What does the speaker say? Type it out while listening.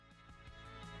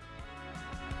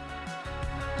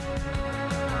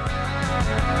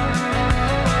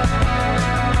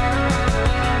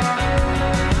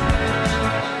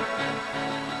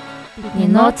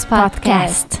Notes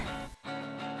podcast.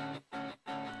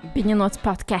 Бидний Notes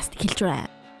podcast хэлж байна.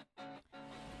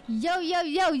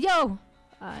 Yo.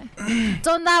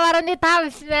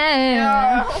 108.5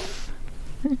 FM.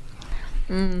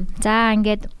 За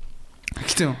ингээд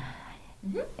эхэлсэн юм.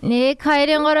 1 2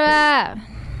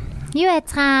 3 юу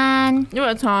яцхан.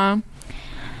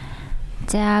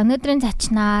 За өнөөдрийн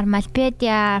зочноор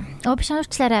Малпедиа би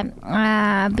шаналчлаарай.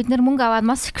 Бид нэр мөнгө аваад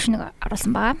мос гişнийг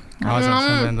оруулсан байгаа.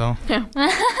 Сайн байна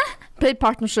даа. Paid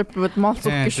partnership with Malls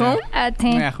гişүн.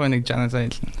 Тийм. Яг нэг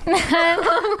жанасаа хэлнэ.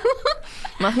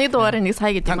 Махны дугаар нэг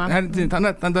сая гэдэг юм аа. Харин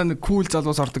танаа дандаа нэг кул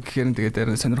залуус ордог гэхээр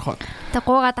тэгээд сонирхоод. Тэг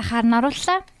гуугаад ахаар нь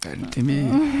орууллаа. Тийм ээ.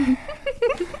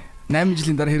 8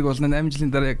 жилийн дараа хэрэг болно. 8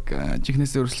 жилийн дараа яг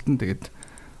жихнээсээ өрсөлдөн тэгээд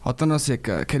одооноос яг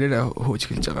карьераа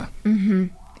хөөж эхэлж байгаа.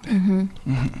 Тэгээд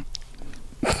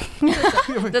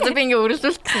би ингээ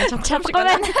өрсөлдсөн чадахгүй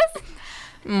байна.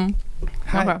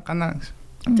 Хаа Ганаа.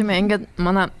 Тийм ээ ингээд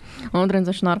манай өнөөдрийн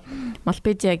зочноор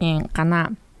Малпедиагийн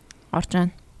Ганаа орж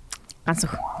байна. Ганц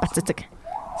өх баццэг.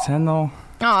 Сайн уу?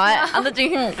 Анда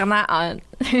жинхэнэ Ганаа.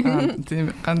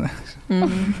 Тийм Ганаа.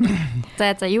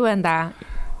 За юу байна да?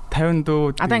 50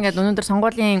 дөө. Одоо ингээд өнөөдөр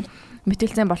сонгуулийн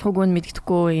мэтэлцэн болох үгүй нь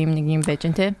мэддэхгүй юм нэг юм байж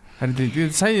гэн те. Харин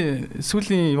тэгээд сая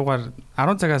сүүлийн юугаар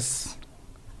 10 цагаас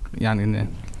яана гинэ.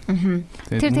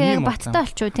 Тэр тэгээ баттай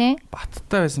болчихоо тий.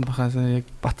 Баттай байсан бахаа яг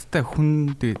баттай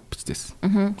хүн тэгээд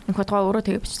биччихсэн. Энэ хотгоо өөрөө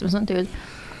тэгээ бичсэн. Тэгээд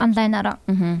онлайнаар.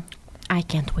 I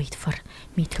can't wait for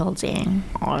meetings.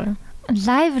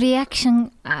 Live reaction.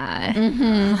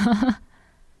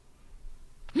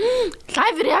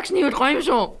 Live reaction юу гоё юм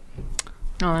шүү.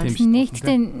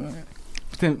 Нэгтээ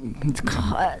тийм цаг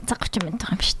 30 минут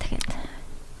байгаа юм шиг тэгээд.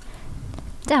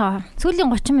 За сүүлийн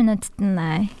 30 минутад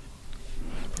нь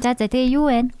За тэгээ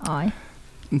юу вэ?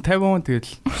 50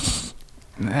 тэгэл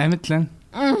амьдлаа.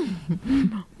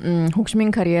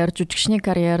 Хөгжмийн карьер, жүжигчний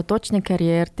карьер, дуучны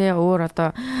карьер, тэ өөр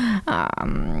одоо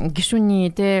гишүүний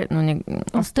тэ нүг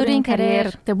улс төрийн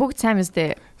карьер, тэ бүгд сайн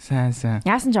мэстэй. Сайн.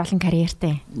 Яасан ч олон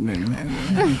карьертэй.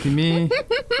 Тийм ээ.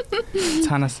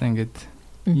 Цаанаасаа ингээд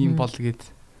ийм бол гээд.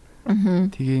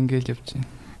 Тэгээ ингээд явж байна.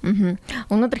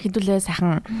 Өнөөдөр хэдүүлээ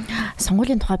сайхан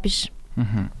сонгуулийн тухай биш.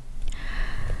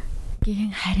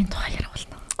 Гин хайрын тухай ярих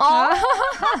болно.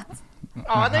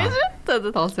 Тэс.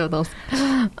 Тоолсон.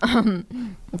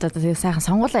 Тэгээ сайхан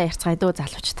сонгуулаа ярьцгаая дөө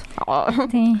залуучд.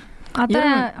 Тийм.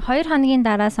 Одоо 2 хоногийн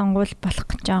дараа сонгуул болох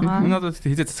гэж байгаа. Өнөөдөр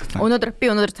хизээ засагтлаа. Би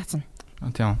өнөөдөр цацсан.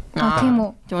 Тийм. Тийм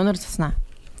үү. Өнөөдөр цацнаа.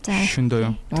 За. Шүндөө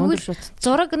юм. Өнөөдөр шууд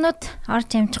Зурагнууд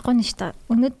орж амжихгүй нь шүү дээ.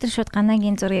 Өнөөдөр шууд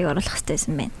Ганагийн зургийг оруулах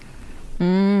хэрэгтэйсэн байна.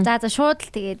 За шууд л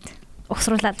тэгээд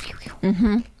угсруулаад.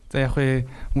 За яг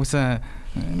хүмүүсээ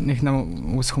нэг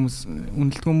нам үс хүмүүс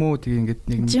үнэлдэг юм уу тэгээ ингээд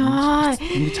нэг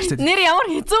ингэж нэр ямар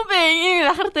хэцүү бэ ийм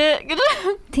ахар тэ гэж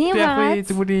тийм байгаа.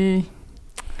 Зүгүрий.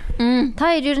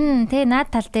 Та ер нь тэ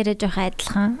наад тал дээрээ жоох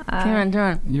адилхан. Тийм.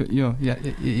 Юу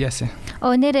яасан.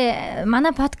 Нэр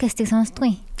манай подкастыг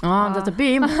сонсдгүй. За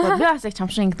би ийм байхгүй. Би бас яг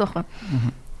чамшин ингэдэг байхгүй.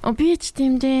 Би ч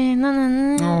тийм дээ.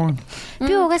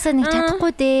 Би угаасаа нэг чадахгүй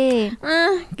дээ.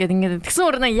 Гэт ингээд тэгсэн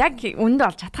өрнө яг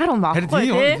өндөө олж чадхаар юм байхгүй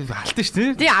тий. Алдсан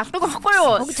шүү дээ. Тий алдаг байхгүй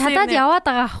юу? Чадаад яваад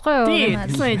байгаа байхгүй юу? Тий.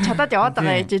 Тэгсэн чадаад яваад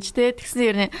байгаа ээжэж тий. Тэгсэн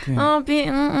өрнө би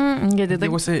ингээд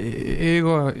угаасаа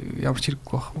эго явж хэрэггүй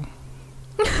байхгүй.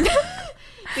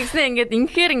 Тэгсэн ингээд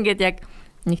инхээр ингээд яг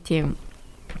нэг тийм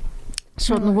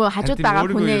шууд нөгөө хажууд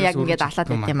байгаа хүнээ яг ингээд алаад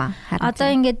байт юм аа.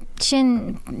 Одоо ингээд жишээ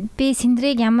нь би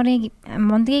Синдрийг ямарыг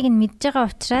мундгийг нь мэдж байгаа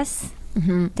учраас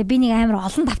тэгээ би нэг амар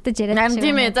олон давтаж яриад байна.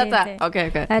 Тийм ээ. За.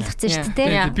 Окей. Ойлгоцсон шүү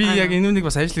дээ. Би яг энэ үнийг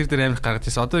бас ажил дээр амар гаргаж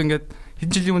ирсэн. Одоо ингээд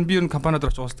хэд жилийн өмнө би ер нь компаниуд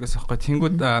орж уулздаг гэсэн байхгүй.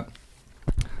 Тэнгүүд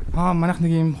манайх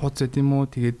нэг юм хуудас байт юм уу.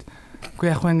 Тэгээд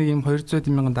үгүй яг нэг юм 200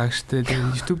 мянган дагштай.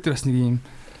 Тэгээд YouTube дээр бас нэг юм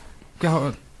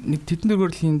нэг тэдэн дөрөөр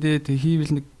л хийндээ тэг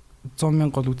хийвэл нэг 100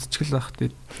 мянга гол үзчихэл байх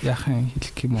тэгээд яахын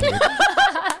хэлэх юм уу.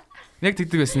 Яг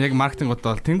тэгдэг байсан. Яг маркетинг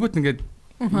бодвол тэнгууд ингээд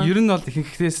ер нь бол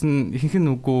ихэнх нь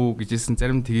үгүй гэжсэн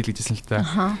зарим тэгээл гэжсэн л та.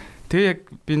 Тэгээ яг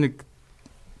би нэг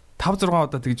 5 6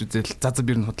 удаа тэгж үзэл за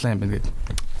би ер нь худлаа юм байна гэдэг.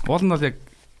 Уул нь бол яг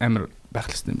амар байх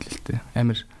л хэвээр юм л тэ.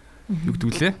 Амар юу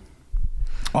гэдгүүлээ.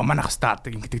 Манайх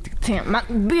стаадаг ингэдэг. Тийм.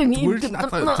 Би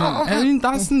энэ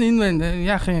данс нь энэ байна.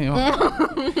 Яах юм.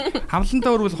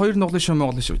 Хамлантаа өрвөл 2 нуглын шүү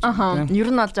Монголын шүү.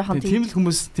 Ер нь бол жоохон тийм л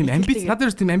хүмүүс тийм амбиц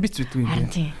надад тийм амбиц байдаг юм.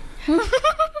 Тийм.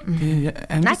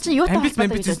 Наа чи юу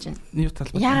талбай гэж байна? Юу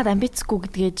талбай? Яагаад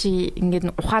амбицгүй гэдгээ чи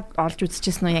ингээд ухаад олж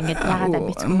үзчихсэн үү? Ингээд яагаад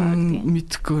амбицгүй гэдгийг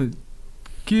мэдгүй.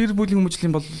 Гэр бүлийн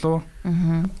хүмүүжлийн боллоо.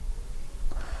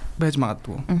 Байж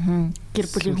магадгүй. Гэр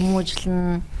бүлийн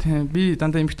хүмүүжлэн. Тийм би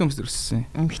дандаа эмэгтэй хүмүүс өссөн.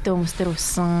 Эмэгтэй хүмүүс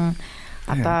өссөн.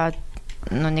 Одоо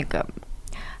нэг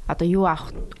одоо юу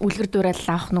авах үлгэр дуурайл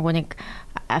авах нөгөө нэг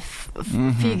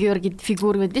фигюр гэдэг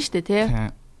нь шүү дээ тий.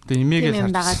 Тэгээ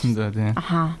имэгээл харчихсан даа тий.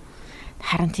 Аха.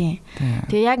 Харин тийм.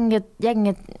 Тэгээ яг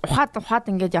ингээд ухаад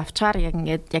ингээд явчаар яг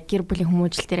гэр бүлийн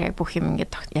хүмүүжил дээр бүх юм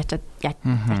ингээд яачаад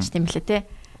тийм лээ те.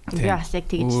 Би бас яг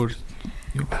тэгж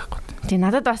юу байхгүй. Тэгээ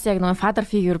надад бас яг нэг father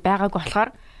figure байгаагүй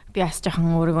болохоор би бас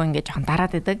жоохон өөрийгөө ингээд жоохон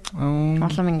дараад идэг.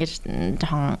 Улам ингээд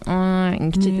жоохон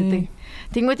ингэж идэг.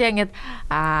 Тэнгүүд яг ингээд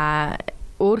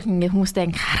өөр ингээд хүмүүстэй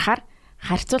ингээд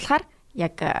харьцуулахаар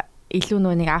яг илүү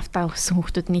нөө нэг автаа өссөн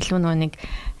хүүхдүүд нь илүү нөө нэг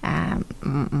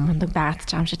мундаг байгаад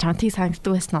ч юм шиг чам тийг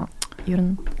санагддаг байсан уу? Ер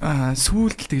нь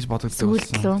сүүлдэл тэгж бодогддог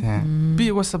байсан.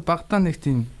 Би угаасаа багтаа нэг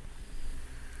тийм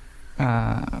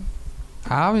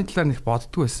аавын талаар нэг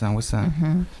боддгоо байсан угаасаа.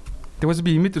 Тэгээс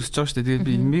би имэд өсөж байгаа шүү дээ. Тэгээд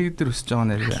би имэдэр өсөж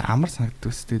байгаа нэр амар санагддаг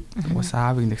ус. Тэгээд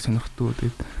угаасаа аавыг нэг сонирхтуу.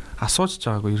 Тэгээд асууж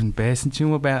байгаагүй ер нь байсан ч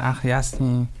юм уу анх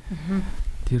яасны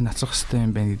тэр нацрах хэрэгтэй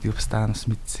юм байна гэдгийг бас дараа нас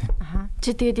мэдсэн.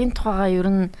 Чи тэгээд энэ тухайгаа ер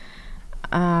нь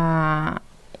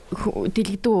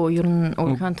дэлгдүү ер нь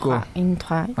өөрийнхөө тухай энэ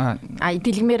тухай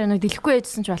дэлгмээр нэг дэлгэхгүй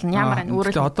байжсэн ч болно ямар ань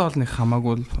өөрөө одоо бол нэг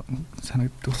хамаагүй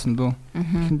санагддагсан дөө.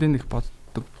 Эхэндээ нэг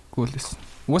боддоггүй л байсан.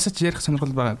 Угаасаа ч ярих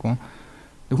сонирхол байгаагүй.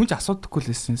 Хүн ч асуудаггүй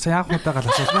л байсан. Сая анх удаага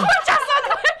л асуусан.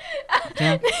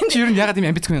 Чи ер нь ягаад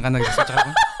юм амбицгүй ганаа гэж асууж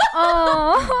байгаа юм?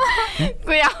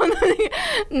 Гүй яа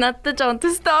надад жоон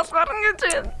төстэй болохоор ингэж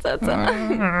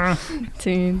за.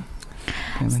 Тийм.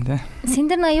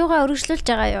 Синдер на юугаа өргөжлүүлж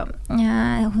байгаа юу?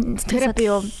 Терапи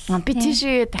юу? Би тийш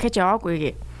дахиад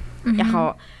яваагүй.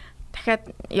 Яг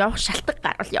дахиад явах шалтгаан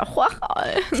гарвал явах байх.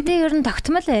 Гэтэ ер нь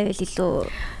тогтмол байвал илүү.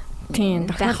 Тийм,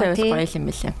 тогтмол байвал гоё юм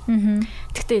билээ.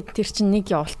 Гэтэ тэр чинь нэг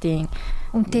явуултын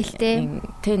үнэтэй.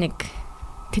 Тэ нэг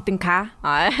тэтэн к.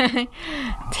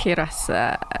 Тэгэхээр бас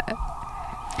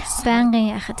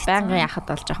байнгын яхад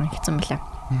бол жоохон хэцүү мөлий.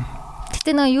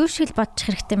 Гэтэ нөгөө юу шиг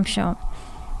бодчих хэрэгтэй юм шүү.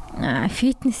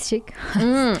 Фитнес шиг.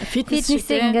 Фитнесийг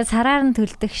ингээд сараар нь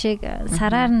төлдөг шиг,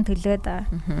 сараар нь төлөөд.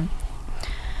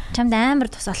 Чамд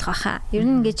амар тус болох байхаа. Ер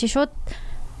нь ингээд чи шууд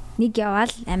нэг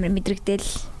яваал амар мэдрэгдэл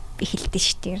эхэлдэж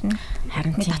штэ ер нь.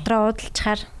 Харин дотроо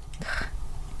уудалчаар.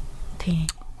 Тийм.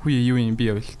 Хүү юу юм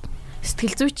би явал.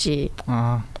 Сэтгэл зүйч.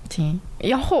 Тийм.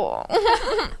 Явах уу?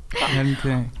 Харин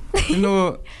тийм.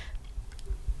 Нөгөө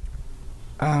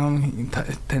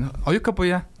тэн оюука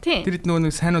боя. Тэр нөгөө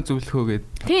нэг сайн уу зөвлөхөө гээд.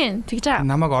 Тийм, тэгж аа.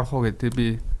 Намайг орох уу гээд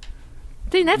би.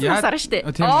 Тийм, найз нас орно штэ.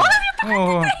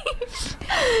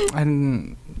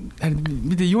 Харин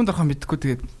бид юунд орохоо мэдэхгүй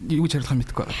тэгээд юу чарлахаа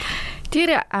мэдэхгүй байна. Тэр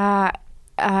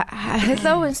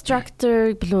hello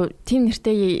instructor билүү тийм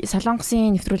нэртэй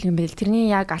солонгосын нэвтрүүлэг юм байл. Тэрний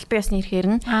яг албан ёсны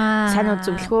эрхээр нь сайн уу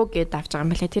зөвлөхөө гээд авч байгаа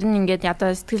юм байна. Тэр нь ингээд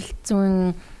одоо сэтгэл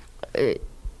зүйн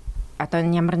одоо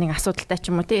ямар нэг асуудалтай ч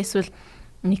юм уу те эсвэл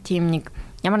нэг тийм нэг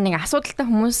ямар нэг асуудалтай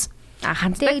хүмүүс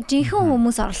ханддаг. Тэгээ жинхэнэ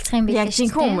хүмүүс оролцох юм байна шүү дээ. Яг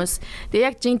жинхэнэ хүмүүс. Тэгээ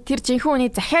яг тэр жинхэнэ хүний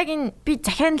захиаг нь би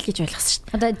захиа нь л гэж ойлгосон шүү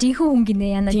дээ. Одоо жинхэнэ хүн гинэ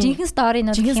яна жинхэнэ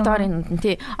сторинууд гэх юм. Жинхэнэ сторинууд нь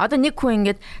тий. Одоо нэг хүн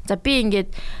ингээд за би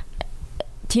ингээд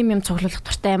тим юм цуглуулах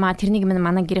дуртай юм аа. Тэрнийг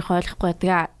манай гэрийнх ойлгохгүй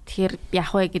байдаг. Тэгэхээр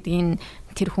яах вэ гэдгийг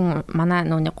тэр хүн манай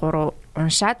нөөний 3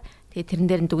 уншаад тэгээ тэрэн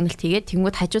дээр нь дүгнэлт хийгээд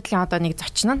тэнгууд хажуудлын одоо нэг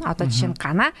зочин нь одоо жишээ нь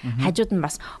Ганаа хажууд нь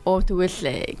бас тэгвэл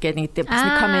гэх нэг бас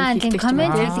нэг комент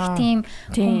хэлдэг тийм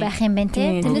хүн байх юм байна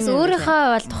тий. Тэрнээс өөрийнхөө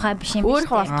бол тухай биш юм биш.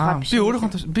 Өөрийнхөө тухай биш. Би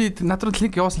өөрийнхөө би надруу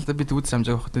линк явуулсан л да би үзэж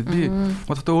амжааг байхгүй. Би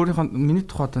бодохдоо өөрийнхөө миний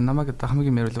тухай одоо намайг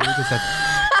хамгийн мэрэл өгөөсөө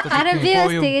харин би бас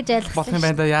тэгэж ойлгосон. Болох юм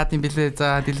байна да яад юм бэлээ.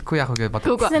 За дэлгэхгүй яах вэ гэж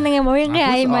бодсон. Тэгсэн нэг юм уянгийн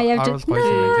аймаа явж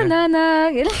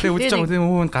наа гэл. Тэгээ үзэж байгаа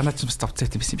тийм өвөн Ганаа ч бас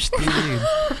тавцаад байсан юм биш үү.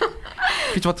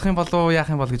 Гэж бодох юм болоо яах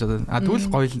юм бол гэж бодоод.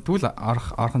 Тэгвэл гоё тэгвэл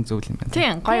орхон зөвл юм байна.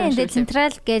 Тийм гоё юм шүү.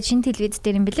 Централ гэж шинэ телевиз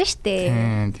дээр юм билээ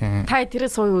штэ. Тийм. Та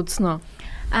тэрээ сууя үзсэн үү?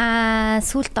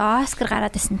 Сүүлд Оскар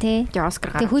гараад байсан тий. Тэгээ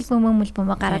Оскар гараад. Тэг хөл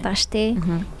бөмбөмбө гараад байгаа штэ.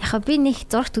 Яг би нэг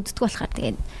зургт үздэг болохоор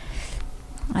тэгээд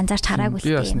анзаарч хараагүй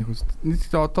тий. Би бас нэг үз.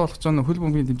 Нийтдээ одоо болох ч хөл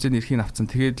бөмбөгийн тэмцээний эрхийг авцсан.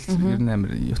 Тэгээд л ер нь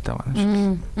амар юутай байгаа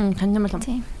юм шиг. Таньмал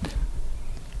юм.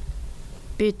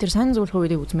 Би тэр сан зөвлөх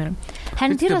үеийг үзмээр.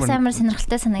 Харин тэр бас амар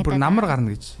сонирхолтой санагдаад. Бүр намар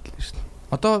гарна гэж хэлсэн шүү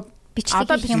дээ. Одоо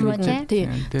бичлэг юм уу тий.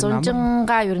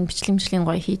 Зунжингаа ер нь бичлэмжлийн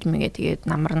гоё хийж мэгээ тэгээд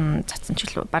намар нь цацсан ч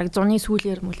лөө. Бараг зуны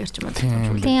сүүлээр мүлэр ч юм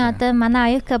уу. Тий одоо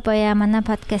манай Аюка боя манай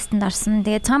подкастэнд орсон.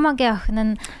 Тэгээд Цомогийн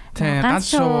охин нь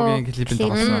ганц шоугийн клипэнд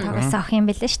орсон ах юм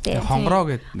байлаа шүү дээ.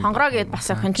 Хонгороо гээд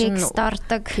бас охин чинь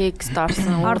кек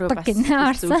сторсон өөрөө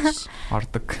бас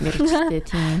ордог мэрэгчтэй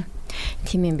тийм.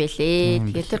 Тим юм бэлээ.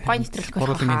 Тэгээд тэр гоё нэвтрүүлэг байна.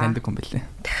 Гурван таньдаг хүн бэлээ.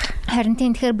 Харин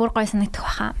тийм тэгэхээр бүр гоё санагдах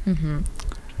баха.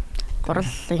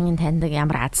 Гурван таньдаг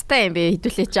ямар азтай юм бэ?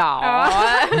 Хэдүүлээч аа.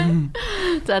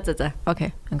 За.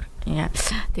 Окей.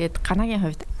 Тэгээд Ганагийн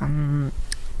хувьд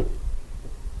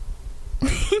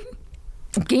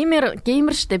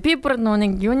Геймер штэ. Би бүр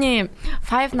нэг юуны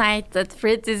Five Nights at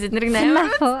Freddy's эднэрийг амар.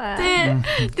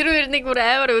 Тэр үрнийг бүр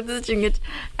амар үзэж ингэж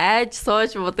айж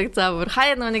сууж будаг заа бүр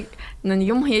хаяа нэг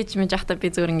юм хийж мэж ахта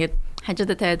би зүгээр ингэж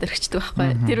хажуудаа тавиад өргөчдөг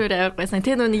байхгүй. Тэр үр амар гойсан.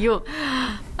 Тэр нүг юу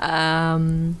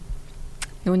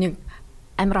нүг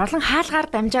амар олон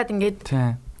хаалгаар дамжаад ингэж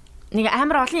нэг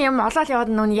амар олон юм олоод яваад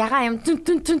нүг ягаан юм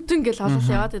түн гэл олоод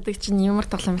яваад байдаг чинь ямар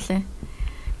тоглоом лээ.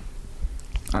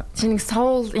 Чи нэг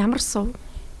соул ямар соул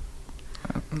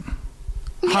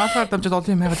хаалгаар дамжаад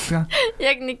олон юм хайгаад.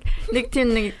 Яг нэг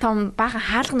тийм нэг том баахан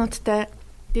хаалгануудтай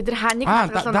тэд нэг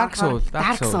хаалгалуу Dark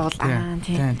Soul тийм.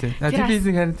 Тэр би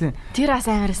харин тийм. Тэр бас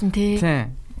амарсан тий.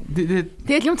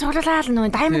 Тэгэл юм цуглуулаад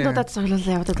нөө даймондуудад цуглуулаад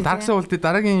яваад байдаг. Dark Soul дээр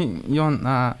дараагийн юу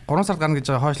 3 сард гарна гэж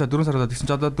байгаа хойшлоо 4 сар болоод гэсэн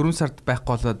чи одоо 4 сард байхгүй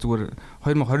болоо зүгээр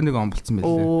 2021 он болцсон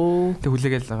байлээ. Тэг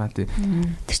хүлээгээл байгаа тий.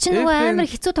 Тэр чинь нөгөө амар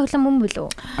хэцүү тоглоом мөн билүү?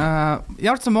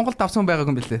 Ямар ч Монголд авсан байгаагүй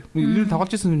юм билээ. Юу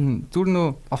тоглож исэн зүгээр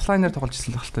нөө офлайнаар тоглож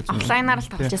исэн л хэлтэй. Офлайнаар л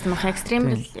тоглож исэн мах экстрим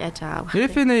л яаж байгаа.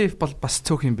 FNF бол бас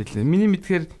цөөх юм билээ. Миний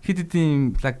мэдхээр хэд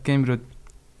хэдийн lag геймерүүд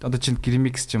одоо чинь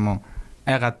Grimix ч юм уу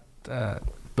айгаад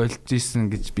болж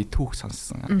исэн гэж би түүх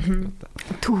сонссон.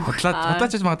 Түүх.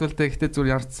 Удаачж магадгүй л дээ. Гэтэ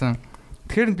зүгээр ярцсан.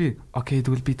 Тэгэхээр би окей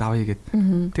тэгвэл би давъя гэд.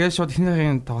 Тэгээд шууд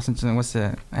эхнийхэн тоглосон чинь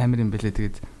угаасаа амар юм бэлээ.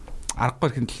 Тэгээд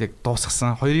аргагүй ихэнд л яг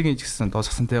дуусгасан. Хоёрыг ч гэсэн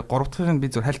дуусгасан. Тэгээд гурав дахьыг нь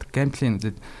би зүгээр хальт геймплей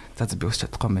үзээд за би өсч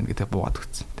чадахгүй юм байна гэдэг буугаад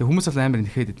өгсөн. Тэгээд хүмүүс бол амар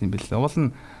нэхэд идэв юм бэлээ. Уул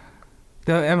нь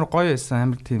тэгээд амар гоё байсан.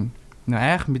 Амар тийм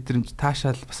айх мэдрэмж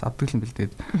таашаал бас авдаг юм бэл.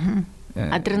 Тэгээд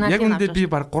адреналин яг үндэ би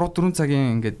баг 3 4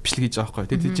 цагийн ингээд бичлэг хийж байгаа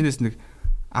байхгүй. Тэгээд тийчнээс нэг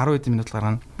 10 минут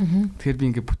гаргана. Тэгэхээр би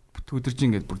ингээд өдөрж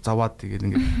ингээд бүр заваад тэгээд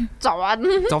ингээд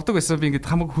завдаг байсан. Би ингээд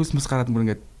хамаг хүйс гараад бүр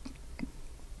ингээд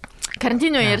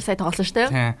карантин үеэр сая тоглосон шүү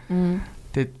дээ.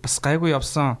 Тэгээд бас гайгүй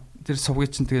явсан. Тэр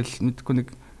сувгийн чинь тэгэл мэдгүй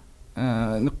нэг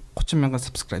 30,000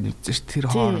 subscribe хийсэн шүү.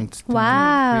 Тэр хооронд.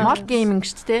 Мод гейминг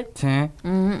шүү дээ. Тийм.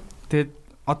 Тэгээд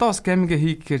одоо бас гейминг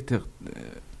хийхээр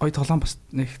гоё тоглоом бас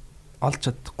нэг олж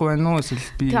чадахгүй байна уу эсвэл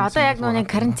би тэгээ одоо яг нэг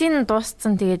карантин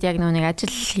дууссан тэгээд яг нэг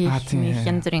ажил хийх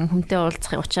янз бүрийн хүнтэй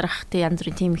уулзах учрах тий янз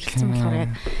бүрийн тим эхэлсэн болохоор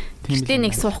яг гэхдээ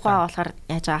нэг суухгүй болохоор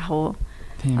яаж аах уу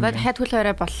одоо дахиад хөл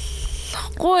хорой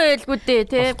болохгүй байлгүй дээ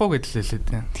тий болохгүй гэдлээ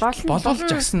тий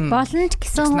боловч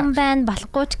гэсэн хүн байна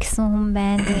болохгүй ч гэсэн хүн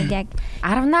байна тэгээд яг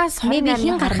 10-аас 20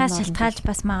 хин гарахаас шалтгаалж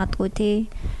бас магадгүй тий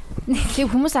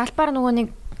тэг хүмүүс албаар нөгөө нэг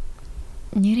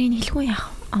нэрээ хэлгүй яах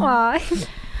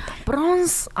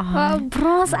Bronze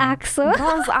Axe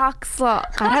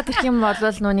гараад ирэх юм бол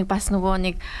нүг бас нөгөө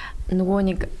нэг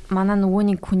манай нөгөө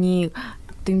нэг хүний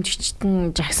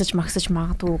дэмжигчтэн жагсаж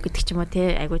магадгүй гэдэг ч юм уу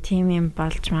те айгу тийм юм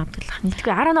болж магадгүй л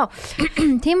нийтгүй араа нөө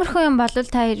тиймэрхүү юм бол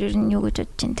та хоёр юу гэж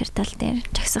бодож ин тэр тал дээр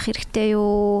жагсах хэрэгтэй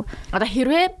юу одоо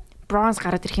хэрвээ bronze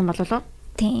гараад ирэх юм бол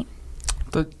тийм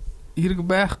одоо хэрэг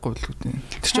байхгүй л үү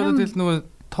тэр ч одоо тэгэл нөгөө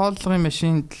тооллогын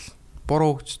машинд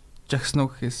буруу жагсан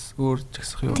уу гэхээс өөр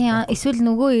жагсах юу? Тийм эсвэл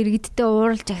нөгөө иргэдтэй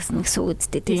ууралж жагсан гэсэн үг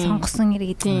үстэй тийм сонгосон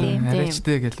иргэдтэй.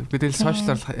 Арайчтэй гэл. Тэгэл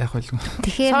сошиалар яах байлгүй.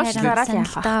 Тэгэхээр сошиалараа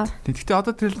яах вэ? Гэхдээ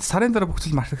одоо тэгэл сарын дараа бүх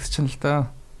зүйл мартагдчихна л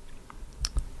да.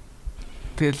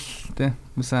 Тэгэл тэ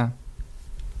муса.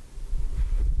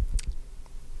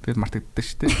 Тэгэл мартагддаг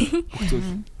шүү дээ. Бүх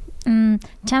зүйл.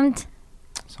 Чамд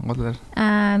сонголоор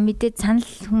мэдээд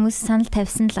хүмүүс санал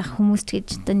тавьсан л ах хүмүүс ч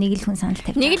гэж одоо нэг л хүн санал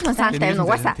тавьсан. Нэг л хүн санал тавина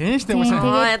угаасаа. Тийм шүү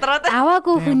дээ.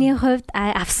 Аваагүй хүний хувьд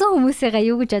авсан хүмүүсээгээ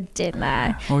юу гэж бодож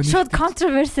байна? Шууд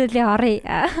controversial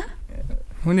орё.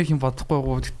 Хүний хэм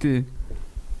бодохгүй гэхдээ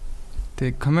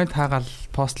тэг комент хаагаал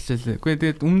постлжээ. Үгүй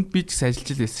тэгээд өмнөд би ч гэсэн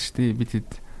ажиллаж байсан шүү дээ. Би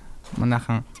тэгэд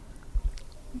манайхан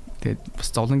тэгээд бас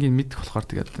зовлонгийн мэдэх болохоор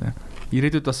тэгээд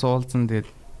ирээдүйд бас уулзсан тэгээд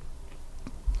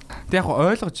тэг яг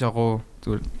ойлгож байгаа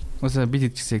зүгээр уусаа бид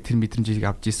хэд ч гэсэн яг тэр мэдрэмжийг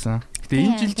авч ийсэн. Гэтэ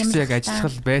энэ жил ч гэсэн яг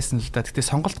ажиллах байсан л да. Гэтэ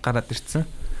сонголт гараад ирсэн.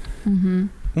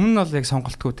 Өмнө нь бол яг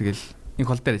сонголтгүй тэгэл энэ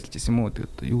хол дээр ажиллаж байсан юм уу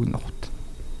тэгээд юу нөх хот.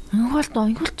 Энэ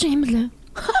хол ч юм лээ.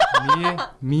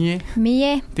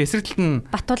 Мие. Тэсрэлт нь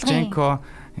Женко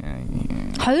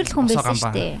хоёр л хүн байсан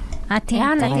шүү дээ.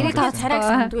 Тийм. Тэрийг тоо царайг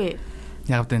сандгүй.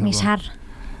 Яг дээ нэг шар.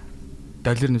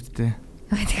 Доллар нүдтэй.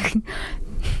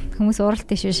 Хүмүүс уралт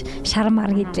дэш шар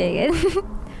мар гэжээ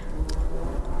гэдэг.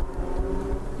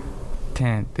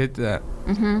 Тийм. Тэгэд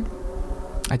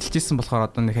ажиллаж исэн болохоор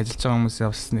одоо нэг ажиллаж байгаа хүмүүс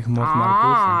бас нэг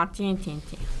муулмааргүй л. Тийм.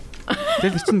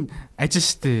 Тэгэл чинь ажил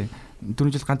штэ.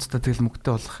 4 жил ганц удаа тэгэл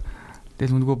мөнгөтэй болох.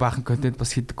 Тэгэл мөнгөө баахан контент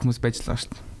бас хийдэг хүмүүс байж л байгаа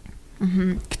штэ.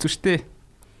 Хэцүү штэ.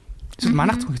 Эсвэл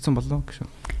манайх зөвхөн хэцүү болов гэж.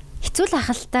 Хэцүү л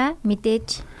ахал та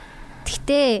мэдээж.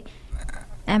 Гэхдээ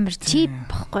амар чип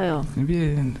бохгүй юу?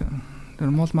 Би тэр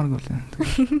муулмааргүй л.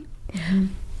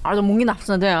 Аа мөнгөний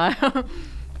авсан тий.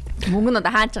 Мөнгө нь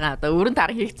одоо хаач байгаа одоо өрн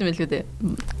тарах хийгдсэн байлгүй дээ.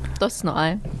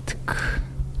 Дуусна.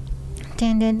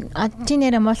 Тэгээд чи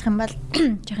нэрээ муулах юм бол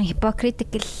жоохон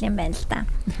hypocritical юм байна л да.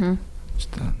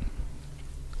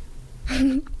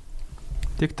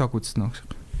 TikTok үзсэн үү?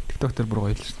 TikTok дээр бүр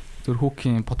гоё л шүү. Зүр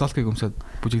хүүхийн потолкыг өмсөд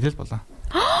бүжиглэл болоо.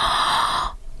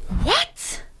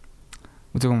 What?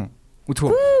 Үзэв.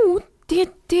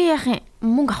 Тэгээд яах юм?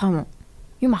 Мөнгө авах юм уу?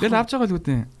 Юм авах. Тэгэл авч байгаа л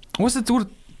үүдээ. Уусаа зүгээр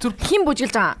хэн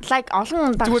бүжиглж байгаа? Like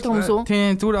олон дагч хүмүүс үү?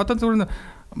 Тийм, зүгээр одоо зүгээр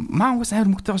маа уус амар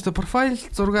мөнгөтэй байгаа шүү дээ. Профайл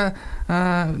зураг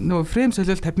нөө фрейм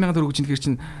солиол 50,000 төгрөг гэж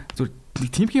чинь зүгээр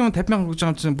тимхийн юм 50,000 гэж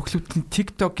байгаа юм чинь бүхлүүд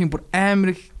TikTok-ийн бүр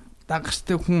амар их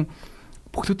дагчтай хүн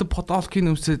бүхлүүд потолкийг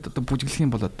өмсөд одоо бүжиглэх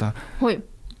юм бол одоо хөөе.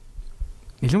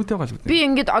 Илүүтэй байгаа л үү. Би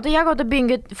ингээд одоо би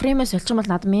ингээд фреймээс олчих юм бол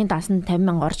надад минь даасан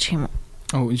 50,000 орчих юм уу?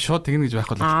 Оо шууд тэгнэ гэж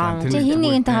байхгүй л та. Тэр хин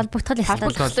нэгэнтэй холбогдох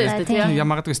ёстой тийм.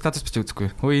 Ямагадаг статус бичиж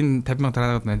үзэхгүй. Хөө энэ 50,000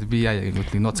 тараад байна. Би яа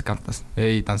гэдэг нь ноц аккаунтаас.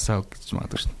 Дансаа гэж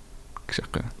магадгүй шүү.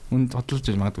 Гэшээхгүй. Үнд бодлож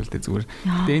магадгүй л дээ зүгээр.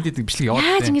 Тэгээ энд дэг бичлэг яваад.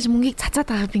 Яаж ингэж мөнгийг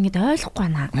цацаад байгааг би ингээд ойлгохгүй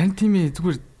байна. Нан тийм ээ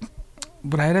зүгээр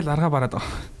бүр арай л арга бараад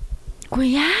байгаа.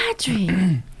 Үгүй яаж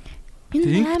вэ?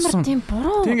 Энэ амар тийм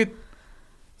буруу. Тэгээд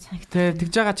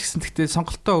тэгж байгаа ч гэсэн тэгтээ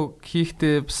сонголтоо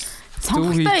хийхдээ бас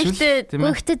зөв хийчихвэл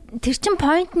гэхдээ тэр чин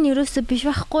point нь ерөөсөө биш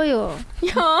байхгүй юу?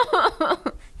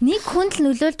 Нэг хүнд л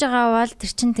нөлөөлж байгаа бол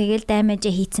тэр чин тэгэл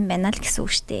даймажаа хийцэн байна л гэсэн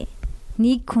үг шүү дээ.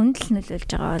 Нэг хүнд л нөлөөлж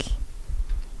байгаа бол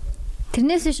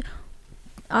тэрнээс биш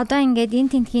одоо ингээд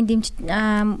энэ тентхийн дэмж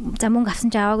за мөнгө авсан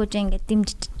ч аваагүй ч ингээд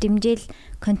дэмжээл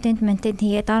контент монтент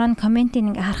хийгээд дараа нь комментиг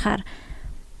ингээ харахаар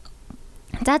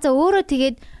за өөрөө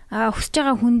тэгээд хүсэж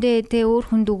байгаа хүндээ тэ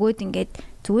өөр хүнд өгөөд ингээд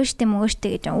зүгээр штэ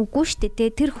мөгөөштэй гэж үгүй штэ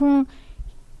тэ тэр хүн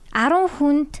 10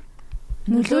 хүнд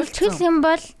нөлөөлчих юм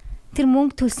бол тэр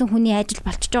мөнгө төлсөн хүний ажил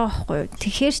болчихж байгаа байхгүй юу.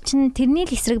 Тэгэхээр чин тэрний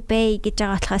л эсрэг бай гэж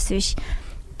байгаа болохоос биш.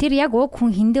 Тэр яг уг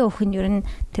хүн хиндэ өгөх нь ер нь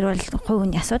тэр бол хувь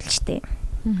хүний асуудал штэ.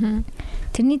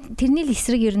 Тэрний л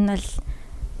эсрэг ер нь бол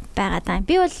байгаа даа.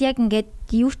 Би бол яг ингээд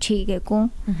юу ч хийгээгүй.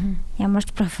 Ямар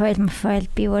ч профайл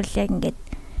би бол яг ингээд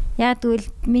яг тэгвэл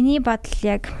миний бодол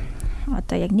яг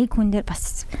одоо яг нэг хүн дээр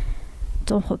бас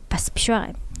 100% бас биш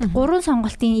байгаа юм. 3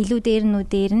 сонголтын илүү дээр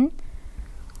нь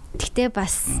гэхдээ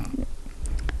бас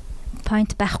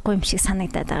point байхгүй юм шиг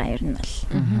санагдаад байгаа ер нь бол.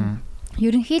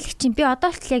 Ерөнхийлөгчийн би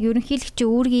одоо л яг ерөнхийлөгчийн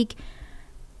үүргийг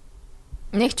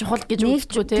нэг чухал гэж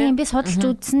үзчихв тийм би судалж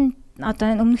үзсэн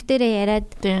одоо өмнөх дээрээ яриад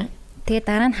тэгээ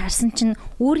дараа нь харсан чинь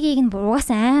үүргийг нь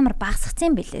угаасаа амар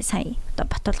багасгацсан билээ сая одоо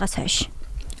Батулгаас хойш.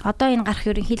 Одоо энэ гарах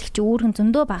ерөнхийлөгчийн үүрэг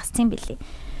зөндөө багассан билээ.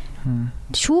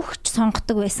 Шүүгч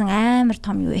сонгодог байсан амар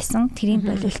том юу байсан тэрийг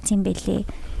болиулсан байлээ.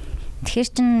 Тэгэхээр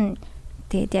чин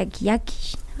тэгээд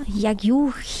яг юу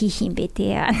хийх юм бэ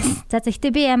те. За гэхдээ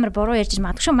би амар буруу ярьж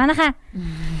магадгүй шүү. Манайхаа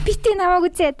битээ намайг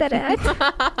үзээ ятаарай.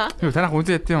 Юу танах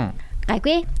үзээ ят юм.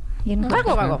 Гайгүй. Ер нь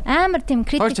гайгүй. Амар тийм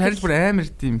критик. Хойч харил бүр амар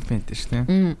тийм фэнтэй шүү те.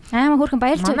 Амар хөөрхөн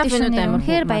баярлж байдаг шүү.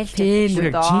 Үнэхээр баярлж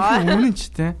байдаг. Чихэн үнэн ч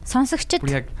те. Сонсогчд.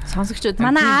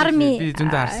 Манай арми би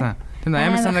зөндөө харсан. Тэр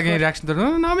амар санаагийн реакшн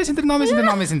дээр номын сентер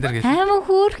гэж. Амар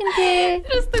хөөрхөнтэй.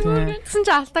 Тэгсэн чи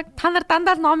алтаг та нар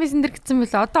дандаа номын сентер гэсэн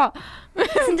мөлөө одоо.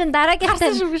 Тэгсэн чи дараагийн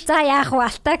за яах вэ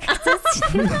алтаг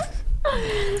гэсэн.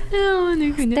 Яа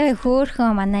нэг хүн. Тэ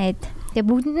хөөрхөн манай эд. Тэгээ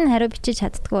бүгдэнд нь хариу бичиж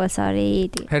чаддгүй sorry.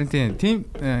 Харин тийм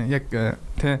яг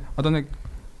тэ одоо нэг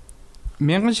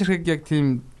 1000 ширхэг яг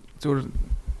тийм зүр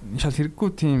шал хэрэггүй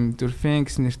тийм зүр фэн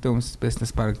гэсэн нэртэй хүмүүс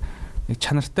байснаас баг нэг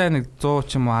чанартай нэг 100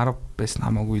 ч юм уу 10 байсан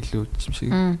хамаагүй илүү юм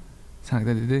шиг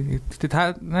санагдаад дээ. Гэтэ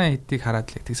та хэдийг хараад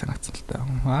л яг тийг санагдсан л та.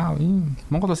 Вау, ийм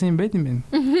Монгол бас юм байд юм байна.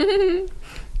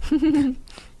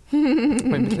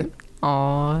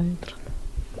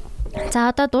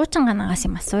 За одоо дуучин ганаагаас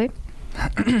юм асууя.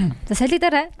 За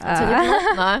солидорой.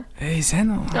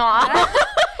 Сайн уу?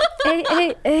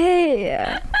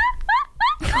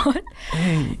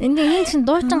 Энэ чинь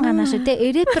дуучин ганаа шүү те.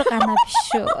 Рэпер ганаа биш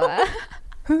шүү.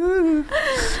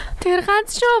 Тэр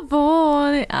ганц шүү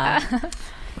боо.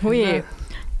 Хөөе.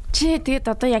 Чи тэгээд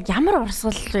одоо яг ямар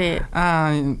урсгал вэ?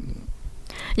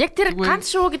 Яг тэр ганц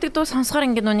шүү гэдэг дуу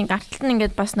сонсохоор ингээд нүг гарталт нь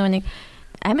ингээд бас нүг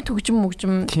амьд хөгжим.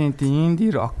 Тийм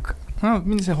инди рок.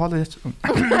 Миний сая хоолой яач.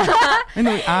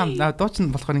 Энэ дуучин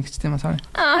болохоор ингэчтэй юм аа.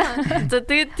 За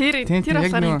тэгээд тэр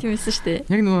болохоор тийм байсан шүү дээ.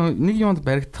 Яг нэг юмд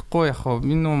баригдахгүй яг хоо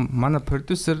энэ манай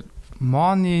продюсер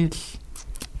Мони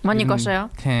Гошоо.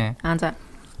 Тийм. За.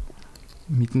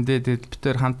 Мэдэндээ бид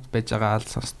тээр хамт байж байгаа аль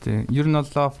сонстой. Ер нь бол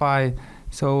lo-fi,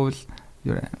 soul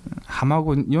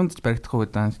хамаагүй юунд ч баригдахгүй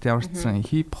гэдэг. Тэгээд ямар ч сан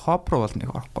хип хоп руу бол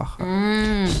нэг орохгүй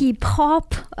байна. Хип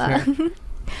хоп.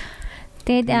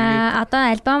 Тэгээд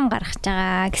одоо альбом гаргаж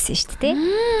байгаа гэсэн шүү дээ.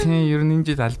 Тийм, ер нь энэ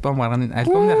жил альбом гаргана.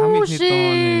 Альбомны хамгийн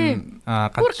ихний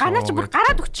дуу бүр ганаач бүр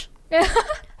гараад өгч.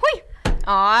 Хүй.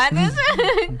 Тэс.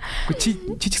 Гү чи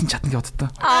ч гэсэн чадна гэж боддоо.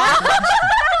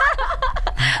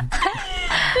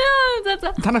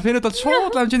 Тана фэнэд бол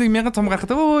шууд ламжиныг 1000 цом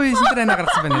гаргахад өө синтер анаа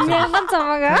гаргасан байна. 1000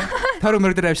 цомоо. Төр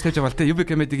мөрдөр авч тавьж байгаа л те. UB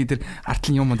комедигийн тэр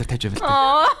артлын юм дээр тавьж байгаа л те.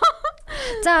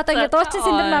 За одоо ингээ дуучин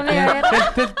синтер намын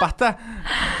яриа. Тэл бата.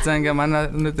 За ингээ манай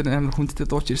өнөөдөр амар хүндтэй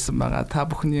дууч ирсэн байгаа. Та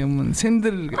бүхний өмнө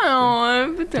синдер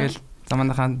гэдэг. Тэгэл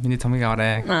заманахаа миний цомыг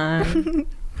аваарай.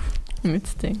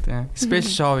 Мэдтэй.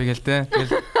 Спешиал шоу гээл те.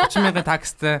 Тэгэл 30,000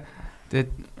 такстай.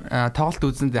 Тэгээд тоглолт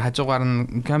үзэн хажуугаар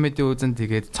нь комеди үзэн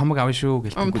тэгээд цомог авна шүү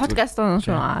гэлтэй. Подкаст оноо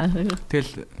шүү.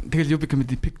 Тэгэл UB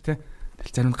comedy pick те.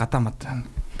 Тэгэл зарим гадаа мад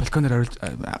балконоор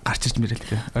гарч ирж мэрэл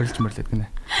те. Орилж мэрлээд гинэ.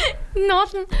 Нол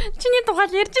чиний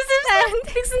тухайл ярьжсэн шүү.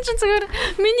 Тэгсэн чинь зүгээр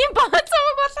миний баа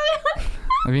цомог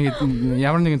болоо. Би ингээд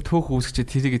ямар нэгэн төөх үүсгчээ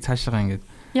тэрийг цаашаа ингээд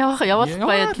явуулах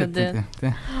баяд л дээ.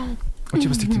 Тэ. Очи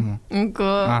бас тийм үү?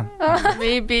 Үгүй.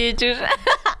 Maybe жир.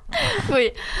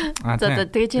 Үгүй. За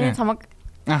тэгээ чиний цомог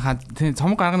тийм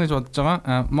цомог гаргана гэж бодож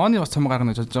байгаа. Моны бас цомог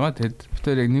гаргана гэж бодож байгаа. Тэгээд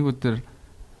битээр яг нэг өдөр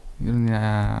ер нь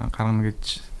гаргана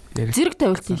гэж ярих. Зэрэг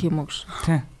тавилт хийх юм уу гэж.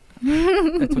 Тийм.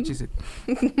 That's what she said.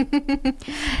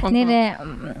 Нэрээ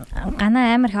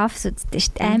Ганаа амар их офс үздэг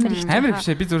шүү дээ. Амар их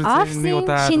шээ би зүгээр нэг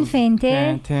удаа шинэ фэн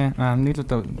тий. Тийм. Нэг л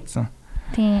удаа үзсэн.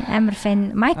 Тийм амар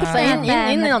фэн. Майкл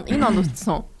энэ он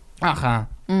үзсэн. Аха.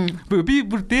 Би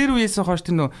бүр дээр үеэс хойш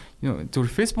тэр нөө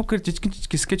зүгээр фэйсбүүкээр жижиг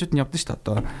скетчүүд нь явдсан шүү дээ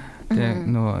одоо. Тэгээ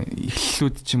нөө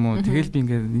эхлэлүүд ч юм уу. Тэгэл би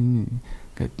ингээд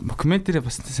комментэрээ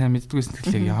бас сайн мэддэггүйсэн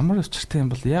тэгэхээр ямар учиртай юм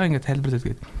бол яг ингээд тайлбарлаад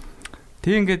гээд.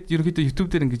 Тэг ингээд ерөнхийдөө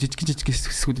YouTube дээр ингээд жижиг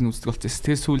хэсгүүдийг үздэг болчихсон.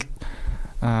 Тэгээ сүүлд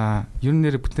ер нь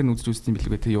нэр бүтэн үзэж үзсэн юм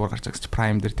билүүгээ. Тэгээ юугаар гарч байгаа ч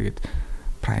Prime дээр тэгээд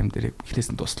Prime дээр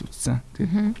эхлээс нь дуусал үзсэн.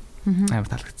 Тэгээд амар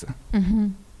таалагдсан.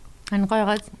 Ань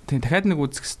гойгоо. Тийм дахиад нэг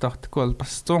үзэх хэрэгтэй баг. Тэгэхгүй бол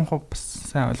бас 100% бас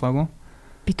сайн ойлгоогүй.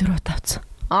 Би 4 тавцсан.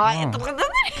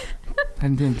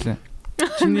 Харин тийм лээ.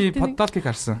 Чиний подкастыг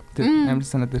харсан. Тэр амар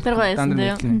санаа дээр.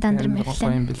 Дандар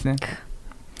гоё юм билээ.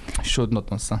 Шууд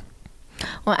нот унсан.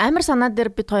 Амар санаа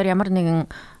дээр бид хоёр ямар нэгэн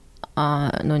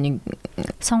нэг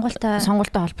сонголттой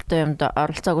холбоотой юмд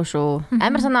оролцоогүй шүү.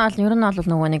 Амар санаа бол ер нь бол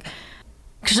нөгөө нэг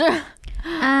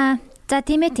за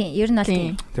тийм ээ тийм ер нь бол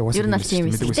тийм. Ер нь бол тийм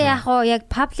юм. Гэтэ яг хоо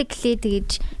яг publicly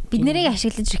тэгэж бид нарыг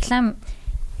ашиглаж реклам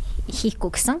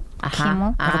хийхгүй гэсэн юм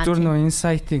уу? Яг зөв нөө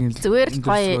инсайтыг зүгээр л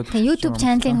гоё YouTube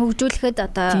channel-ыг хөгжүүлэхэд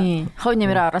одоо хувь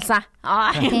нэмрээ оруулсан.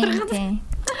 Тийм.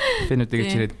 Фэнүүд гэж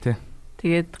ирээд тий.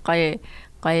 Тэгээд гоё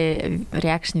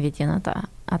реакшн видеонууд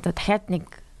одоо дахиад нэг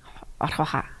орох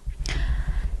байхаа.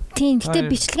 Тийм. Гэтэ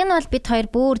бичлэг нь бол бид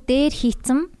хоёр бүр дээр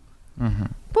хийцэн.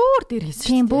 Бүр дээр хийсэн.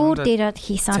 Тийм бүр дээр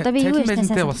хийсэн. Одоо би юу ярьсан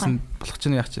сайн болсон болох ч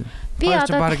яах чинь. Би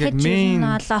одоо дахиж нь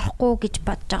орохгүй гэж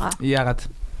бодож байгаа. Яагаад?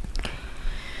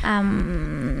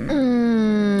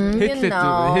 Хэтлээд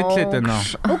байна.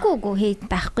 Үгүй хэд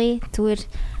байхгүй. Зүгээр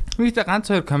Митэй ганц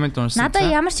хоёр комент уншсан.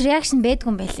 Надад ямар ч реакшн байдгүй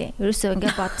юм байлээ. Ерөөсөө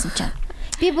ингээд бодсон чинь.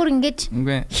 Би бүр ингэж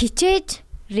хичээж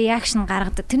реакшн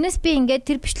гаргадаг. Тэрнээс би ингээд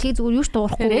тэр бичлэгийг зүгээр юу ч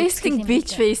дуурахгүй. Wrestling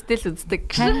beach face-тэй л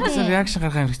үздэг. Реакшн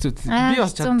гаргах юм хэцүү. Би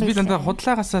бас би дандаа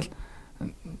худлаагаас л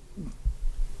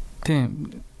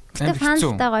тийм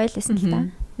фантай гоё л байсан л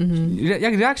та.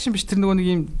 Яг реакшн биш тэр нөгөө нэг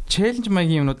юм челленж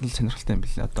маягийн юмнууд нь сонирхолтой юм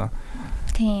билээ одоо.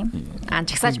 Тийм.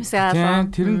 Чагсааж мэсээ.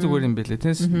 Тэр нь зүгээр юм билээ.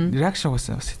 Тэрс реакшн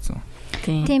угаасаа бас хэцүү.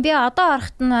 Тийм би одоо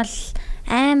орохт нь бол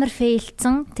амар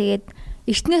фейлцэн. Тэгээд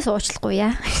эртнээс уучлахгүй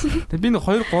яа. Тэгээ би нэг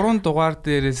 2-3 дугаар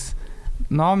дээрээс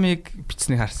номыг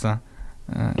бичснийг харсан.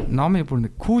 Номыг бүр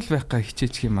нэг кул байхгаа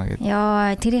хичээчих юм аа гэдэг.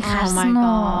 Йоо, тэрийг харсан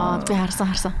уу? Би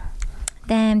харсан.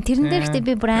 Дэм тэрэн дээр ихтэй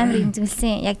би бүр амар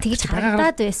имзгэлсэн. Яг тэгж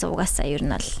харагдаад байсан угаасаа ер нь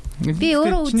бол. Би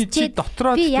өөрөө үзчихээд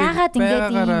би яагаад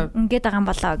ингээд байгаа юм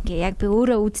болоо гэ. Яг би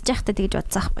өөрөө үзэж байхдаа тэгж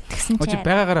бодсон байхгүй. Тэгсэн чинь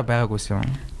байгаагаараа байгаагүйсэн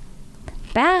юм.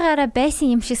 Байгаагаараа байсан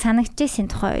юм шиг санагдчихсэн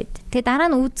тухай үед. Тэгээ дараа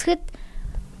нь үзэхэд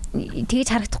тэгж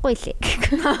харагдахгүй лээ.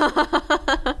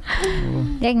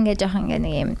 Яг ингээд жоохон ингээд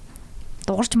нэг юм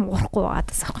дуурч муурахгүй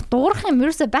байгаадаас аахгүй. Дуурах юм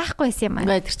ерөөсөй байхгүй байсан юм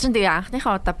аа. Тэр чинь тэгээ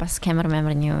анхныхаа удаа бас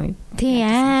камерын юу. Тий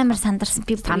амар сандарсан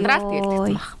би сандраад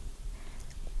тэгээд баг.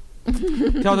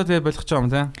 Тэ одоо тэгээ болох ч юм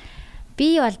тий.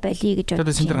 Би бол болиё гэж бодсон.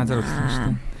 Одоо синтер ганцаар болсон шүү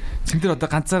дээ. Синтер одоо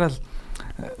ганцаараа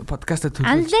подкаст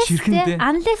төлөвлөж ширхэндээ.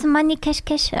 Unless money cash.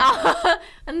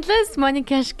 Unless money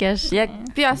cash. Яг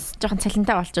би бас жоохон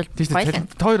цалинтай болчвол баялаа.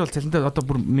 Хоёр бол цалинтай одоо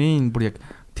бүр main бүр яг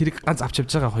тэрийг ганц авч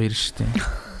явж байгаа хоёр шүү дээ.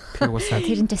 Тэр уусаа.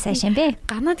 Тэр нь ч сайн бэ.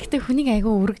 Ганаад гэхдээ хүнийг айгүй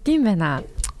өргөдөм байна.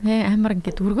 Амар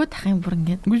ингээд өргөөд ах юм бүр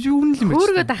ингээд. Үгүй юу үнэн юм байна.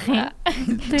 Өргөөд ах юм.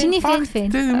 Чиний фэн.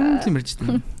 Тэр үнэн юм ярьж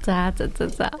байна. За.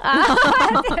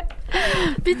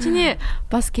 Би чиний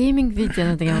бас гейминг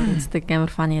видеонууд амар үздэг,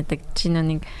 амар фаны ядаг. Чиний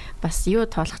нэг бас юу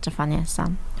тоолох ч фаны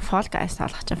яасан. Fall Guys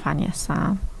тоолох ч фаны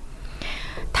яасан.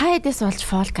 Та эдээс болж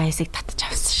Fall Guys-ыг татаж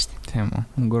авсан шүү дээ. Тийм үү.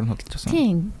 Өнгөөр нь худалдаж авсан.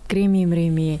 Тийм.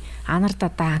 Грэми, Анарда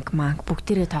данк манг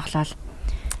бүгдээрээ тоглоал.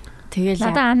 Тэгэл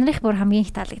надаа анрих бүр хамгийн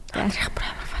их таалагддаг. Анрих бүр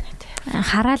амар фаны дээ.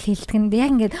 Хараал хилдэг нь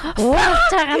яг ингээд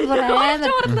уурж байгаа нь бүр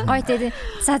амар гоё тий.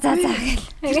 За гэл.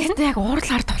 Гэхдээ яг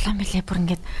уурлаар тоглоом билээ бүр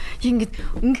ингээд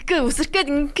ингэгээ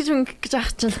өсөрхгээд ингэж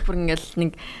авах чинь бүр ингээд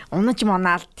нэг унаж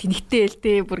монаал тэнхтэй л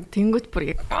дээ бүр тэнгүүт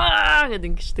бүр яг гэд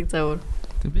ингэждэг заавар.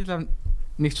 Тэг би л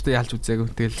нэг ч удаа ялж үзээгүй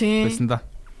тэгэл байсан да.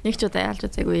 Нэг ч удаа ялж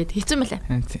үзээгүй хэцүү мөлий.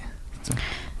 Тийм. Хэцүү.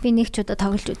 Би нэг ч удаа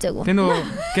тоглож үзээгүй. Тэ нөө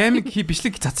гейминг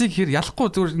бичлэг цацыг хийхээр ялахгүй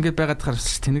зүгээр ингээд байгаад тахаар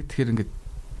тэнэгдэхээр ингээд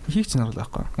хийх чинь арга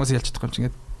байхгүй. Хүмүүс ялж чадахгүй юм чинь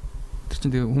ингээд тэр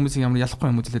чинь тэгээ хүмүүсийн ямар ялахгүй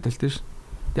юм үзлээд байлтай ш.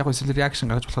 Яг гоо эсвэл реакшн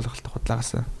гаргаж болох хэлтэй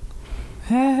худлагаасаа.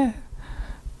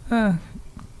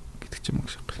 Гэдэг ч юм уу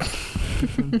шиг.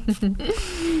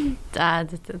 За.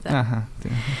 Аха.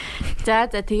 За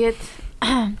тэгээд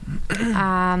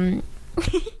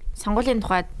сонгуулийн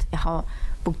тухайд яг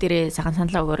бүгдээрээ сайхан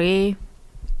саналаа өгөөрэй.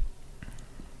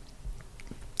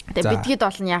 Тэгээ бидгээд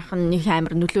олон яах нэг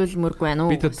амар нөлөөлмөргүй байна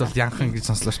уу? Бидэд бол янхан гэж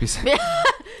сонслоош бийсэн.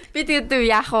 Бидгээд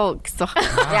яах вэ гэсэн баг.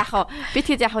 Яах вэ?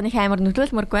 Бидгээд яах нэг амар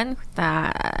нөлөөлмөргүй байна.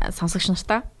 Та сонсогч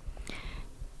нартаа.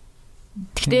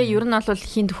 Гэхдээ ер нь бол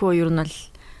хин төхөө ер нь бол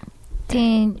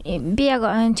тийм би яг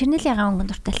Чернэлийн ягаан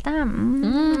өнгө дуртай л та.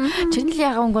 Чернэлийн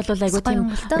ягаан өнгө бол айгуу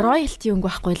тийм royalty өнгө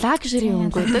байхгүй, luxury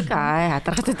өнгө гэдэг.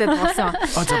 Адаргатай болсон.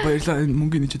 За баярлаа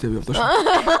мөнгөний нэчтэй явуулаа шүү.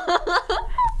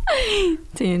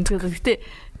 Тийм гэхдээ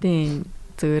тийм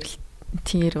зөвөр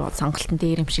тэр сонголтын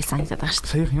дээр юм шиг санагдаад байгаа шүү.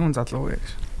 Саяхан юм залуу гэж.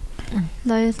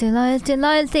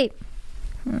 Loyalty.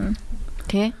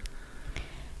 Тэ.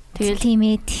 Тэгэл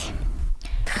teammate.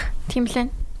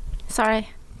 Тимлэн. Sorry.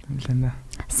 Тимлэн.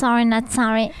 Sorry not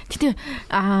sorry. Гэтэ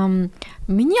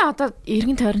миний одоо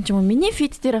эргэн тойрон ч юм уу миний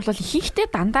фид дээр бол ихэнхдээ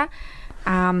дандаа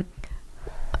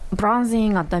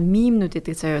bronzing одоо мемнүүд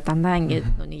гэдэг заяа дандаа ингээд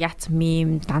нүг яц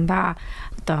мем дандаа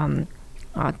одоо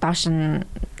даашин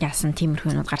яасан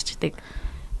тиймэрхүүнүүд гарч идэг.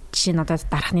 Жишээ нь одоо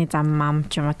дарахны зам мам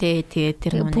ч юм уу тэгээ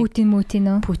тэр нэг Путин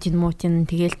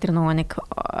тэгээл тэр нөгөө нэг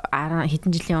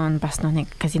хэдэн жилийн өмнө бас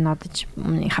нэг казинодж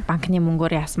банкны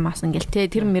мөнгөөр яасан мас ингээл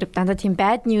тэр мэр дандаа тийм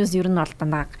bad news ер нь бол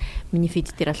дандаа миний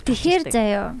фид дээр бол тэгэхээр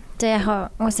заяа. За яг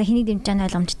уусаа хэнийг дэмжиж байгаа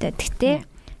ойлгомжтой. Гэхдээ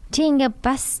чи ингээ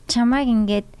бас чамайг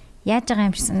ингээд яаж байгаа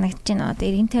юм шиг санагдаж байна. Одоо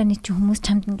эргэн тойрны чи хүмүүс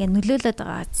чамд ингээ нөлөөлөд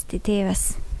байгаа зү тий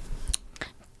бас.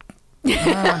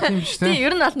 Тийм шүү дээ. Тий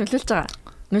ер нь бол нөлөөлж байгаа.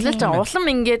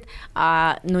 Улам ингээд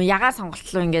нөө ягаа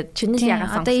сонголтлоо ингээд чинээс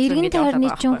ягаа сонголтлоо одоо эргэн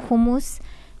тойрны чинь хүмүүс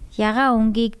ягаа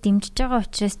өнгийг дэмжиж байгаа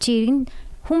учраас чи эргэн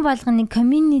хүн болгоны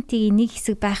community-ийн нэг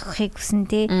хэсэг байхыг хүсэн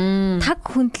те. Таг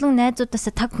хөндлөн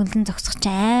найзуудаасаа таг хөндлөн зогсох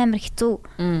чи амар хэцүү.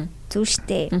 Зүг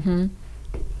штэ.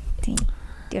 Тийм.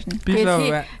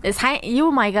 Тэгээ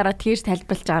юу маягаар тэрс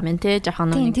тайлбарлаж байгаа юм те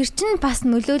жоохон нэг. Тэр чинь бас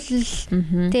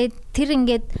нөлөөлөл те тэр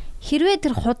ингээд хэрвээ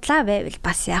тэр худлаа байвал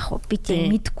бас яах вэ? Би тийм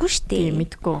мэдэхгүй штэ. Тийм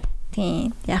мэдгүй.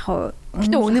 Тийм яах вэ?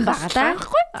 Гэтэ үнэн байгаа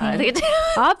байхгүй. Тэгээд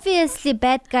obviously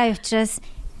bad guy учраас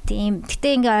тийм.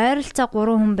 Гэтэ ингээ ойролцоо 3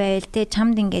 хүн байвал те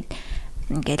чамд ингээл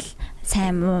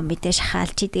сайн муу мэдээ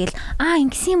шахаалч тэгэл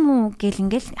ингэсэн юм уу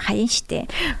гэл ингээл хаян штэ.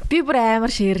 Би бүр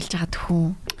амар шеэрлж байгаа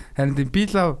тхүү. Харин би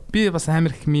бас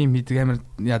амар их мем хийдэг амар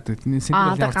яадаг.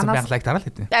 Синхронизм явуулсан байглаг дараа л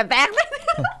хэвтэ. Байглаг.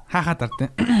 Хаахаа дардیں۔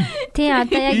 Тий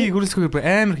одоо яг би хөрөсгөө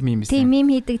амар их мем хийсэн. Тий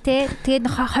мем хийдэг те. Тэгээд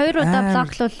 2 удаа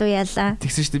блоклуулуу яалаа.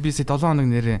 Тэгсэн шүү дээ. Би 7 хоног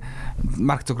нэрээ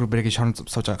Марк Зукербергийн шорон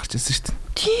сууж байгаа гарч ирсэн шүү дээ.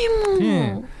 Тийм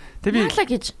үү. Тэг би яалаа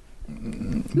гэж.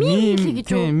 Мем гэж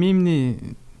үү? Мемний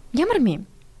ямар мем?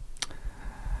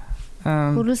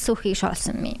 Хөрөсөөхийг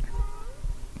шоолсон мем.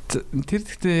 Тэр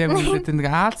гэхдээ яг үнэхээр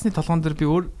нэг аалзны толгоон дээр би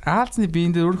аалзны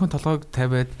биеийн дээр өөрийнхөө толгойг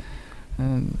тавиад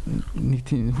нэг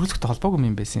тийм хөрсөлтөй холбоогүй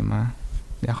юм байсан юм аа.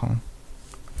 Яг хөө.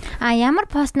 Ямар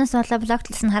постноос болоо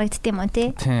блоклсон харагдд юм уу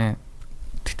тий? Тийм.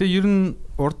 Гэхдээ ер нь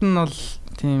урд нь бол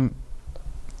тийм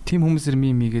хүмүүсээр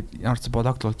мем хийгээд ямар ч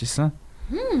блоклуулж исэн.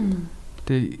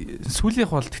 Тэгээ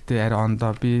сүүлийнх бол гэхдээ арай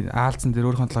ондоо би аалзан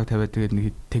дээр өөрийнхөө толгойг тавиад тэгээд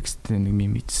нэг текст нэг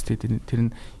мем хийцтэй тэр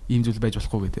нь ийм зүйл байж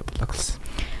болохгүй гэдэг блоклсон.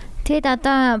 Тэгэд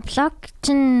одоо блог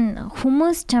чинь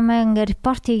хүмүүс чамаа ингээ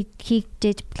репорт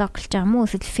хийж блоглож байгаа юм уу?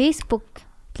 Эсвэл Facebook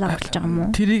блоглож байгаа юм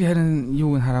уу? Тэрийг харин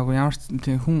юуг нь хараагүй ямар ч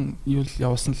тийм хүн юу л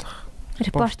явуулсан л бах.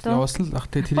 Репорт явуулсан л бах.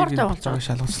 Тэгээ тэрийг болж байгааг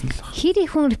шалгуулсан л бах. Хэр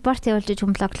их хүн репорт явуулж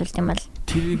хүн блоглуулд юм бол?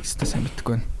 Тэрийг ч сайн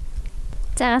мэдэхгүй байна.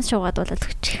 За ганц шуугаад болоод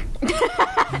өгч.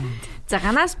 За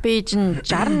ганаас пэйж нь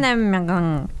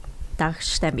 68,000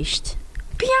 дагагчтай биш шүү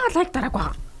дээ. Би яагаад лайк дараагүй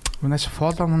байгаа? Унаш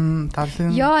follow мөн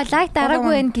дарлын. Йоо, лайк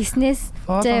дараагүй байх гиснээс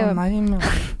заяа.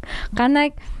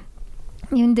 Ганаг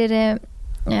юун дээр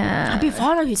би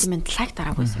follow хийсэн мэд лайк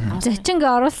дараагүйсэн. Зочинг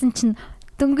оруулсан чинь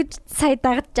дөнгөж сая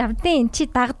дагаж авдیں۔ Чи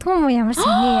дагдгүй юм уу ямар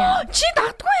сони? Чи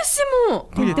дагдгүй байсан юм уу?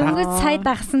 Дөнгөж сая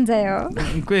дагсан заяа.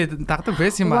 Үгүй дагдаг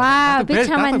байсан юм аа. Би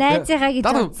чамаа найзыгаа гэж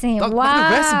бодсон юм.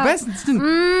 Вау. Байсан чинь.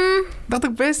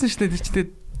 Дагдаг байсан шүү дээ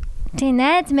чи. Ти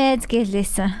найз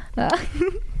гэлээсэн.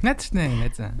 Найз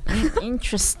найз.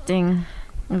 Interesting.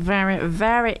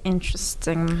 Very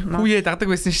interesting. Хүүе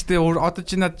дагдаг байсан шүү дээ. Одоо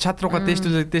чи над чат руугаа дээш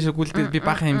өгүүлдээ би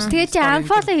баахан юм. Тэгээ чи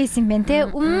unfollow хийсэн юм байна те.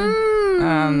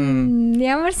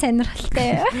 Ямар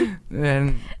сонирхолтой.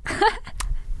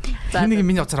 Тэнийг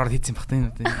миний уцаар ороод хийсэн баг та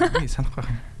энэ одоо. Би санахгүй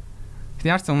байх юм.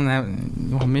 Ямар ч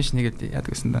өмнө меншн хийгээд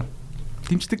яадаг гэсэн да.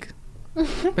 Дэмждэг.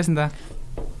 Байсан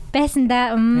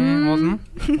да. Уулна.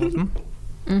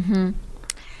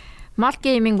 Мал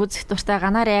гейминг үзэх дуртай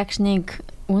Ганаа реакшныг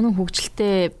үнэн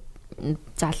хөгжилтэй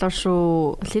залуу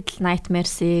шүү. Little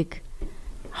Nightmares-ыг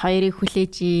хоёрыг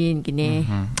хүлээж ийн гинэ.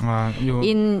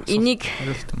 Энийг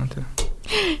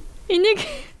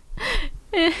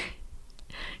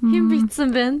хэн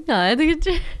бичсэн бэ? Тэгэж.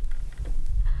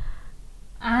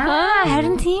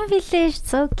 Харин тийм билээ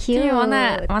so cute.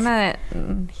 Манай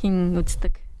хин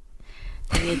үздэг.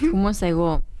 Тэгээд хүмүүс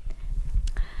айгу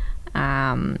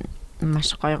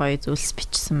маш гоё зүйлс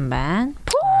бичсэн байна.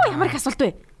 Пүү ямар их асуулт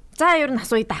вэ? За ер нь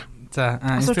асууя да. За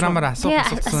инстаграмаар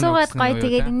асуугаад гоё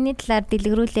тэгээд энэний талаар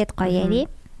дэлгэрүүлээд гоё ярий.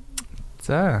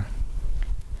 За.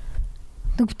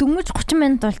 Дөнгөж 30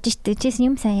 минут болж штэ. Чээс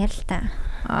юм сайн яар л та.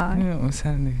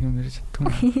 Сайн нэг юм ярьж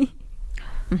чаддгүй.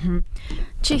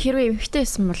 Чи хэрвээ эмхтэй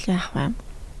байсан бол яах вэ?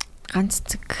 Ганц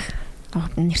цэг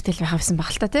нэртэл байх авсан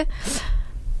баг л та тий.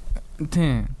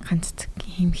 Тийм. Ганц цэг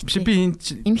эмхтэй. Би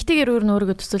эмхтэйгээр өөр нь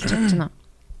өөрийгөө төсөөлж чадж байна.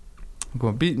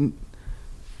 Үгүй би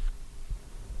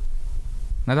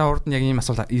надад урд нь яг ийм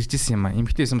асуулт ирж исэн юм аа.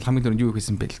 Эмхтэй байсан бол хамгийн дөрөнд юу их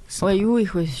байсан бэ гэсэн. Ой юу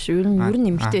их байсан шүү. Ер нь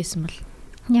эмхтэй байсан бол.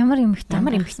 Ямар эмхтэй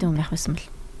юм байх байсан бол.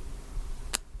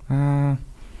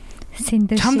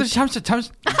 Сэндэр. Чамш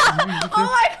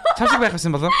байх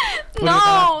байсан болов?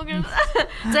 No.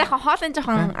 За яг хоолын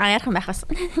жоохон аяархан байх байсан.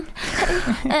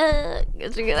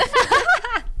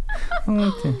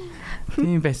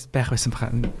 Тийм байх байсан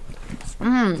баха.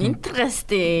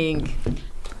 Interesting.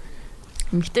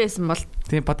 Эмхтэй байсан бол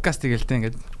тийм подкаст хийгээл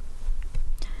ингээд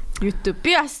YouTube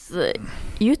би бас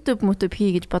YouTube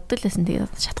хий гэж боддог лсэн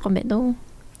тэгээд чадахгүй юм байна уу?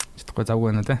 Чадахгүй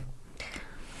завгүй байна те.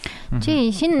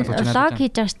 Чи шинэ влог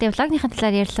хийж байгаа штэ влогныхаа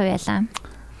талаар ярьлаа яалаа.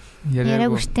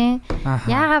 Яриаг үстэй.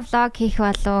 Яагаад влог хийх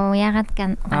болов? Яагаад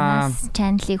Ганаас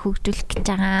чаналыг хөгжүүлэх гэж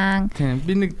байгаа? Тийм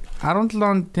би нэг 17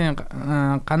 онд тийм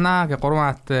Ганаа гэ 3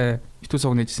 хаатай YouTube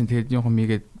сууг нээжсэн тэгээд юм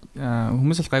хийгээд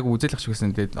хүмүүс л гайгүй үзэлэх шиг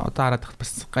байсан. Тэгээд одоо хараад тахт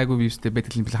бас гайгүй вьюстэй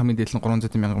байдаг юм бэл хамгийн дээд нь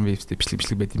 300 мянган вьюстэй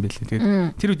бичлэг байт юм байлээ.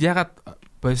 Тэгээд тэр үед ягаад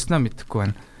босноо мэдэхгүй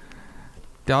байна.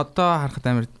 Тэгээд одоо харахад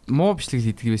амар муу бичлэг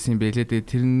хийдэг байсан юм байлээ. Тэгээд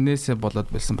тэрнээсээ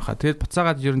болоод болсон баха. Тэгээд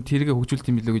буцаагаад ер нь тэргээ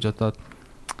хөгжүүлт юм билүү гэж бодоод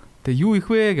тэгээд юу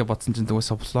их вэ гэж бодсон чинь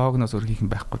тэгээс влогноос өөр хийх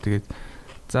юм байхгүй. Тэгээд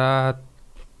за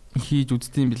хийж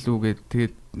үзтiin билүү гэд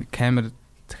тэгээд камер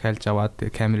захиалж аваад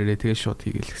камераарээ тэгээд шууд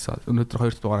хийгээл гэсэн.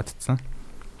 Өнөөдөр 2 дугаараа татсан.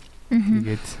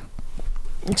 Тэгээд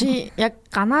чи яг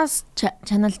Ганаас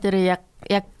channel дээр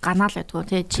яг Ганаа л байдгүй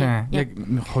тий чи яг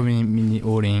хувийн миний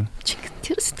өөрийн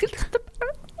тэр сэтгэл хөдлөлт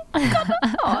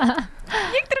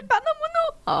яг тэр Ганаа мөн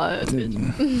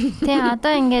үү тий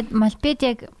одоо ингээд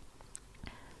мултипедиаг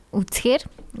үзэхээр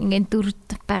ингээд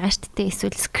дүрд байгаа шүү дээ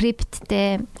эсвэл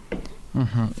скрипттэй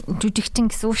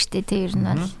жүжигчин гэсэн үг шүү дээ тий ер нь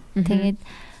бол тэгээд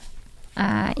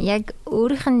яг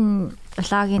өөрийнх нь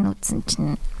влогийг үзсэн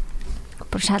чинь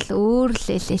бүр шал өөр л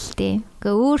хэлэлтэй.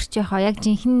 Гэхдээ өөр ч яхаа яг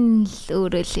жинхэнэ л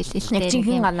өөр л хэлэлтэй. Яг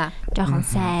жинхэнэ Ганаа. Жохон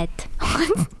сайд.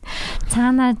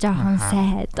 Цаанаа жохон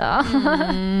сайд.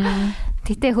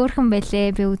 Гэтэ хөөрхөн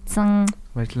байлээ би үзсэн.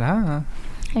 Баярлаа.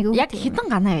 Яг хідэн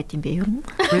Ганаа байт юм бэ ер нь?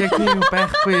 Яг тийм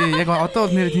байхгүй. Яг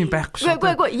одоо бол нэр тийм байхгүй шүү.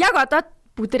 Үгүй яг одоо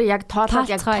бүгдээ яг тоолоод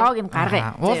яг тоог юм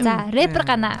гаргая. За рэпер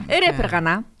Ганаа. Рэпер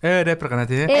Ганаа. Рэпер Ганаа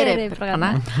тий. Рэпер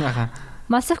Ганаа.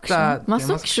 Масук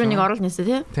гişүнийг оруулна нэсэ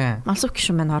тий. Масук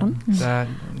гişүн маань орно.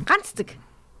 За ганц цэг.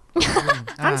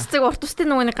 Ганц цэг урт усты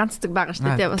нөгөөний ганц цэг байгаа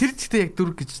шүү дээ тий. Тэр зэгтээ яг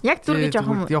дүр гэж. Яг дүр гэж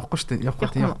явахгүй шүү дээ.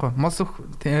 Явахгүй. Масук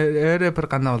рэпер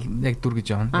Ганаа бол яг дүр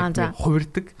гэж явна.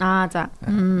 Хувирдаг. За.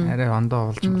 Арай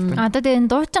ондоо болж болдог. Одоо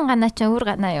тэгээ дуучин Ганаа ч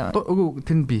өөр Ганаа юу? Үгүй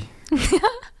тэр нь би.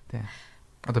 Тий.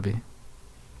 Одоо би.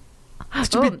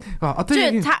 Одоо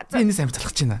яг энэс амт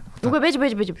залхаж байна. Үгүй байж.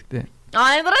 Тий.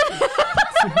 Ядраа.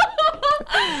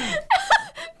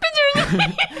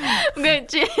 Үгүй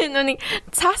чи нүний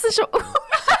цаасан шүү.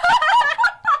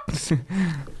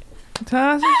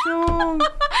 Цааш шүү.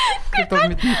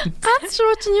 Ганц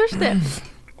шуучин юу штэ?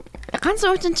 Ганц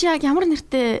шуучин чи яг ямар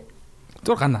нэртэй?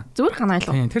 Зүгээр Ганаа. Зүгээр Ганаа л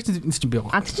уу? Тэр чинь би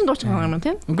яг. А тэр чинь дуучин Ганаа юм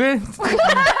тийм? Үгүй.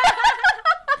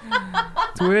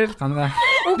 Зүгээр Ганаа.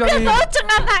 Үгүй дуучин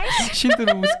Ганаа.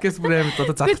 Шинээр үскээс бүр амар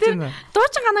одоо залж байна.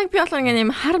 Дуучин Ганааг би болохоор ингээ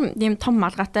юм хар юм том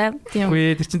малгайтай. Тийм.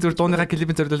 Үгүй тэр чинь зүгээр дууныхаа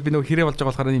клипийн зориулбал би нөгөө хэрэг болж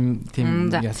байгаа болохоор юм тийм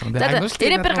яасан.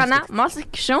 Рэпер Ганаа, музик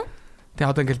гişүн.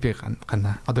 Тэгээ одоо ингээл би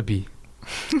Ганаа. Одоо би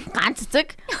ганц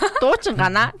цэг дуучин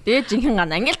Ганаа, дээд жинхэнэ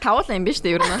Ганаа. Ингээл тавуулаа юм биш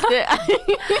үү ер нь бол тий.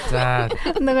 За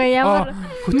нөгөө ямар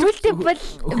multiple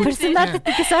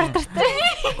personality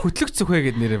disorderтэй. хөтлөгч зүхэ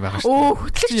гэдэг нэрээ байгаа шүү. Оо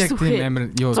хөтлөгч яг тийм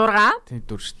амар юу 6 тийм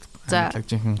дүр шүү. Амтлаг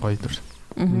жинхэнэ гоё дүр.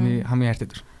 Миний хамгийн хайртай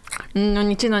дүр.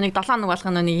 Нүний чи нүг 7 хоног болгох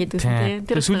нүг хийдгсэн тий.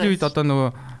 Тэр сүүлийн үед одоо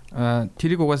нөгөө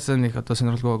тэрийг угаасаа нэг одоо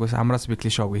сонирхолгүй угаасаа амраас бикли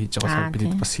шоуг хийж байгаа болохоор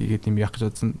бид бас хийгээд юм явах гэж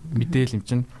бодсон. Мэдээл юм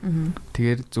чинь.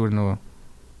 Тэгэхээр зүгээр нөгөө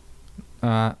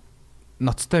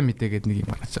ноцтой мэдээ гэдэг нэг юм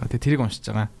гарч байгаа. Тэгээ тэрийг уншиж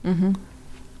байгаа.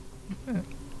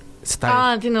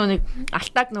 Стайл. Тийм нэг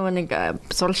алтаг нөгөө нэг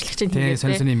сурвалжлагчийн тийм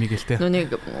сонсон юм гэлтэй.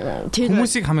 Нүг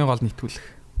хүмүүсийг хамгийн гол нийтгүүлэх.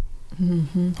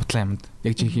 Хутлаа юмд.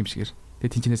 Яг жинхэнэ юм шигээр.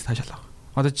 Тэгээ тэнцэнээс таашаалах.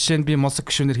 Одоо жишээ нь би музик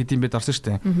гişүнээр хэдийн бэд орсон шүү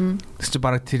дээ. Тэр чинь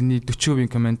бараг тэрний 40%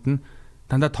 комент нь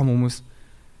дандаа том хүмүүс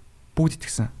бүгд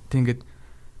итгэсэн. Тэг ингээд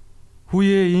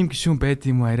хүүе ийм гişүн байд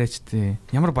юм уу арайч тээ.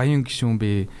 Ямар баян гişүн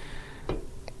бэ?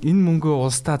 Энэ мөнгөө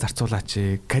улсдаа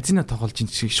зарцуулаач. Казино тоглож ин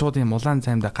шиг шууд юм улаан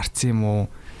цаймдаа гарцсан юм уу?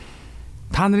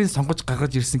 Та нарын сонгож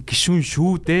гаргаж ирсэн гişүн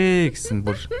шүү дээ гэсэн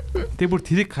бүр. Тэгээ бүр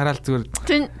тэрийг хараад зүгээр.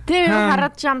 Тийм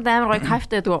хараад чамд амар гоё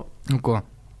кайфтай дүү. Үгүй.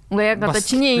 Яг одоо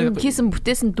чиний энэ хийсэн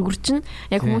бүтээсэн дүр чинь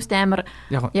яг хүмүүст амар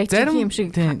яг тийм юм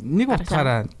шиг нэг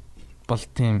утгаараа бол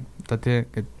тийм одоо тий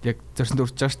яг зорьсон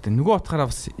дүрж байгаа шүү дээ. Нөгөө утгаараа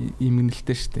бас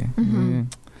имгэнэлтэй шүү дээ.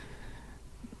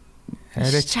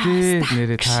 Арайч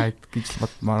нэрээ таа гэж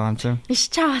бодмоор юм чинь. Иш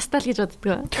чаа хастал гэж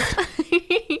боддгоо.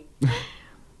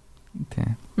 Тий.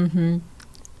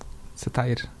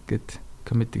 Сатир гэд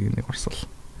комеди нэг урсгал.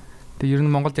 Тэгээ ер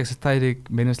нь Монголд яг сатирыг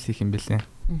менюс хийх юм бэлээ.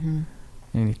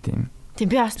 Нэг тийм. Тийм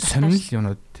би бас сонирхол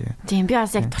юмнууд тий. Тийм би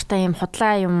бас яг дуртай юм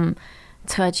худлаа юм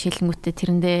цохиож шилэнгүүтээ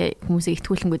тэрэндээ хүмүүсийг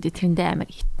итгүүлэнгүүтээ тэрэндээ амар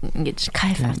ингэж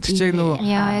кайф авч. Чиг нөгөө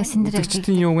яа синдэр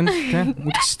үдгчдийн юуг нь тий.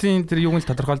 Үдгчдийн тэр юуг нь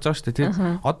тодорхойлж байгаа шүү дээ тий.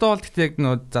 Одоо бол гэхдээ яг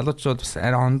нөгөө залуучууд бас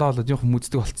арай ондоо болоод юм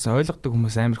хүмүүцдэг болцсон. Ойлгодог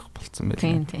хүмүүс амар их болцсон байх.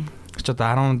 Тийм тийм. Чи одоо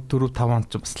 14 5 онд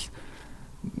ч бас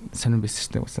сонирн байсан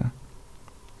шүү дээ үсэ.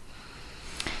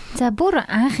 За бүр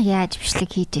анх яаж бичлэг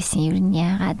хийж исэн ер нь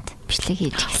яагаад бичлэг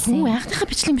хийж гисэн? Анхныхаа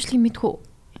бичлэг мэдхүү.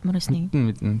 Ямар өснийг.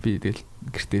 Мэднэ би тэгэл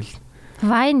гэртэл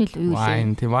Vine л үү?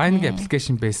 Vine тийм Vine-гийн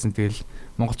аппликейшн байсан. Тэгэл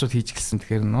монголчууд хийж гэлсэн.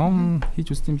 Тэгэхээр ном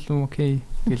хийж үзсэн юм лүү? Окей.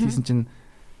 Тэгэл хийсэн чинь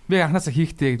би анхнаасаа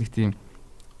хийхдээ нэг тийм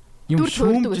юм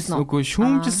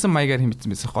шүүмжилсэн маягаар хэмжсэн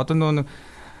байсан. Одоо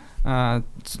нөгөө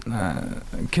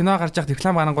кино гарч явах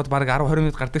реклам гарангууд баг 10 20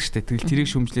 минут гардаг шүү дээ. Тэгэл тэрийг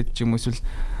шүүмжлээд ч юм уу эсвэл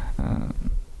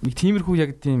нэг тиймэрхүү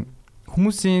яг тийм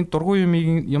хүмүүсийн дургуй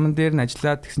юмн дээр нь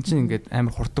ажиллаад тэгсэн чинь ингээд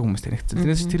амар хурдаг хүмүүс танигдсан.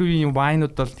 Тэрнээс тэр үеийн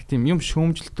вайнууд бол тийм юм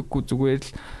шүүмжилдэггүй зүгээр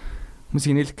л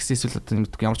хүмүүсийг нээлэх гэсэн эсвэл одоо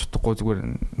ямар ч утгагүй зүгээр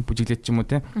бүжиглээд ч юм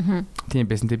уу тийм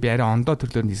байсан. Тэгээ би арай ондоо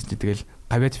төрлөөр нь хийсэн чинь тэгэл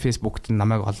гавьяд фэйсбүүкт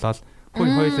намайг олоод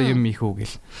хоёулаа юм ийхүү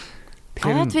гэл.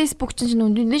 Тэгэхээр фэйсбүүк чинь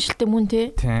үнэн шилтэй мөн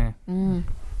тий. Тийм.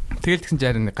 Тэгэл тэгсэн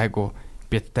чинь арай гайгүй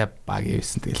биттай баг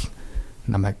явсан. Тэгэл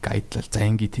намайг гайдлал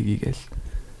заянги тгийгээл.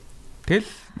 Тэгэл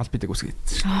мал бидэг үсгээд.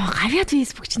 Гавьяд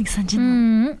фэйсбүүк чинь нэг санаж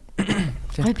байна.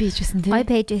 Гой пэйж байсан тий. Гой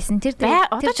пэйж байсан. Тэр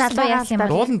залуу яасан юм бэ?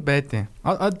 Дууланд байдیں۔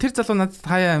 Тэр залуу надад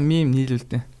хаяа мим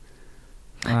нийлүүлдэ.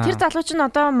 Тэр залуу чинь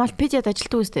одоо Малпедиад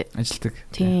ажилтдаг үстэй. Ажилтдаг.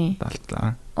 Тийм.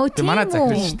 Даалтлаа. Тэгээ манай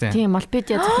захирал штэ. Тийм,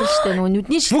 Малпедиад захирал штэ. Нөгөө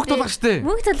нүдний шилтэй. Мөнх тулгах штэ.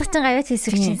 Мөнх тулгахчин гавьяд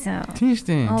фэйсбүүк чинсэн. Тийм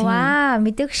штэ. Ваа,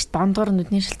 мэдээгүй штэ. Дондор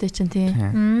нүдний шилтэй чинь тий.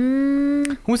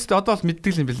 Хүмүүст одоо бол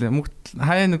мэддэг юм билээ. Мөнх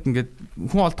хаяа нэг ингээд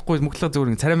хүн олдохгүй мөнхлөө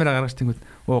зөвөр ингээд царамаараа гаргаж тэнгүүд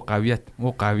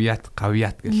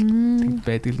гавьяат гэл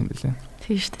байдаг юм билээ.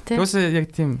 Тийм штэ тий. Юусе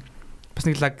яг тийм бас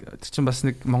нэг лаг тэр чинь бас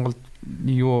нэг Монгол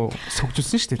юу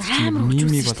сөгжүүлсэн шүү дээ. Тэр чинь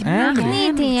мимиг бол амар.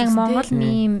 Тийм яг Монгол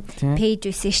мим пэйж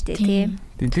байсан шүү дээ тий.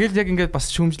 Тэгэл яг ингээд бас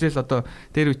шүүмжлэл одоо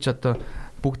дээр үуч одоо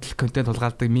бүгд л контент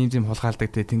хулгаалдаг, мим хулгаалдаг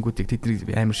тий тэнгүүдийг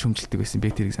тэднийг амар шүүмжилдэг байсан. Би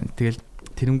тэрийг санд. Тэгэл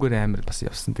тэрнгүүр амар бас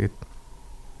явсан. Тэгээд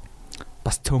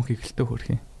бас цөөнх ихэлтэй хөрх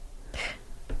юм.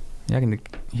 Яг нэг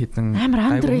хитэн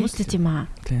амар underrated юм аа.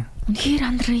 Тий. Үнэхээр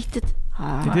underrated.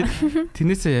 Тэгээд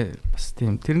тэрнээсээ бас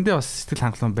тийм тэрэндээ бас сэтгэл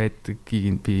хангалуун байдгийг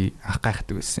би анх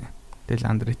гайхдаг байсан. Тэгэл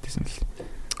underrated юм л.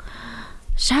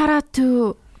 Shout out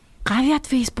to гавьяд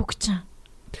Facebook ч.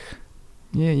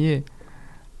 Е.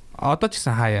 Одоо ч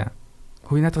гэсэн хаяа.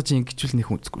 Хөөе наадах чи ингэжүүл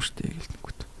нэх үзэхгүй шүү дээ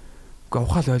гэлтэнгүүт. Уггүй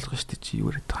ухаал ойлгоо шүү дээ чи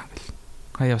юу яриад байгаа юм бэл.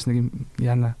 Хаяа бас нэг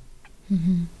яана.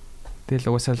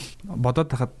 Тэгэл уусаал бодоод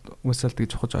тахад уусаал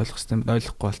гэж ухаж ойлгох юм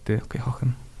ойлгохгүй бол тээ яах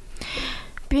юм.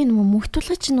 Би нөгөө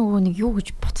мөхтүүлгч нөгөө нэг юу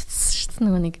гэж ботцсон шүү дээ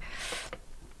нөгөө нэг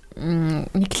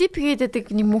клип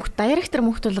хийдэг нэг мөхт директор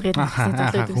мөхтүүлгээ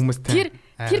гэдэг.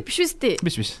 Тэр биш үстэй.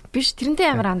 Биш тэрнтэй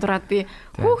амар андуураад би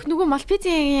хөөх нөгөө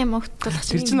малпизийн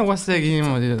мөхтүүлгч. Тэр чинь угаасаа яг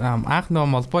ийм анх нөгөө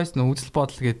молбойс нөгөө үзэл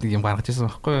бодол гэдэг нэг юм гаргаж ирсэн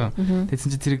байхгүй юу.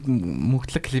 Тэгсэн чинь тэрийг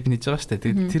мөхтлэг клип хийж байгаа шүү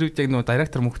дээ. Тэр үед яг нөгөө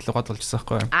директор мөхтлэг гол болж ирсэн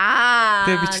байхгүй юу.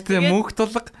 Тэгээ бичтэй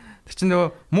мөхтүүлэг тэр чинь нөгөө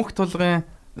мөхтүүлгын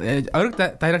ориг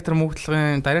директор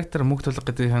мөхтүүлэг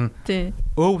гэдэг юм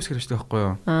өвс хэрэгждэг байхгүй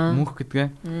юу. Мөнх гэдгээ.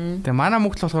 Тэгээ манай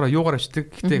мөхтөл болохоор юугаар авчдаг.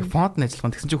 Гэтэ фонт нь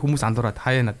ажиллах. Тэгсэн чинь хүмүүс андуураад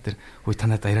хаяа над тэр үе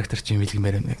танаа директор чи юм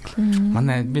илгмээр байна гэл.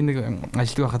 Манай би нэг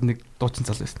ажилладаг байхад нэг дуучин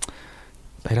зал байсан.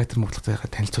 Директор мөхтөлтэй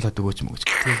байхад танилцуулаад өгөөч мөгөж.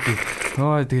 Тэгээд би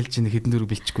тэгэл чи нэг хэдэн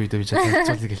дөрөв бэлчихгүй дөө би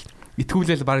танилцуулъя гэл.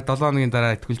 Итгүүлэл баг 7 хоногийн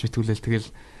дараа итгүүлэл тэгэл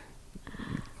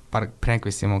баг пранк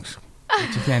байсан юм уу гэж.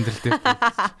 Чи амьдрал дээр.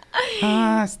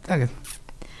 Стаг.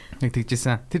 Нэг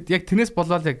тэгжсэн. Тэр яг тэрнээс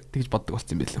болоод яг тэгж боддог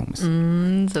болсон юм байлаа хүмүүс.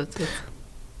 Зөв.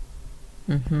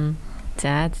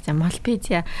 За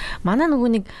малпизия. Манай нөгөө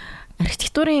нэг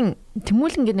архитектурын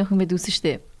Тэмүүлэн гэдэг нөхөн мэд үүсэн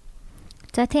штэ.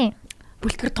 За тийм.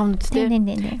 Бүлтгэр томнод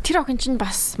тийм. Тэр охин чинь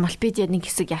бас малпизия нэг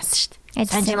хэсэг яасан штэ.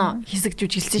 Санжно хэсэг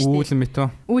жүжиглсэн штэ.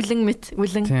 Үүлэн мэт.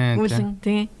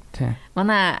 Тийм.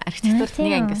 Манай архитектур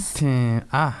нэг ангис. Тийм.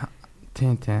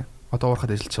 Тийм. Одоо уурхад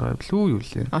ажиллаж байгаа билүү юу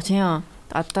лээ. Тийм.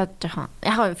 Одоо жоохон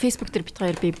яг Facebook дээр бит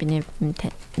хоёр биний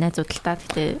найзуудталтаа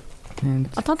гэхдээ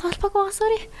одоо талбаг байгаа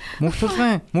sorry.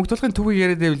 Мөнхтөлгийн төвийг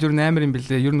яриад байвал ер нь амар юм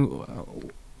бэлээ. Ер нь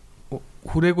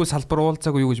хүрээгүй салбар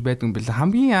уулзаагүй юу гэж байдаг юм бэлээ.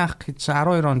 Хамгийн анх гэж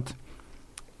 12 онд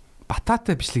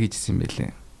бататай бичлэг хийжсэн юм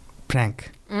бэлээ.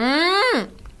 Prank.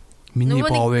 Миний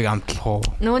боовыг амтлах уу.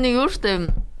 Нөгөө нэг юу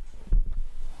штэ.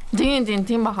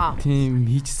 Тийм баха. Тийм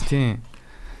хийжсэн.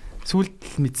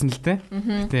 Сүүлд мэдсэн л дээ.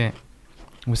 Гэтэ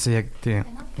үгүй яг тийм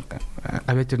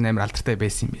авиатор амар алдартай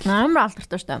байсан юм байна. Амар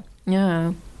алдартай шүү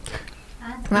дээ.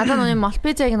 Надад нүний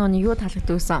малпизяг нүний юу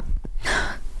таалагддаг байсан.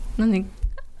 Нүний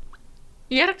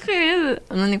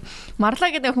нүний марлаа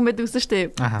гэдэг охин байдаг гэсэн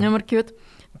шүү дээ. Ямар cute.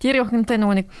 Тэр охинтой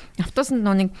нэг автобусанд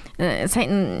нэг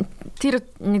тэр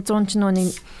нэг 100 ч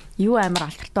нэг юу амар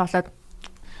алдартай болоод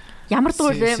ямар дуу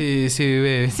лээ?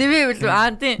 CV үү?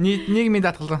 Тийм. Нийгмийн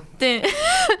даатгал. Тийм.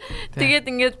 Тэгээд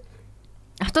ингээд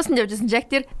автобусанд явжсэн яг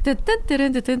тэр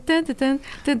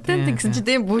гэсэн чи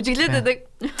тийм бүжиглээд байдаг.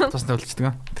 Автобусанд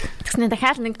үлдчихдэг. Тэгснэ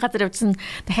дахиад нэг газар явжсэн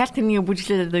дахиад тэрнийг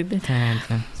бүжиглээд байдаг. Тийм.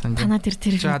 Танаа тэр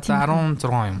 16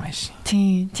 юм ааш.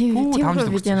 Тийм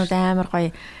видеонууд амар гоё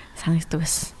санагддаг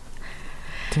байсан.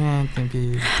 Тийм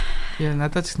би яа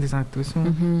надад ч нэг санагддаг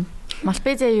байсан.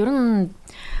 Малпизия ер нь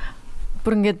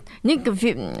бүр ингээд нэг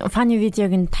фаны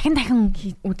видеог нь дахин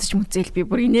үзэж мүзээл би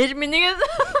бүр инээж минийгээ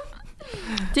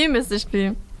тийм байсан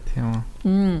шүү.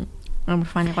 Тийм. Амар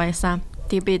фаны гоёсан.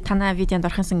 Тэгээ би танаа видеонд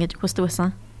орохсон гэж хүсдэг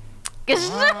байсан.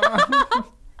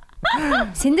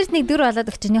 Сэндэрт нэг дүр болоод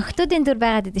өгч нөхдүүдийн дүр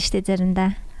байгаад идэв штэ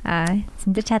заримдаа.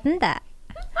 Сэндэр чадна да.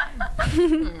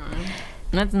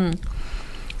 Надад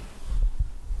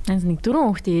нэг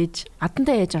дөрөв хүүхдээ ээж,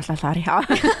 адантай ээж болол орё.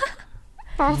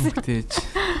 Хүүхдээ ээж.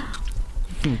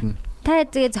 Та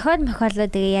тэгээ зохиол мохиолоо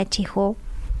тэгээ яаж хийх вэ?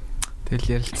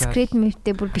 Тэгэл ярилцаа. Скрипт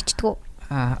мөвтэй бүр бичдэг үү?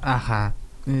 Ааха.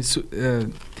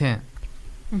 Тийм.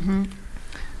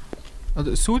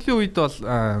 Одоо сүүлийн үед бол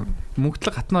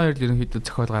мөнхтлэг хатна хоёр л ерөнхийдөө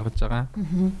зохиол гаргаж байгаа.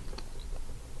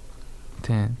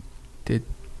 Тийм. Тэгээд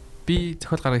би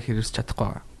зохиол гаргахыг хэрэгжиж чадахгүй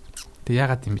байгаа. Тэг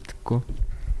яагаад юм мэдэхгүй.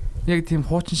 Яг тийм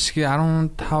хуучин шиг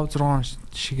 15 6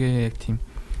 шигээ яг тийм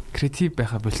креатив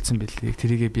байха болцсон байлээ.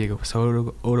 Тэрийгээ би яг бас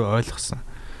өөрөө ойлгосон.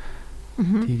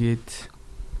 Тэгээд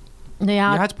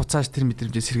яаж буцааж тэр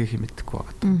мэдрэмжээ сэргээх юм мэдэхгүй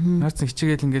байгаа. Наац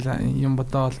хичээгээл ингээл юм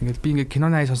бодоол ингээл би ингээд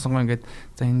киноны ай сонсонгоо ингээд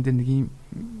за энэ дээр нэг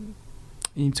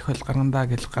ийм зохиол гаргандаа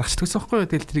гэж гаргацдагсан байхгүй юу.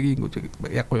 Тэгэл тэрийг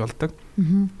яг гоё болдог.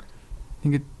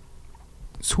 Ингээд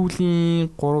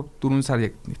сүүлийн 3 4 сар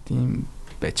яг нэг тийм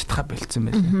байж чадхаа болцсон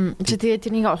байлаа. Чи тэгээ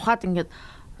тэрнийг ухаад ингээд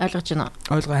ойлгож байна.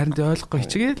 Харин ойлгохгүй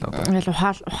хичээгээл одоо. Ингээл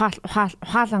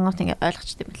ухаал ангууд ингээд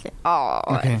ойлгочтой юм лээ.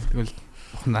 Окей. Тэгвэл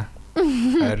ухнаа.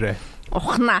 Арай.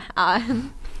 Ухнаа.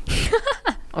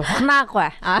 Ухнаагүй.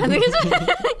 Тэгэж.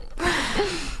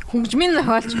 Хөнгжмийн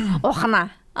хавaalч ухнаа.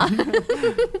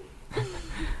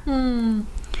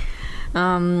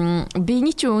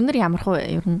 Биний чи өнөр ямар хөө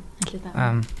ер нь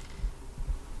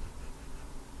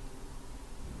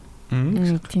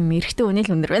тийм эрэгтэй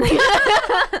өнөл өнөр байна.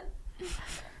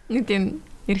 Нэг тийм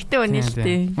эрэгтэй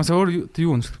өнөлтэй. Мас өөр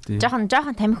юу өнөртэй? Жохон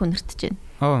тамхи өнөртөж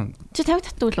байна. Чи тамхи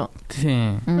татдаг уу?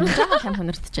 Тийм. Жохон тамхи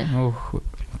өнөртөж байна.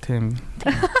 Тийм.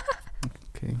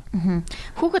 Окей.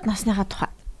 Хүүхэд насныхаа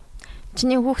тухай.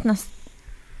 Чиний хүүхд нас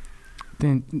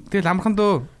тэгэл амархан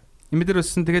дөө имэ дээр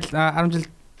өссөн. Тэгэл 10 жил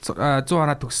 100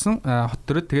 оноо төгссөн хот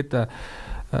төрөд. Тэгээд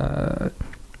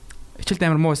хичээлд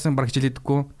амар муу байсан, баг хичээл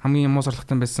хийдэггүй. Хамгийн муу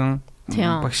сурлагтай байсан.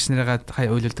 Багш нарыгаа хай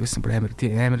ойлолдог байсан. Бүр амар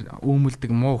өөмөлдөг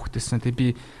муу хүүхд байсан. Тэгээд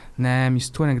би 8 9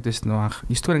 дугаар ангид байсан нөө анх.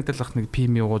 9 дугаар ангид л нэг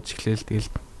пим ууж эхлээл. Тэгэл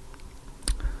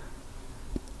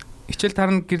хичээл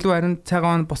тарна гэрлүү харин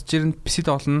цагаан босч ирэн бисэд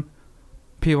олно.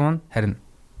 P1 харин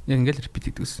яг ингээл репит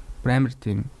хийдэг гэсэн. Бүр амар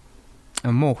тийм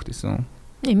муу хүүхд байсан.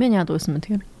 Имэн яад байсан мэ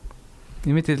тэгэхээр.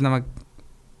 Имэтэл намайг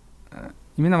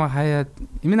хаяад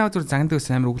имэнаа зүр загнадаг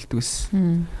гэсэн амар өгөлдөг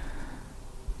гэсэн.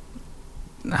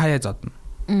 Хаяа зодно.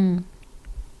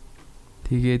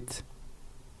 Тэгээд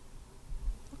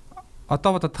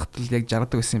одоо бодоод тахтал яг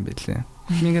жаргадаг гэсэн юм байлээ.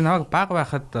 Ингээ намайг баг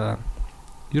байхад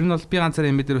ер нь бол би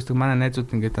ганцаараа имэ дээр өсдөг манай найзууд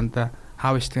ингээ дандаа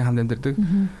хаав ичдэг хамт амьдардаг.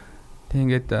 Тэг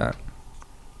ингээд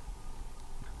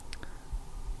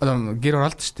гэр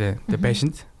оролт штэ. Тэг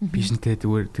байшинт. Бишнтэй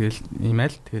тэгэл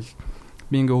имэйл тэгэл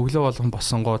би ингээ өглөө болгон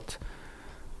босонгууд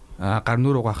гар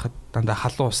нүр угаахад дандаа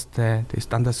халуун устай, тэгээс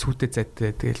дандаа сүтэ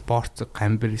зайтай, тэгэл борцог,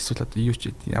 гамбир эсвэл одоо юу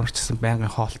ч ямар ч гэсэн байнгын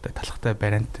хоолтой, талхтай,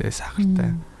 бариантай,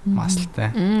 сахартай,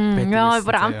 маслтай байдаг. Яа,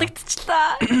 бүр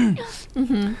амтагдчихлаа.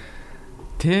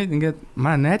 Тэг ингээд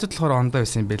манай найзууд болохоор ондоо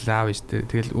байсан юм байла аав ичтэй.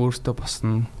 Тэгэл өөртөө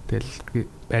босно. Тэгэл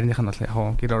байрных нь бол яг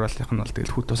гэр орооллынх нь бол тэгэл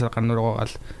хүүт тусаар гар нүр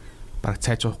угаагаал баг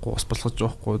цайж уухгүй, ус болгож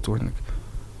уухгүй зүгээр нэг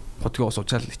хотгоо ус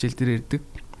уучаал хичээл дээр ирдэг.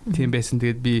 Тийм байсан.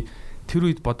 Тэгээд би тэр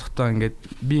үед бодохдоо ингээд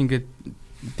би ингээд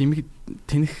димиг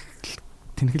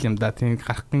тэнхэл юм да. Тийм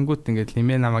гарах гингүүд ингээд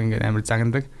имэ намайг ингээд амар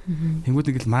загнадаг. Тэнгүүд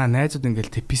ингээд манай найзууд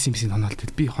ингээд теписимсийн тоноолт.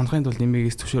 Би хонхын тул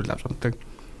имэгээс төвшөөрөл авч ундаг.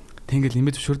 Тэнгэл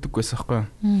имэ төвшөөрдөг байсан байхгүй юу?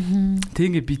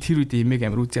 Тэнгээ би тэр үед имэг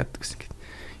амар үз яддаг гэсэн ингээд.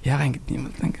 Ягаа ингээд юм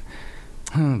бол ингээд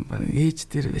ээж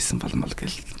дээр байсан болмол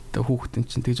гэл хүүхдэн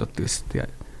чинь тэгж боддог гэсэн. Тэгээ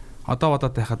одоо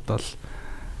бодоод байхад бол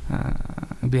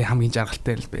би хамгийн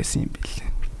жаргалтай л байсан юм билээ.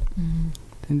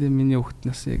 Тэндээ миний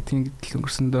хүүхднээс яг тийм гэдэл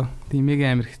өнгөрсөндөө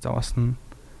имэгээ амар их зовоосон.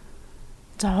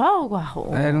 Зовоогүй ах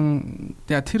уу? Харин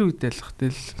тэр үедээ л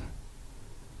хтэл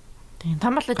тийм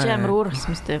тамбалж амар өөр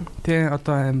болсон мэт юм. Тий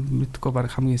одоо мэдгүй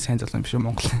баг хамгийн сайн залуу юм шүү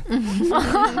Монгол.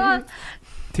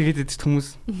 Тэгээд идэж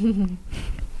хүмүүс.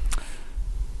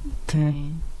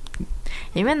 Тий.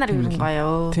 Имэнэр юу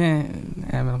гоё. Тий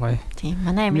амар гоё. Тий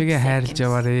манай имэгээ хайрлаж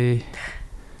яваарэ.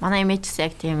 Манай имэжс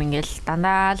яг тийм ингээл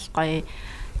дандаа л гоё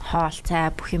хоол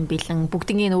цай бүх юм бэлэн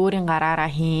бүгднийг өөрийн гараараа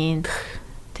хийн.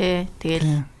 Тий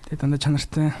тэгэл дандаа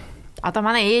чанартай. Одоо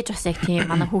манай ээж бас яг тийм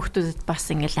манай хүүхдүүдэд бас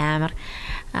ингээл амар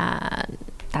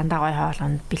дандаа гоё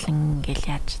хоолнд бэлэн ингээл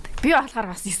яаждаг. Би болохоор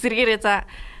бас эсэргээрээ за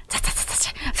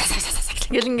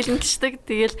ингээл ингэждэг.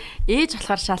 Тэгэл ээж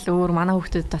болохоор шал өөр манай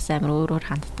хүүхдүүдэд бас амар өөр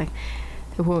ханддаг.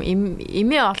 Тэгвэл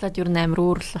имээ олоод юу амар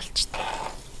өөр л болчихдээ.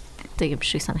 Тэг юм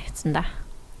шиг санагдсан да.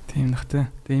 Тийм нөхтэй.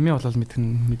 Тэгээ имээ болол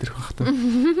мэдрэх бах та.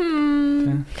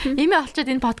 Имээ олчоод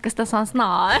энэ подкастаа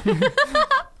сонсноо.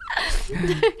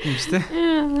 Имстэй.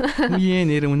 Үе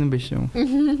нэр үнэн биш юм.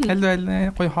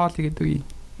 Хэл гоё хоол игээд үгүй.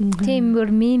 Тийм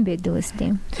бүр мим байдаг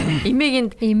үстэй.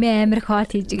 Имээгэнд имээ амир хоол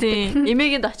хийж игдэг. Тийм.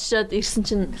 Имээгэнд очиод ирсэн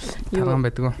чинь юу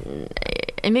байдаг вэ?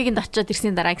 Эмээгэнд очиод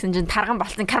ирсний дараа гэсэн чинь тарган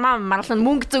болсон. Карман марлан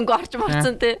мөнгө зөнгө орж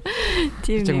морцсон тий.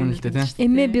 Тийм юм л дээ тий.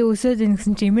 Эмээ би өсөөд ийн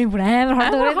гэсэн чинь эмээ бүр амар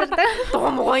хот өрөөдөртэй.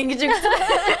 Дуумгоо ингэж өгсөн.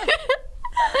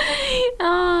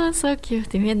 So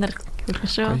cute. Эмээ нар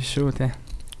хөрхөшөө. Шүү тий.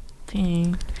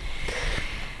 Тийм.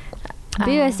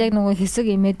 Би бас яг нөгөө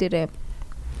хэсэг эмээ дээрээ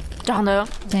жоохон юу?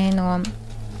 Тэгээ нөгөө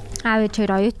аав ээж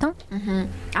хоёр оюутан.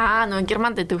 Нөгөө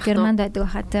Германд байдаг. Германд байдаг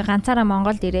хаа. Тэгээ ганцаараа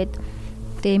Монголд ирээд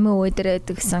тэгээ эмээ өвөө дээр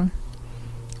байдаг гэсэн.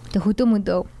 Тэгээ хөдөө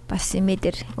мөдөө бас эмээ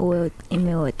дээр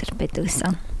эмээ өвөө дээр байдаг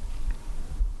гэсэн.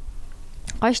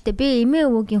 Гоё штэ би эмээ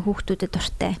өвөгийн хүүхдүүдэд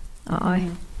дуртай.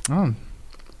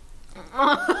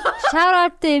 Shout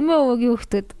out to эмээ өвөгийн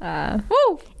хүүхдүүд.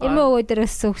 Эмээ өвөө дээр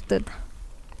өссөн хүүхдүүд.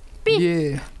 Би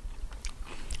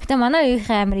Гэтэ манай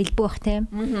үеийнхээ амар илбүү бах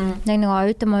тийм. Яг нэг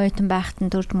оюутан байхад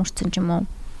нь төрж мөрцөн ч юм уу.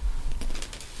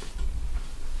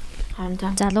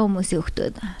 Хамдаа. Залуу хүмүүсийн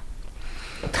хүүхдүүд.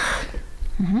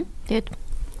 Тэгээд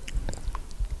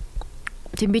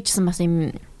тийм бичсэн бас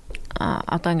юм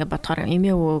одоо ингэ бодохоор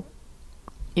эмээ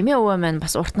өвөө маань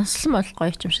бас урт наслсан болох гоё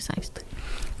юм шиг санагддаг.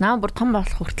 Наа бүр том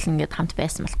болох хүртэл ингээд хамт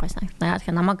байсан болох гоё санагдана. Яг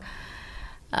тэгэхээр намайг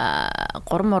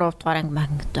 3 мөрөв дугаар анги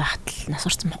мангад байхад л нас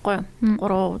орсон байхгүй юу?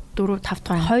 3 4 5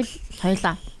 дугаар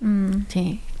хоёлаа.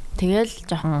 Тийм. Тэгэл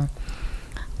жоохон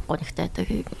гонигтай.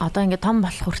 Одоо ингээд том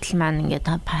болох хүртэл маань ингээд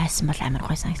пайсан бол амар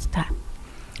гоё санагдтаа.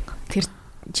 Тэр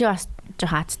чи бас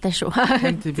жоохон азтай шүү.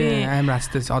 Тийм би амар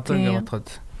азтай. Одоо ингээд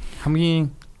бодоход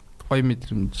хамгийн гоё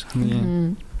мэдрэмж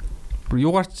хамгийн бүр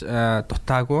юугаарч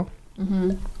дутаагүй.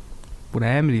 Бүр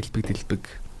амар илбэг.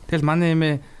 Тэгэл манай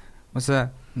эмээ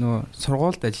басаа нөө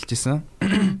сургуульд ажиллаж исэн.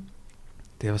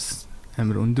 Тэгээ бас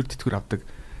амар өндөр тэтгэр авдаг.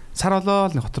 Сар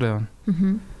болоо л хот руу явна.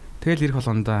 Тэгэл ирэх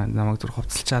болгонда намайг зүр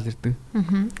хувцалчаал ирдэг.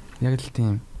 Яг л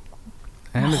тийм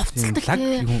амар тийм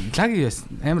лаг яс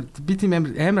амар би тийм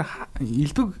амар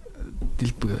илбэг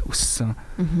дэлбэг өссөн.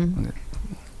 Ингээд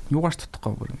юугаарч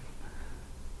тутахгүй бүр.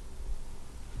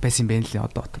 Бэсин бэнли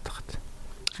одоо отод багт.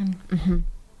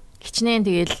 Хичнээн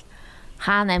тэгэл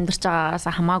хаана амьдарч байгаагаас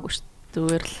хамаагүй шүү дээ.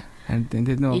 Зүгээр л харин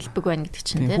тэгээд нөө илбэг байна гэдэг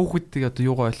чинь тийм. Хүүхдүүдийг одоо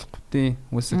юугаа ойлгохгүй тийм.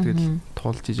 Үсээ тэгэл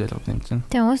туулж иж ойлгох юм чинь.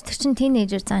 Тэгээ өөстөр чинь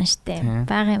тийнейжер зан штэ.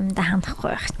 Бага юмда хандахгүй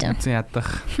байх чинь. Зэн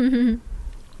ядах.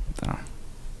 За.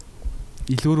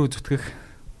 Илүүрөө зүтгэх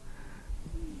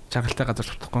жаргалтай газар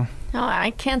тутахгүй.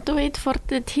 I can't wait for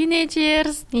the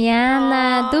teenagers.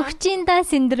 Яна дөхчин да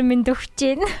синдрмын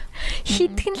дөхчин.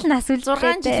 Хитгэн л нас үлдээ.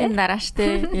 6 жилийн дараа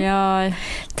штэ. Яа.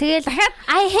 Тэгэл дахиад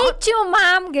I hate you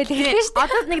mom гэж хэлсэн штэ.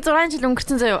 Одоо нэг 6 жил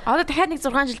өнгөрцөн заяа. Одоо дахиад нэг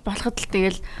 6 жил болоход л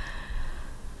тэгэл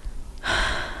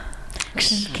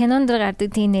кинонд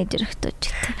гардаг тийнейжер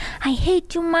хөтөж. I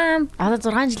hate you mom. Одоо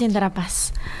 6 жилийн дараа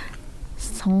бас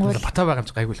сонгуул бата байгаа юм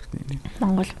чи гайгүй л гэдэг.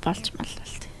 Монгол болж маллаа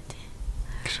л тий.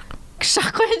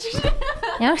 Гшахгүй гэж.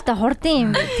 Ямар ч та хурдан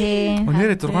юм бэ те.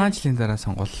 Өнөөдөр 6 жилийн дараа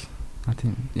сонгуул. А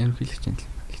тийм ерөнхийлөгч юм л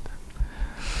та.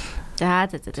 За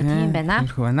тийм байна.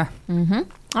 Тэрхүү байна.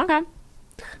 Окей.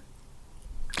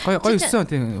 Гой өссөн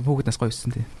тийм хүүхэд нас гой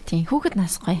өссөн тийм. Тийм хүүхэд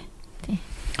нас гой. Тийм.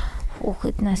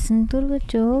 Хүүхэд нас нь дөргөж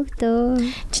өглөө.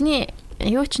 Чиний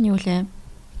юу чинь юу лээ?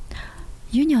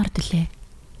 Юуны орд лээ?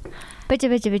 Бэж. Би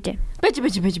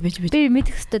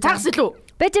мэдэх хэвээр. Цагс илүү.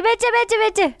 Бэж.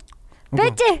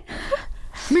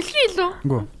 Мэлхий илүү.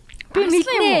 Үгүй. Би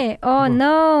мэднэ. Oh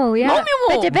no. Яа.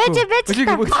 Бэж. Батар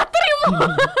юм уу?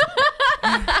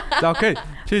 За окей.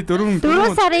 Чи 4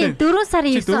 сарын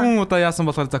 9. 4 удаа яасан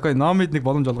болохоор за окей. Номид нэг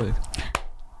боломж олгоё.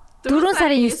 4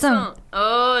 сарын 9.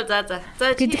 Оо за.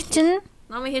 За гэдэг чинь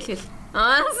номыг хэл.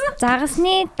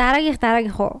 Загасны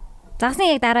дараагийнх уу?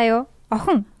 Загасны яг дараа юу?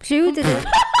 Охин. Биш юу дээ.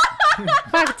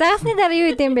 Баг загасны дараа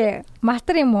юу гэдэм бэ?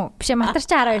 Матар юм уу? Биш матар чи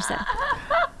 12 сар.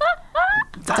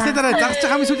 Загасны дараа загас чи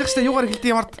хамгийн сүүлийнх штэ юугаар хэлдэг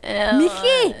юм ард?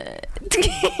 Мэлхий.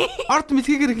 Ард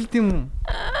мэлхийгээр хэлдэг юм уу?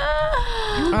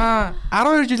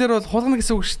 12 жилээр бол хулгана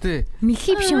гэсэн үг штэ.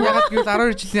 Мэлхий биш юм уу? Ягаад гэвэл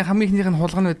 12 жилийн хамгийн ихнийх нь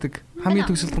хулгана байдаг. Хамгийн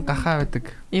төгсөлт нь гахаа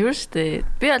байдаг. Юу штэ.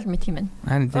 Би бол мэд юм байна.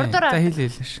 Харин тийм. За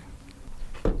хэлээ ш.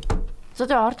 За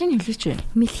тэ ордын хэлээч.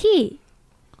 Мэлхий.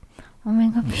 Oh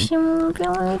my god биш юм.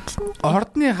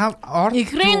 Ордны орд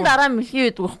Ихрийн дараа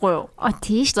мэлхий байдаг байхгүй юу?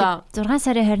 Тийш. 6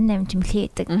 сарын 28 ч мэлхий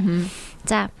байдаг.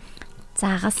 За.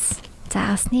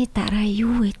 Загасны дараа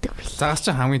юу байдаг вэ? Загас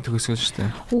чинь хамгийн төгсгөл шүү дээ.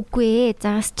 Үгүй ээ.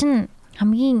 Загас чинь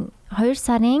хамгийн 2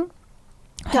 сарын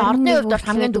Тэгээ ордны хувьд бол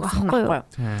хамгийн төгсгөл байхгүй юу?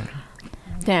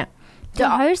 Тийм. Тэгээ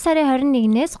 2 сарын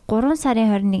 21-ээс 3 сарын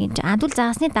 21 чинь адвал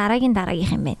загасны дараагийнх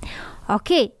юм байна.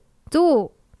 Окей.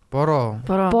 Зүг. Бороо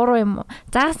юм уу?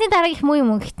 Загасны дараагийнх муу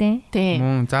юм уу гэхдээ? Тийм.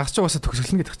 Мөн загас ч уусаа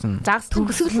төгсгөлнө гэдэг чинь. Загас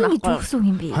төгсгөлнө гэж төгсөв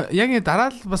юм бэ? Яг энэ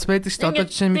дараа л бас байдаг шүү дээ. Одоо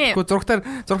жишээ мэдгүй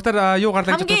зургатаар юу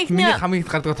гарлаа гэж бодоход миний хамгийн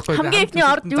их гардаг байхгүй юу? Хамгийн ихний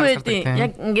орд юу байдیں۔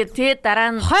 Яг ингээд тэгээд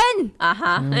дараа нь хойно.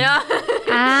 Аха.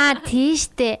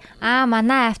 Тийштэй.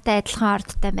 Манай автай адилхан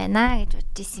ордтой байна гэж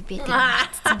бодож ирсэн би тийм.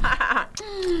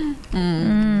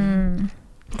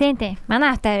 Тийм.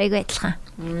 Манай автай айгүй адилхан.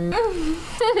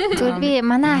 Зүгээр би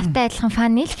манай автай адилхан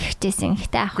фан нийл гэхчихсэн.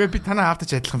 Гэхдээ аах. Үгүй би танаа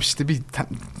автаж адилхан биш үү? Би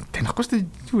танихгүй шүү дээ.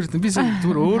 Юу гэдэг би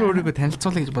зүгээр өөрийгөө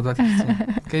танилцуулъя гэж бодоод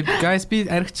ирсэн. Okay guys би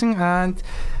аригчин and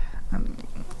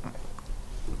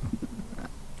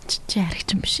чи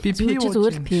аригчин биш.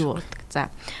 Зүгээр л пи word. За.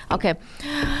 Окей.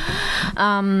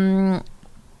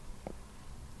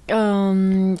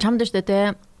 Чамд штэ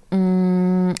тэ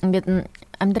ингээд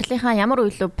амьдралынхаа ямар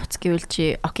үйлөө буц гэвэл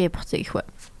чи окей буцъя гэх вэ?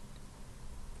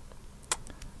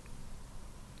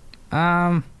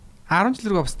 10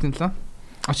 жил рүү босдсон лөө.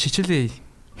 Хичээлээ.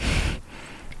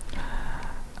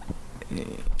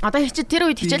 Одоо тэр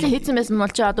үед хичээлээ хийсэн байсан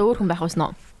бол чи одоо өөр хүн байх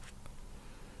байсан уу?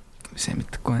 Сайн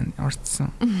мэдэхгүй байна.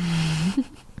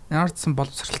 Ямарчсан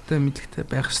боловсралтай мэдлэгтэй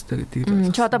байх ёстой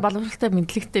гэдгийг. Чи одоо боловсралтай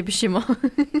мэдлэгтэй биш юм уу?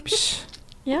 Биш.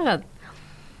 Яагаад?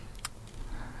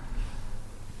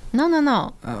 No.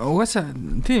 Угаасаа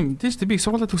тийм шүү дээ. Би их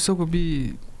сургуулаа төгсөөгүй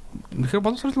би нөхөр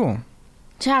боловсралгүй.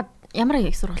 Чаа ямар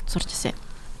их сургуульд сурч ирсэн?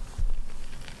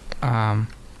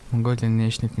 Mongolian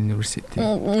National University.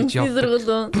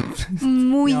 Сургууль.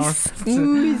 Мүйс.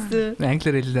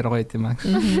 Англиар хэлээр гоё юм аа.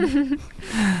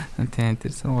 Тийм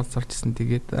тэр сургууль сурч ирсэн.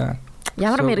 Тэгээд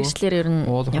ямар мэргэжлэр ер нь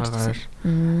явуулгаар.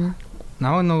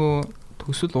 Наваа нөгөө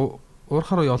төгсөл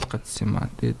уурхаар явуулах гэсэн юм аа.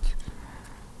 Тэгээд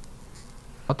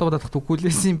одоо бодоход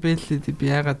үгүүлсэн юм бэ л би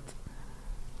ягаад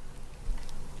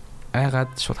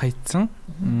айгаад шууд хайцсан.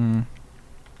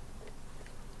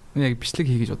 Яг бичлэг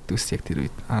хий гэж боддог ус яг тэр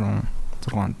үед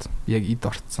 16 онд яг эд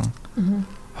орцсон.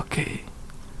 Окей.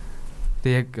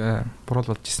 Тэг яг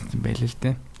буруул болж исэн юм байл л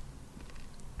дээ.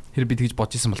 Тэр би тэгж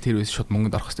бодож исэн бол тэр үес шууд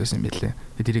мөнгөнд орох хэрэгтэй байсан юм байлээ.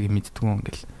 Тэрийг мэддэггүй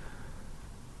ингээл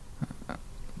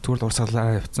зүгээр л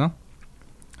урсгалаараа явцсан.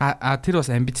 Тэр бас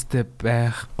амбицтай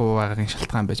байхгүй байгаагийн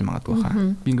шалтгаан байж магадгүй хаа.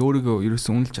 Би ингээ өөрийгөө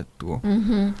ерөөсөө үнэлж чаддгүй.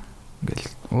 Ингээл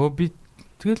би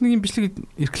тэгэл нэг юм бичлэг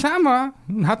реклама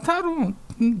хатаар юу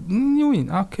юм.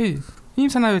 Окей.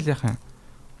 Ийм санаа байл яах юм.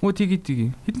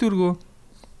 Тгий. Хэд дөргөө.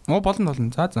 Болно.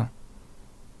 За.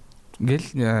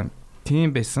 Ингээл тийм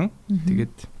байсан.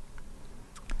 Тэгээд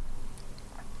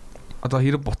одоо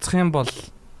хэрэг буцах юм бол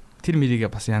тэр мэрийгээ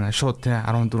бас яана шууд те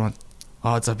 14-нд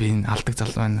за би энэ алдаг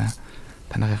залуу байна.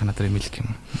 Танайхын надад имэйлх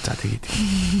юм. За тэгээд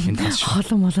энэ тас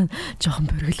холон жоохон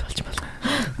бөргөл болж байна.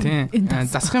 Тийм.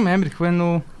 Засах юм амар их байна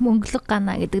уу? Мөнгөлөг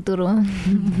гана гэдэг дөрөв.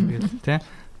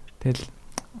 Тэгэл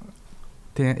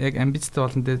яг амбицтай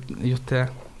болно те юутай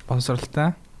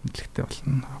боловсралтай мэдлэгтэй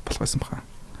болно болох байсан баха.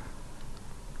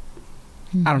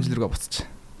 10 жил рүү буцчих.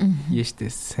 Яштэй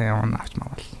сайн авч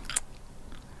мавал.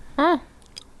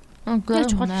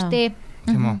 Гэж чухал штэ.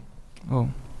 Тийм үү.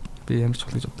 Би ямар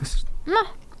чухал гэж боддог шээ.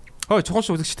 Чухал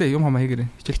шүү үзэгчтэй юм хамаа хийгэрэй.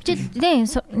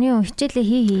 Хичээлээ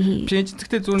хий. Би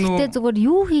тэгтээ зүгээр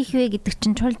юу хийх вэ гэдэг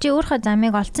чинь чулжи өөрийнхөө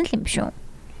замыг олцсон л юм шүү.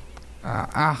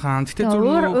 Тэгтээ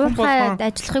өөрөө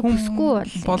ажиллахыг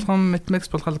хүсэхгүй болгон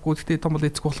математикс болохгүй тэгтээ том бол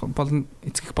эцэг болно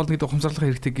гэдэг ухамсарлах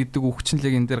хэрэгтэй гэдэг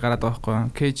үгчнэлэг энэ дээр гараад байгаа байхгүй.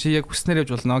 Окей чи яг хүснээр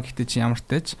явж болно. Гэхдээ чи ямар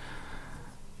тач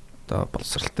одоо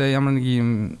боловсралтай ямар нэг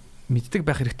юм мэддэг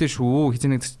байх хэрэгтэй шүү.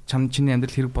 Хизээ нэг чиний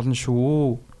амьдрал хэрэг болно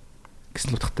шүү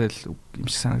гэсэн утгатай л юм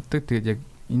шиг санагддаг. Тэгээд яг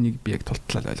энийг би яг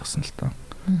тултлал ойлгосон л тоо.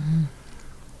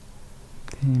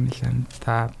 Тийм л юм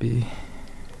та би.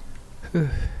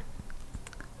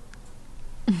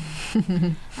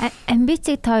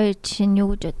 Амбицыг тооёж шин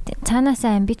юу гэж боддیں۔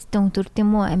 Цаанаасаа амбицтай өнгөрд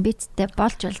юм уу? Амбицтай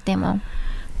болж болд юм уу?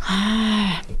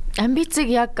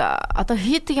 Амбицыг яг одоо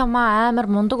хийдэг юм амар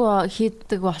мундаг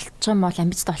хийдэг болчих юм бол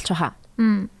амбицтай болчих хаа.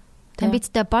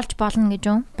 Амбицтай болж болно гэж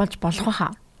үү? Болж болох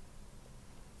хаа.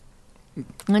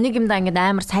 Нэг юмдаа ингээд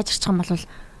амар сайжирчих юм бол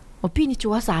би нэг ч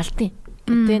угаасаа алдیں۔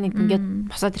 Тэ нэг ингээд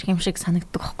босоод ирэх юм шиг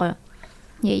санагддаг байхгүй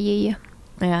юу?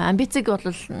 Амбицыг бол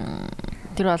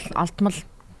тэр бол алдмал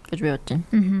гэж би бодож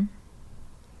байна.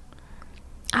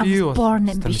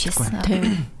 Born ambitious.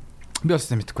 Би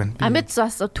бас мэдгүй байна. Амбиц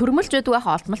бас төрмөлж байдаг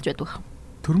байх, олдмолж байдаг байх.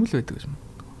 Төрмөл байдаг гэж юм.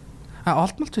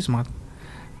 Олдмолж байж магад.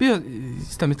 Би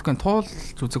өстой мэдгүй байна. Туулж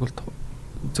үзэг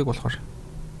болохоор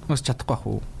бас чадахгүй байх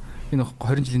уу? Би нэг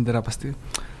 20 жилийн дараа бас тэг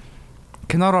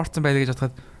киноор орсон байлаа гэж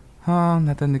бодоход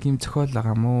надад нэг юм зохиол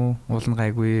байгаа мó. Уулна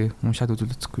гайгүй, уншаад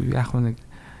үзүүлэхгүй. Яг нэг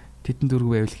тэдэн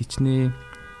дөрөв байвал хичнээн.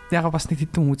 Яг бас нэг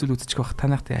тэдэн үзүүл үзчих байх.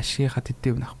 Танахтай ашигийнхаа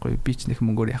тэдээ өнөхгүй. Би ч нэг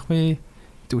мөнгөөр явах вэ?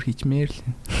 Зүр хийчмээр л.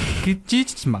 Гэж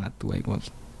ч магадгүй айгу бол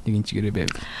нэг ин чигээрээ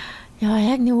байвал.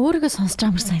 Яг нэг өөрийгөө сонсож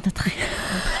амар санагдаад байгаа.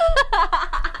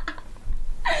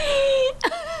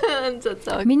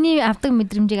 Миний авдаг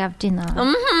мэдрэмжийг авж гинэ.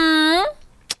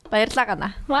 Баярлалаа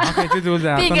гана. Окей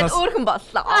тэгвэл би ингээд өөрхөн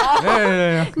боллоо.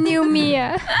 New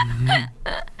me.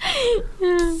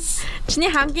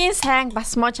 Чиний хамгийн сайн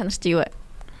бас муу чанар чи юу вэ?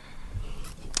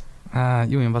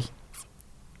 Юу юм бол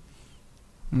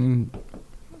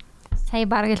сая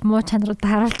бараг л муу чанарууд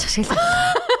харуулчих шиг л.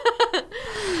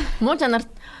 Муу чанар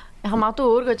яг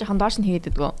магадгүй өөргөө жоохон доош нь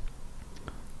хийгээд идэггүй.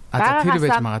 Тэр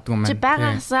байж магадгүй юм байна. Чи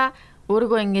байгаагасаа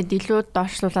өөргөө ингээд илүү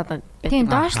доошлуулад байдаг. Тийм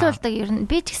доошлуулдаг ер нь.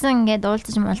 Би ч гэсэн ингээд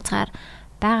уулзаж муулцгаар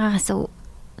байгаагасаа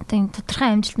тийм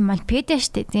тодорхой амжилт мал педэ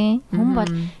штэ тийм. Хүн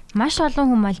бол маш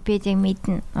олон хүн мал педийг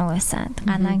мэднэ. Угаасаа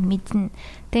ганааг мэднэ.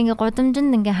 Тэг ингээ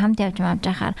гудамжинд ингээ хамт явж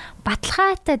байхаар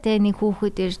баталгаатай тэ нэг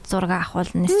хүүхэд зураг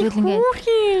авахулна. Эсвэл ингээ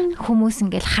хүмүүс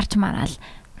ингээл харж мараал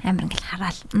амар ингээл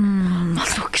хараал.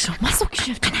 Масуук шүү.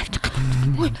 Ганаа авчих.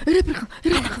 Ой, эрэ.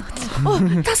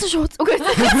 Тасан шүү. Үгүй.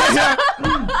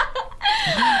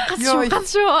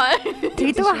 Гацшуу.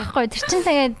 Тэгдэг байхгүй. Тэр чинь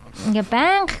тэгээд ингээ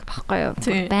байнга байхгүй юу?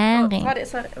 Байнгын.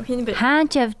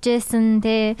 Хаач явж исэн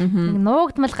те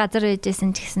нуугдмал газар байж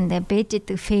исэн ч гэсэн те бэж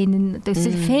идэг фэн нь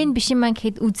эсвэл фэн биш юм аа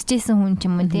гэхэд үзчихсэн хүн ч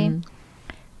юм уу те.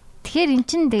 Тэгэхээр эн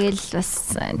чинь тэгэл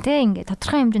бас те ингээ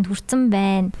тодорхой хэмжээнд хүрсэн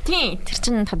байна. Тийм. Тэр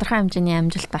чинь тодорхой хэмжээний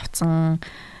амжилт авсан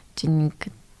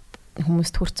жинг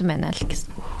хүмүүст хүрсэн байна л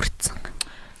гэсэн хүрсэн.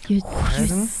 You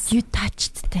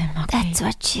touched them. Okay. That's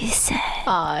what she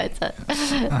said.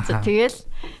 Тэгэл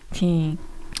тийм.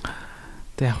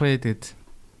 Тэг яг вэ тэгэд.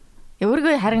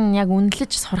 Өөргөө харин яг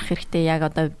үнэлж сурах хэрэгтэй. Яг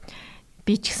одоо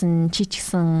би ч гэсэн чи ч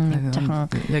гэсэн нэг жоохон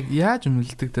яг яаж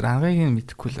үнэлдэг тэр аргыг нь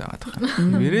мэдэхгүй л байгаа тах.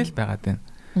 Мэрэл байгаад байна.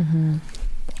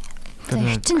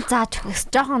 Чин зааж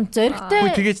өгс. Жохон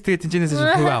зөрөгтэй. Тэгээд тэнцэнээс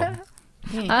хөвөө.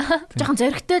 Жохон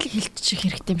зөрөгтэй л хэлчих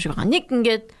хэрэгтэй юм шиг байгаа. Нэг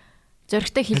ингээд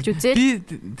зөрөгтэй хэлж үзээ. Би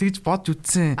тэгж бодж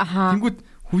үзсэн. Тэнгүүд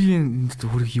хүүийн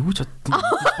хүрэх юу ч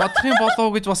бодох юм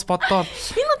болоо гэж бас боддоо.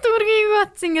 Энэ үргийн юу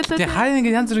атсан ингээд. Тэг хаяа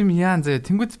ингээд янз бүр юм яан заяа.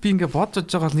 Тэнгүүд би ингээд бодож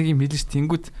байгаа нэг юм хэлж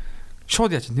тэнгүүд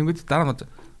шууд яач. Тэнгүүд дараа нь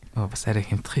бас арай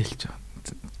хямдхан хэлж байгаа.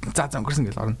 За өнгөрсөн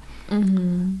гэж орно.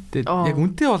 Тэгээд яг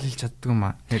үнтэй бол хэлж чаддаг юм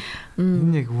аа. Яг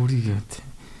энэ яг үрийг юм.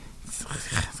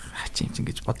 Хаачин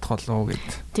гэж бодох болоо гэд.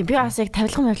 Тэг би бас яг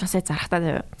тавилгасаа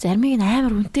зарахтаа заримыг нь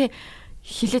амар үнтэй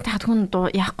хилээд хад хүн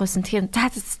яахгүйсэн. Тэгэхээр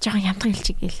за жоохон хямдхан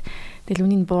хэлчих гээл. Тэгэл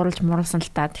үнийг бууруулж муруулсан л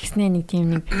та. Тэгснээ нэг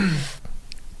тийм нэг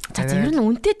за ер нь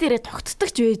үнтэй дээрээ тогтдог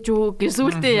ч байж юу гэж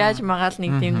сүултээ яаж магаал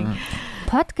нэг тийм нэг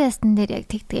подкастн дээр яг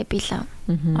тэгтгээ билээ.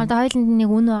 Одоо хоёуланд нэг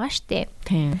үн байгаа штэ.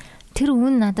 Тийм. Тэр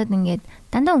үн надад ингээд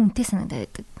дандаа үнтэй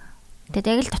санагдаад байдаг. Тэгээд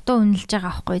яг л дутуу үнэлж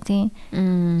байгаа байхгүй тийм.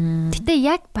 Гэтэ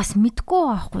яг бас мэдгүй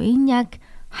байгаа байхгүй. Энэ яг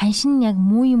ханшин яг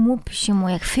муу юм уу биш юм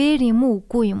уу? Яг фэр юм уу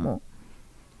үгүй юм уу?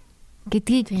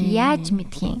 Гэдгийг яаж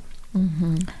мэдхийн.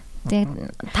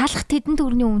 Тэгээд талах тэдэн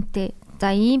төгрөний үнэтэй. За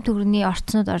ийм төгрөний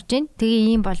орцнууд орж ийн.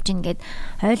 Тэгээ ийм болж ийн гэд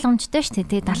ойлгомжтой шүү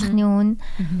дээ. Тэгээ талхны үн.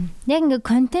 Яг ингээ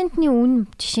контентны үн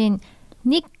жишээ нь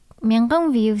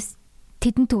 1,000 views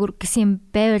тэдэн төгрөг гэсэн юм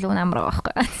байвал үн амар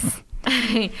байгаа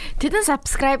байхгүй. Тэдэн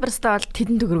subscribers-тай бол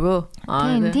тэдэн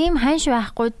төгрөгөө. Тийм ханш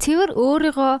байхгүй. Цэвэр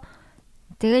өөрийгөө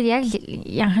тэгээд яг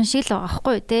янхан шиг л байгаа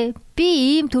байхгүй тий.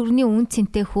 Би ийм төгрөний үн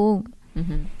цэнтэй хөө.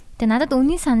 Тэгээ надад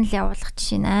үнийн санал явуулах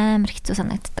жишээ амар хэцүү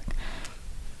санагддаг.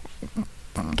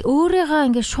 Өөрийгөө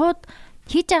ингээ шууд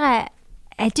хийж байгаа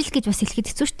ажил гэж бас хэлэхэд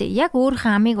хэцүү шттэ. Яг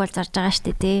өөрийнхөө амийг бол зарж байгаа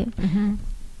шттэ тий.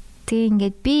 Тэгээ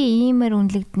ингээд би иймэр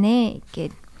үнэлэгдэнэ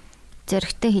гэд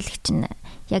зөрөгтэй хэлэх чинь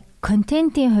яг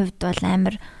контентын хувьд бол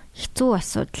амар хэцүү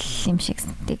асуудал юм шиг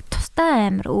санагддаг. Тусдаа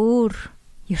амар өөр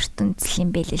ертөнцөл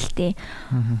юм байл л дээ.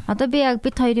 Одоо би яг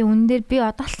бид хоёрын үн дээр би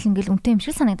одоо л ингээл үнтэй юм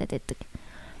шиг санагдаад байдаг.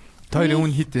 Хоёрын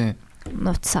үн хитэ.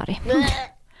 Not sorry.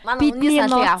 Бидний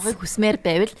салыг авахыг хүсмээр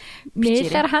байвал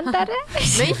мэйлээр хандаарай.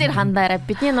 Мэйлээр хандаарай.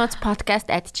 Бидний нууц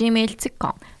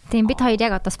podcast@gmail.com. Тийм бид хоёр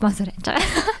яг одоо спонсор хийж байгаа.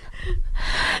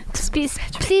 Please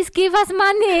give us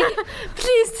money.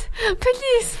 Please.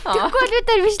 Тэгвэл бид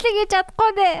нар бичлэг хийж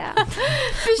чадахгүй нэ.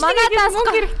 Манайдаас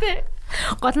мөнгө хэрэгтэй.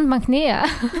 Голланд банкны.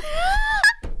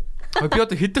 Би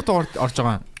одоо хэдэх дугаар орж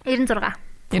байгаа юм? 96.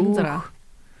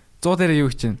 100 дээр юу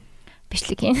хийж чинь?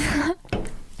 Бичлэг хийн.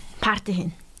 Парти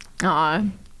хийн.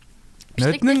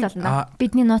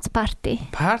 Бидний нууц парти.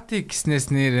 Парти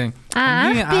гэснээс нэр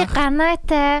би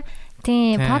ганаатай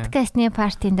тийм подкастны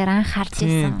партийн дээр анх харж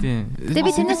ирсэн. Тэгээ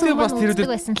би тэрнээс бас тэр өдөр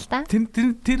байсан л та.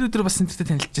 Тэр өдөр бас синдертэй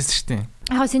танилцчихсан шүү дээ.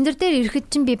 Яг синдер дээр ирэхэд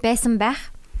чинь би байсан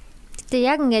байх. Гэтэ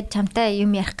яг ингээд чамтай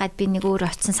юм ярих гад би нэг өөр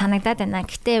очсон санагдаад байна.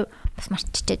 Гэтэ бас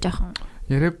марччихээ жоохон.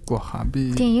 Яриаггүй хаа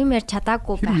би. Тийм юм ярьж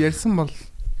чадаагүй байх. Тэр ярьсан бол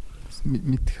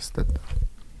мэдэх ёстой.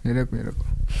 Яриаггүй.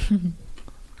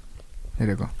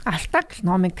 Алтак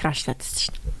номыг крашлаадсэн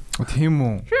шин. Тийм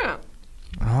үү?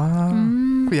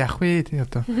 Үгүй яах вэ тий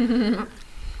одоо.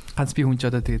 Ганц би хүн ч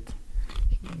одоо тэгээд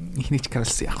ихнийч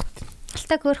кралсан яах вэ?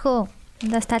 Алтак өөрхөө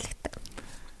надаас таалагддаг.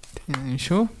 Тийм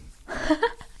шүү.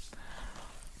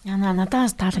 Яна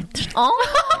надаас таалагдчих.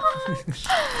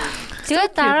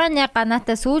 Тэгээд дараа нь яг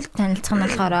ганаатай сүүлд танилцах нь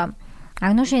болохоор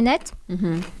Агнуушийн найз.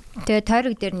 Тэгээ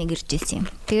тойрог дээр нэг ирж ирсэн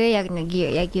юм. Тэгээ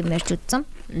яг юм ярьж үзсэн.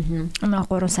 Нэг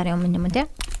 3 сарын өмнө юм тий.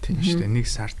 Тийм шүү дээ. 1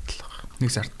 сард л.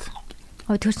 1 сард.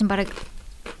 Тэр чинь бараг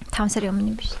 5 сарын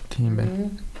өмнө юм биш. Тийм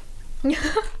байна.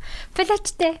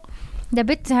 Плачтэй. Тэгээ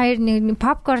бид хоёр нэг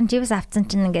попкорн чипс авсан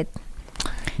чинь ингээд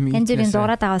янз бүрийн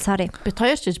дуурайд байгаа sorry. Бид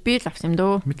хоёр ч би л авсан юм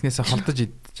дөө. Микнээсээ холдож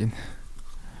идэж байна.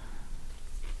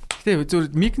 Гэтэ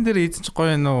зүгээр микэн дээр ийдсэн ч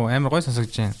гоё нөө амар гоё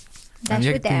сонсогдож байна.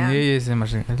 Яг тийм ээсээ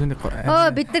маш халууны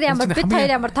гоё. Бид нар ямар бид хоёр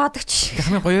ямар тоодогч.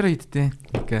 Хамгийн гоёроо идтээ.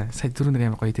 Ингээ сая дөрөв нэг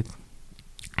амар гоё идэв.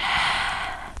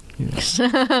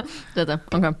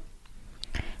 Окей.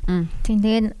 Тийм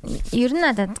тэгээд ер нь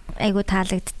надад айгу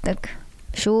таалагддаг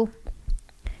шүү.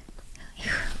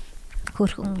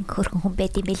 Хөрхөн хүн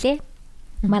байд юм бэлээ.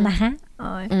 Манайхан.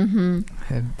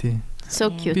 Харин тийм. So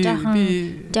cute. Жохон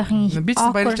би ч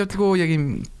баярлж чаддгүй яг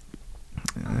юм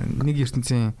нэг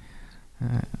ертөнцийн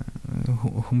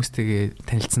хүмүүстэйгээ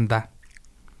танилцсан да.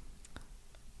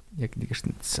 Яг нэг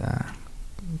ертөнц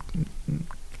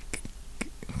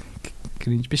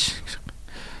кринж биш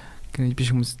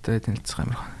хүмүүстэй танилцах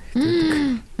юм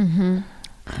байна.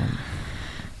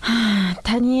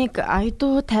 Таныг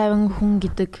айдуу тайван хүн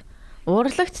гэдэг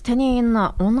урлагт таны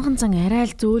энэ унган зан арай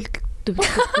л зөөлдөг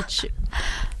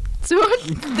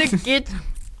гэж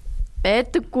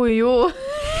байдаггүй юу?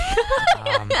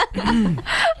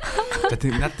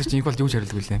 Надад чинь инх бол юу ч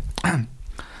хариулгүй лээ.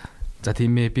 За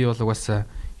тийм ээ би бол угаасаа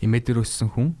имээ дээр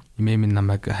өссөн хүн. Имээ минь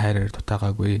намайг хайраар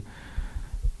дутаагаагүй.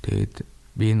 Тэгээд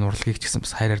би энэ урлагийг ч гэсэн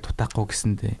бас хайраар дутаахгүй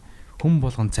гэсэндээ хүн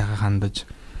болгон цагаа хандаж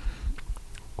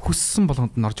хүссэн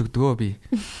болгонд нь орж өгдөгөө би.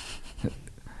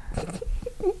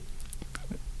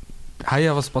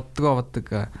 Хаяа бас боддог.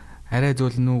 Арай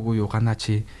зөөлнүүгүй юу ганаа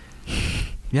чи.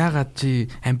 Яагаад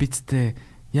чи амбицтай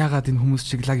яагаад энэ хүмүүс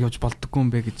шиг лаг явж болдоггүй юм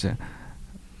бэ гэж.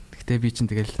 Гэхдээ би чинь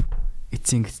тэгэл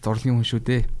эцсийн гэж зурлагын хүн шүү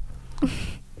дээ.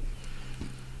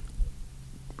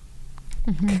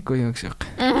 Гэхгүй юм шиг.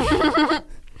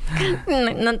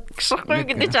 Шохгүй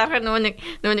гэдэг чарах нөгөө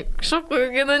нэг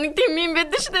шохгүй гэдэг нэг тийм юм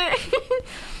байдаг шүү дээ.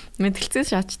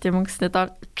 Мэдгэлцээс шаач тийм гэснээр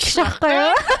дор шохгүй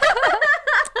юу?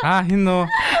 Хин нөө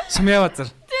Сумья базар.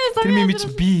 Тэр мим чи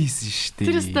би хийсэн шүү дээ.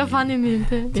 Тэр Стефани мим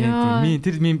те.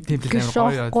 Тэр мим темплейт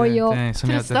амар гоё.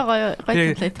 Сумья базар. Гоё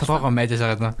темплейт. Толгойгоо майжаж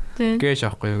байгаа нөө. Гээ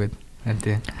шахгүй юу гэдэг.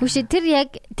 Хүшээ тэр яг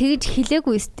тэгж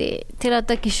хэлээгүй өстэй. Тэр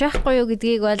одоо гişхгүй юу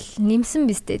гэдгийг бол нэмсэн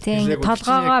биз дээ тийм.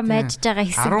 Толгоогоо майжж байгаа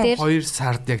хэсэг дээр 12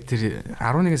 сард яг тэр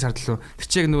 11 сард лөө тэр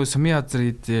чи яг нөгөө Сумья базар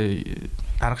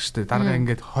дарга штэ. Дарга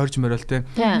ингээд хорж мөрөөл те.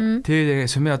 Тэгээ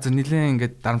Сумья базар нилээн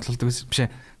ингээд дарамтлуулдаг биш.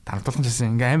 Дарамтлуулсан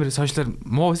гэсэн ингээ амар сошиалар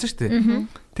муу байсан шүү дээ.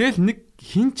 Тэгэл нэг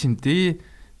хин ч юм дээ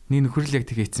нэг нөхрөл яг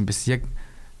тэгээ ийцэн байсан. Яг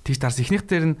тэгж дарс ихнийх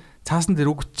дээр нь цаасан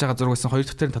дээр үгж байгаа зураг байсан. Хоёр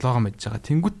дахь дээр нь толгоогоо мэдж байгаа.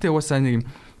 Тэнгүүтээ уусаа нэг юм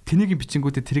тэнийг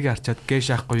бичингүүтээ тэрийг харчаад гээ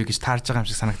шаахгүй гэж таарж байгаа юм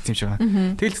шиг санагдсан юм шиг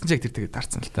байна. Тэгэлсэн чи яг тэр тэгээ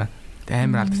дарцсан л та. Тэгээ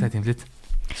амар алдартай темплейт.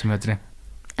 Сумьядрын.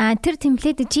 Тэр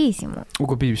темплейт чи хийсэн юм уу?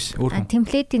 Үгүй би биш. Өөр хүн.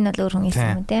 Темплейтийн бол өөр хүн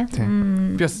хийсэн юм те.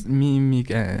 Би бас мимиг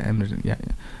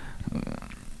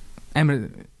амар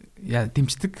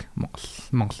дэмждэг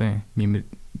Монголын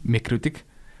микродик.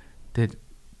 Тэгээд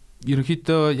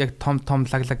ерөнхийдөө яг том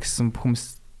лаглаг гэсэн бүх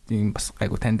хүмүүсийн бас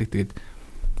гайгүй таньдаг. Тэгээд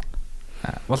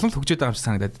улам л хөгжөөд байгаа юм шиг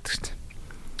санагдаад байдаг шүү дээ.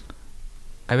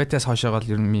 Гавьятаас хоошоогоо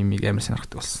ер нь мимиг амар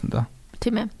сонирхдаг болсон доо.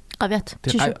 Тийм ээ. Гавьят.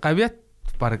 Гавьят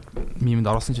баг мимэнд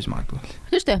оруулсан ч гэж магадгүй.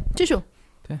 Тийм шүү дээ. Чи шүү.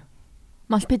 Тий.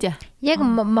 Малпедиа. Яг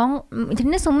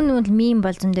тэрнээс өмнө мим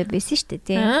бол зөндөө байсан шүү дээ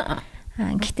тий.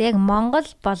 Гэхдээ яг Монгол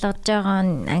болгож байгаа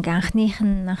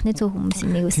анхны зөв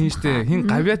хүмүүсийн нэг байсан. Тийм шүү дээ. Хин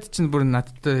гавьят чинь бүр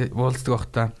надтай уулздаг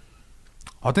байх та.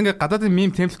 Одоо ингээд гадаадын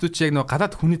мим темплетүүд чи яг нөгөө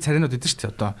гадаад хүний царинууд идэв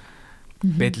шүү дээ одоо.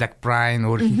 Bad Luck Brian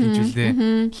өөр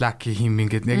хинжүүлээ. Lucky хим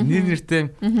ингээд яг нэртэй.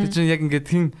 Тэр чинь яг ингээд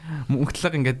хин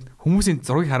мөнгөлөг ингээд хүмүүсийн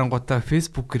зургийг харангуйтаа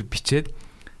Facebook-ээр бичээд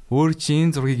өөр чинь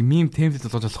энэ зургийг мим темплет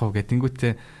болгож болох уу гэдэг.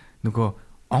 Тэнгүүтээ нөгөө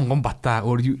онгон бата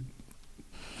өөр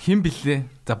хим блэ.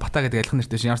 За бата гэдэг ялхан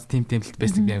нэртэй чинь ямар тим темплет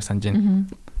байсан гэж санаж байна.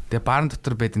 Тэгээ баарын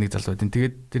дотор байдаг нэг залуу байдэн.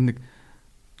 Тэгээд тэр нэг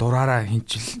дураараа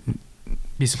хинчил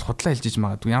бис л худлаа хэлжиж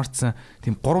магадгүй. Ямар ч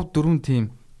тийм 3 4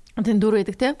 тийм тэн дүр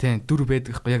байдаг те. Тийм дүр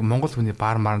байдаг байхгүй яг Монгол хүний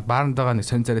баарнд байгаа нэг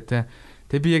сонь царайтай.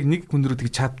 Тэгээ би яг нэг хүн рүү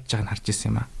тийг чадж байгааг нь харж ирсэн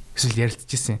юм аа. Эсвэл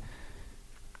ярилцчихсэн.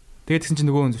 Тэгээд тэгсэн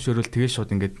чинь нөгөө хүн зөвшөөрөл тэгээ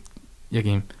шууд ингээд яг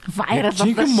юм viral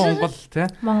болчихсон. Монгол те.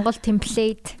 Монгол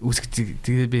темплейт үсгэж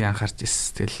тэгээ би анхаарч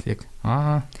ирсэн. Тэгэл яг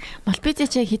Малпедиа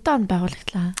чи хэдэн он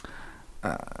байгуулагдлаа?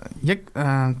 Яг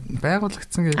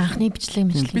байгуулагдсан гэж анхны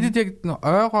бичлэг. Бидэд яг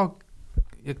ойгоо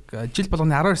яг жил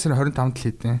болгоны 12 сарын 25-нд л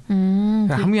хийдэ.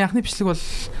 Хамгийн анхны бичлэг бол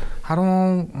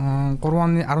 13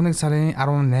 оны 11 сарын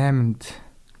 18-нд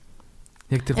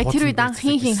яг тэр үед анх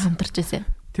хин хамтарч байсан.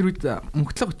 Тэр үед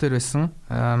мөнгөлөг хөтөр байсан.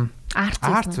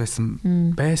 Арт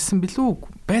байсан билүү?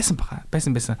 Байсан баха.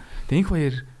 Байсан. Тэгээ инх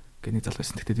баяр гэх нэг залуу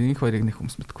байсан. Тэгтээ инх баярыг нэг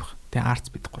хүмүүс мэдгүй байна. Тэгээ арт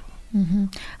бид 3.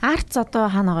 Арт одоо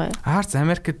хаана гоё? Арт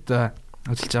Америкт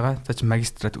ажиллаж байгаа. За чи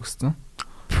магистрат төгссөн.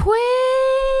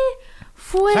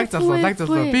 Лаг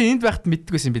залуу. Би энд байхад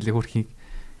мэддэг байсан билээ хөрхийг.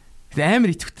 Тэгээ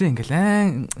амар итвэхтэй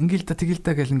ингээл тэгэл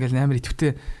да гэл ингээл амар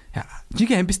итвэхтэй.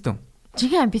 Жигээ амбицтай.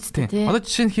 Жигээ амбицтай тий. Одоо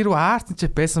жишээ нь хэрвээ арт ч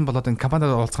байсан бол одоо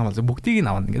компаниуд уулзах юм бол бүгдийг нь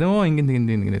авна.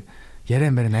 Ингээд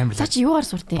яриа мэрэн амар. За чи юугаар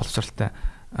суртыг? Боловсралтай.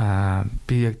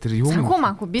 Би яг тэр юу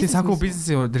санхүү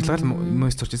бизнесийн удирдлагын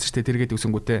мөнс сурч ирсэн шүү дээ. Тэргээд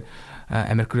өсөнгүүтээ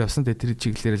Америк руу явсан. Тэгээ тэр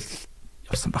чиглэлээр л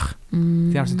явсан баг.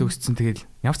 Тэгээ ямарсан төгссөн. Тэгээд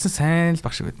ямарсан сайн л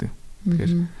баг шиг байдаг.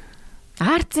 Тэгэхээр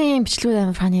Артын бичлэгүүд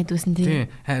амар фаны хэдүүсэн тий.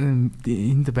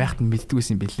 Энд байхад нь мэддэг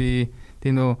байсан бэлээ.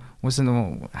 Тэгээ нөө уусаа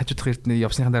нөө хажуудах эрдэнэ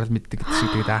явсныхан дараа л мэддэг гэдэг шиг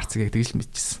тэгээд арцыг тэгж л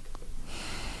мэдчихсэн.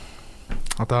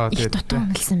 Одоо тэгээд дутуу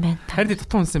уналсан байна. Харин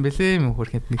дутуу уналсан бэлээ юм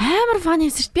хөрхэнд нэг. Амар фаны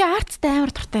байсан шүү. Би арттай амар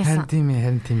дуртай байсан.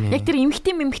 Харин тийм ээ. Яг тэр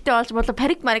эмхтэй болж болоо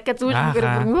парик марика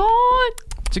зүүлмгээр ёо.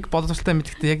 Чиг боловсралтай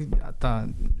мэдгэхдээ яг одоо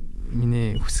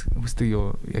миний хүсдэг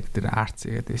юу яг тэр арц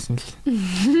яагаад байсан л.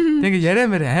 Тэгээ яриа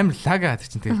мэрэ амар лага гэдэг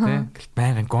чинь тэгээ тий.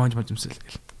 Байнгын гонж мож юмсэл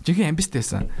гэл. Жинхэнэ амбицтай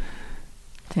байсан.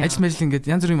 Ажил мэл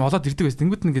ингээд янз бүрийн олоод ирдэг байсан.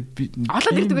 Тэнгүүд нь ингээд би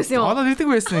олоод ирдэг байсан юу? Олоод ирдэг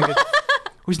байсан ингээд.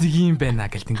 Хүч нэг юм байна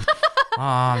гэл тэнгүүд.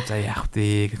 За яах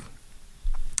вэ?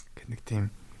 гэх нэг тийм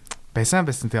байсан.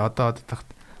 Тэгээ одоо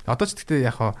ч гэхдээ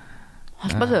яг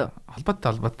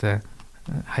холбоотой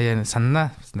хаяа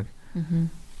саннаа бас нэг.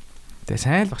 Тэгээ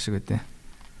сайн л баг шиг үдэ.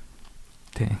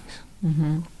 Тийм.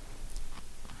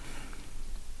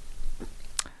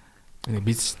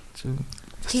 Biz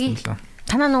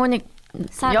танаа нөгөө нэг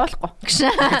явуулахгүй гэж.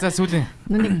 За сүүлийн.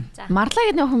 Марлаа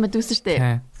гэдэг нөх юм дүүсэн шүү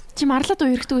дээ. Чи марлаа дуу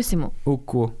хэрэгтэй байсан юм уу?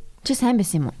 Үгүй. Чи сайн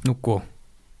байсан юм уу? Үгүй.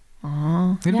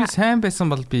 Би сайн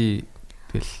байсан бол би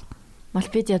тэгэл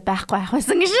Малпид яд байхгүй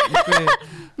байсан гэж.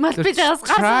 Малпидаас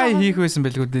try хийх байсан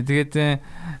байлгүй дээ. Тэгээд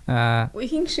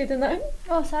хин гişэд нэ.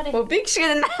 Sorry. Биг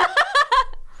гişэд нэ.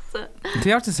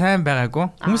 Тэр ч сайн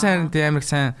байгаагүй. Хүмүүс харин тийм амар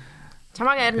сайн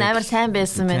чамаг амар сайн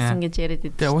байсан гэж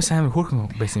яриад идэв. Тэгээ уус амар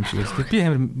хөөрхөн байсан юм шиг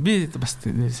байл. Би бас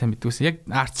сайн мэдвэсэн. Яг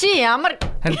арт. Чи ямар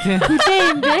хүлээ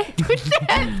юм бэ?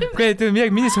 Үгүй тийм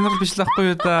яг миний сонирхол биш л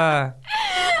ахгүй юу да.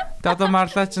 Тэгээ одоо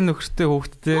марлаа ч нөхөртэй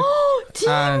хүүхдтэй.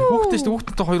 Хүүхдтэй ч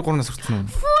хүүхдтэй 2-3 нас хүрсэн үү?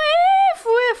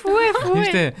 Фүү.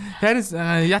 Харин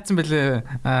яатсан бэлээ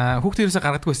хүүхдээ юусаа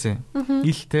гаргадаггүй байсан.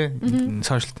 Илтэй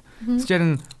сошиалт.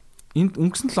 Тэгвэл энд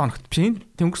өнгөрсөн 7 хоногт биш энэ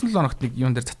өнгөрсөн 7 хоногт нэг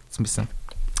юун дээр цацсан байсан.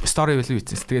 Story value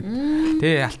хийсэн.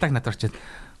 Тэгээд алтаг надад орчоод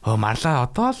марлаа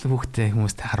одоо л хүүхдээ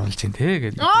хүмүүстэй харуулж чинь те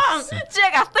гэж. Чи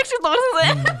яг алтаг шиг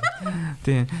дуурсан.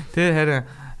 Тийм. Тэгээ харин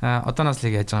одооноос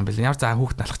л яаж байгаа юм бэ? Ямар заа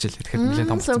хүүхд налах чил. Тэгэхээр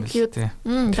нэлээд том болсон байл те.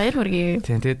 Баяр хүргэе.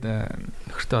 Тийм. Тэгээд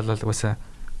нөхөртөө болол угаасаа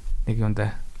нэг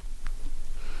юунда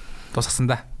тусгасан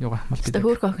да. Юугаа мал бид.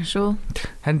 Хөөрхөн охин шүү.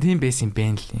 Харин тийм байсан юм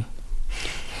бэ л.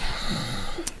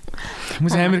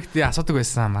 Хүмүүс Америкт асуудаг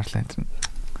байсан марлаа энэ.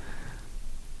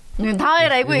 Таар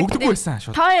айгүй өгдөггүй байсан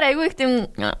шүү. Таар айгүй их тийм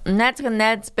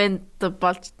найз банд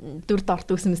болж дүрд орт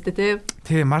өгсөн мэт тий.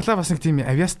 Тий, марлаа бас нэг тийм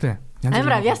авьяастай.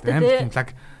 Амар авьяастай тий.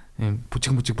 Лаг юм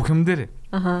бүжиг бүх юм дээр.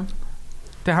 Аха.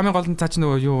 Тэгээ хамгийн гол нь цаа чи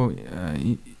нөгөө юу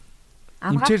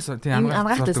имчээр тий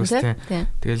амгаалтайсэн тий.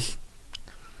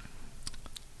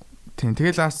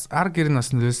 Тэгэл ар гэр нь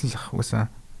бас нөлөөсөн л ах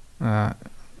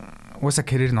уусаа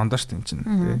карьер нь ондоо шүү дээ юм чинь.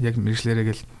 Яг мэржлэрээ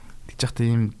гэл тэгж яхад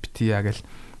ийм бития гэл.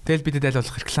 Тэгэл бидэд аль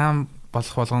болох реклам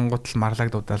болох болгонгууд л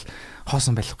марлаг дуудаал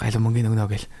хоосон байхгүй аль мөнгөний өгнө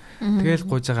гэл. Тэгэл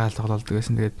гуйж байгаа алга болдог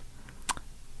байсан. Тэгээд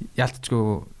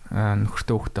ялтчгүй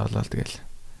нөхөртөө хөхтэй болоод тэгэл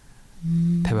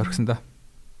 50 орхисон доо.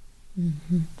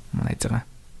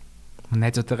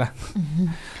 Найзуудаа.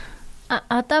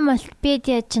 Одоо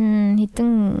мультипедиа чинь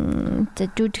хэдэн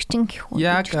жүжигчин гэх үү?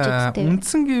 Яг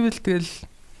үндсэн гэвэл тэгэл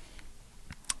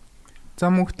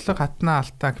зам өгтлөг хатнаа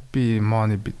алтаг би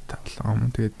моны бит тавлаа.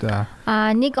 Тэгээд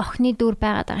нэг охины дүр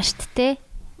байгаад байгаа шүү дээ.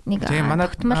 Нэг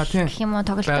гэх юм уу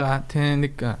тоглолт. Тийм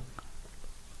нэг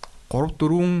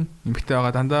 3-4 эмэгтэй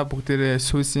байгаа дандаа бүгдээрээ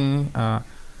сүйс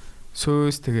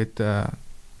тэгээд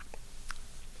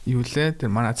юу лээ тэр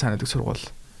манай цаанадаг сургууль.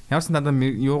 Ямарсан дандаа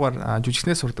юугаар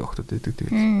жүжигчнээс сурдаг охтууд байдаг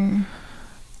тэгээд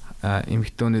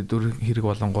эмэгтэйний дүр хэрэг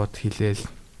болонгууд хилээл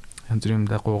янз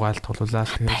бүриймдээ гуугаал тоглуулаад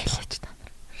тэгээд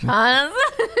Тэг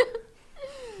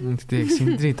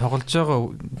синдрийн тоглож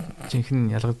байгаа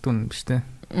жинхэнэ ялгагддаг юм биш үү?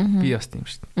 Би бас тийм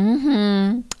шүү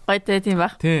дээ. Гойтой тийм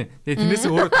баг. Тий. Тэгээ тэрнээс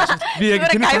өөрөө тааш би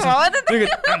яг тэрнээс тэгээд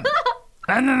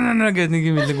анаа гэдэг нэг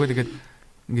юм хэлэнгүү тэгээд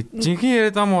ингээд жинхэнэ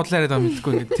яриад байгаа муу удлаа яриад байгаа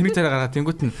мэдхгүй ингээд тэрний цараа гаргаад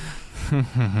тэнгуут нь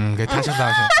ингээд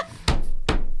таашаалаа шүү.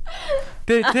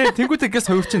 Тэ тэнгуут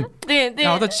ингээс хоёр чинь. Тий.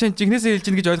 Одоо жишээ нь жинхнээсээ хэлж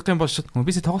ийн гэж ойлгох юм бол шүү.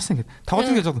 Бисээ тоглосон ингээд.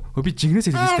 Тоглосон гэж би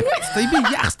жинхнээсээ хэлсэн шүү дээ. Би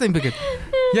яах хэвээр юм бэ гэдэг.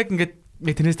 Яг ингээд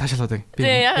тэрнээс таашаалаад байг. Би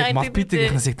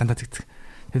малпитигийнхнаас яг дандаа тэгдэг.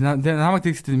 Тэгээ намайг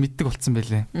тэгстэй мэддэг болцсон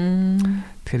байлээ.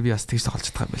 Тэгэхээр би бас тэгж тоглож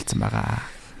чадах байлцсан байгаа.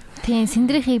 Тийм,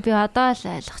 синдрихийг би одоо л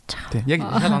ойлгож байгаа. Тийм, яг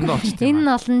шал ондоо болчихсон.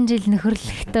 Энэ олон жил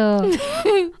нөхөрлөختөө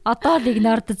одоо л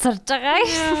игнорд зарж байгаа.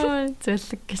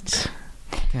 Зөвлөг гэж.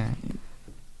 Тийм.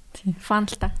 Фан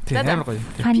л та. Тийм, гоё.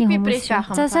 Фаны хүмүүс.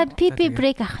 За пипи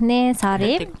брейк авах нэ.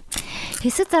 Sorry.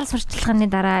 Хэсэг зар сурталчилгааны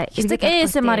дараа эргээд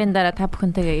ASMR-ын дараа та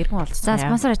бүхэнтэйгээ иргэн уулзсан. За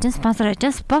спонсор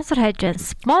хайж.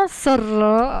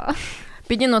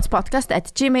 Бидний нууц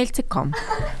podcast@gmail.com.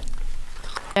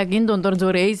 Яг энэ дундуур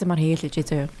зөвөр ASMR хийгээл гэж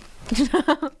заяа.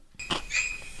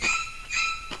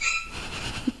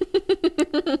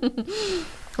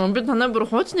 Би танаа бүр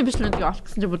хуучны бичлэгүүдийг олох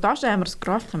гэсэн чинь бүр доош амар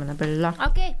скроллох юм байна боллоо.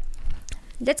 Okay.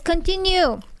 Let's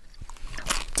continue.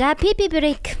 За пипи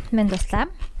брейк мэн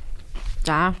дуслаа.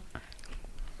 За.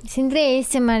 Синдрэ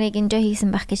ASMR-ыг enjoy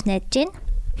хийсэн байх гэж найдаж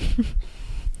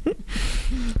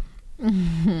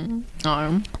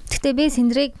байна. Гэтэ би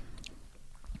синдрийг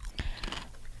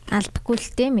алдахгүй л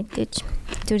дээ мэдээж.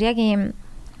 Зүр яг юм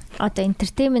одоо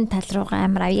entertainment тал руугаа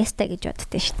амар авьяастай гэж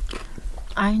боддоо шүү дээ.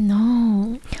 I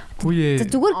know.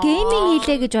 Зүгээр гейминг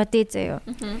хийлээ гэж бодъё заяа.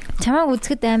 Чамааг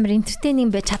үзэхэд амар entertaining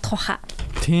байж чадах واخа.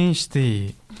 Тийм шүү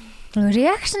дээ.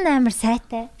 Reaction амар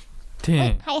сайтай.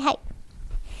 Тийм. Хай.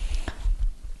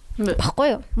 Баггүй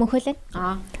юу? Мөнхөлөө.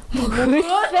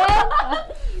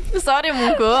 Sorry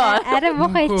мөнгөө. Арай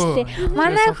муухай хэлчихлээ.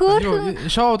 Манай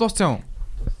хөөрхөн шоу дууссан юм.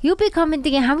 UB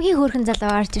comedy-гийн хамгийн хөөрхөн залуу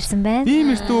орж ирсэн байна.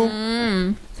 Ийм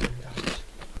эртөө.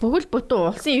 Бүгэл бүтэн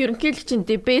улсын ерөнхийлөгчийн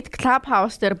debate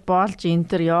clubhouse дээр болж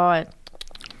энтер ёо.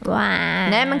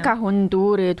 Ваа. 8k хүн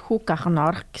дүүрээд хүүк ах нь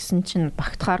орох гэсэн чинь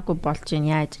багтахааргүй болж ийн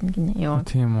яаж ин гинэ ёо.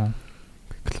 Тийм үү.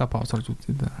 Clubhouse орж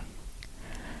үзээ да.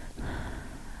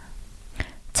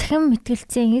 Цахим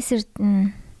мэтгэлцэн эсэрд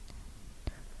нь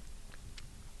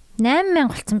 8000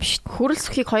 болсон биш.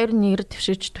 Хүрэлцэхийг 2-1-ээр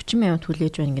твшиж 40,000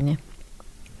 түлээж байна гинэ.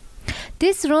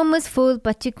 This room is full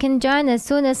but you can join as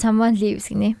soon as someone leaves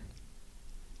гинэ.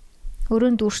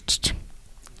 Өрөөнд үрчиж.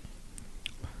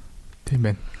 Тийм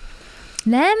байна.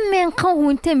 8000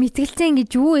 хүнтэй мэтгэлцэн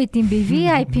гэж юу гэдэг юм бэ?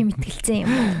 VIP мэтгэлцэн юм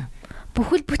уу?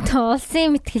 Бүхэл бүтэн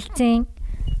улсын мэтгэлцэн.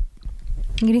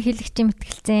 Ерөнхийлөгчийн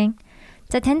мэтгэлцэн.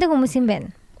 За таньдаг хүмүүс юм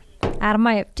байна.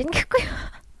 Армаа явж гин гэхгүй.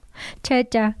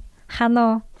 Чажа,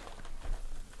 хано.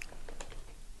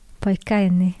 Бойка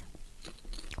юм.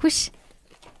 Хүш.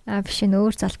 Биш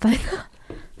нөөр залбаа.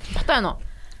 Бата байна уу?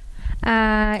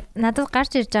 Надад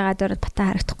гарч ирж байгаа дөрөд бата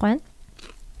харагдахгүй байна.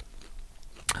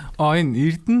 Энэ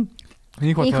Эрдэнэ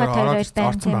Их батаар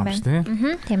орсон байна шүү дээ.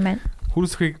 Тийм байна.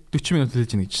 Хүрэлцэхийг 40 минут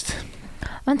хэлж ийн гэж шүү дээ.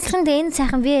 Онцлогонд энэ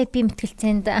сайхан VIP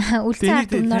мэтгэлцээнд үлцэн ард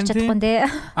өмнө орж чадахгүй нэ.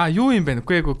 Юу юм бэ?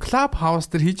 Үгүй ээ, club house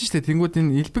дээр хийж штэ. Тэнгүүд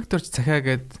энэ элбэгдэрч цахиа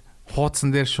гээд хуудсан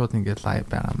дээр шууд ингээд лайв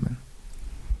байгаа юм байна.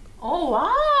 Оо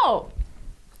вау.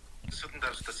 Сүдэн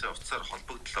дарагтаас уцаар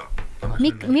холбогдлоо.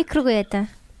 Микрого яа та.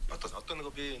 Одоо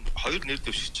нэг би хоёр нэр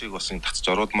дэвшигчийг бас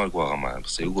татчих оролдмааргүй байгаа маа.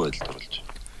 Бас эвгүй байдалд оруулж.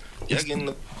 Яг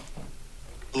энэ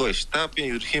нөгөө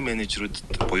штабын ерхий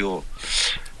менежерүүд буюу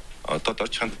одоо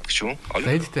дорч ханддаг шүү.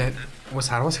 Эдтэй ус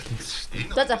харуулж хэлсэн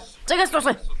шүү дээ. За. Загас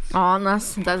дуусгая.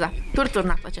 Нас. За. Түр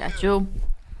наатаж яач юу.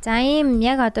 За ийм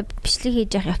яг одоо бичлэг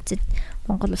хийж явах явцад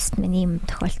Монгол улсад минь ийм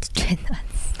тохиолдож байна.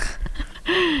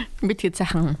 Бид хэд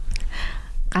сайхан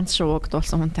ганц шууг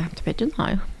дуулсан хүнтэй хамт байж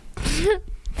байна.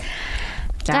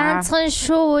 Ганцхан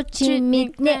шуу чи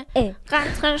мэднэ.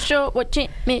 Ганцхан шуу чи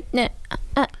мэднэ.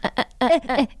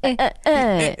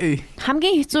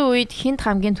 Хамгийн хэцүү үед хинт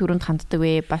хамгийн түрүүнд ханддаг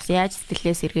вэ? Бас яаж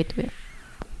сэтгэлээс эргээд вэ?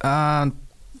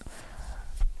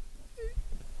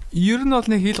 Ер нь бол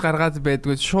нэг хил гаргаад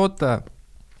байдгүй шууд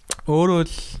өөрөө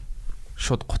л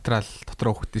шууд гутраал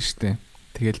дотроо хөтөн штэ.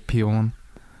 Тэгэл пиун.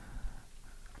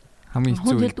 Хамгийн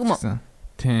хэцүү үед.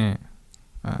 Тийм.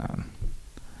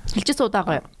 Хэлж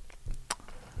суудагаа юу?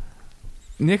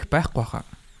 Нэг байхгүй хаа.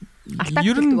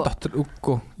 Ер нь дотор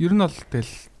үгүй. Ер нь бол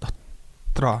тэгэл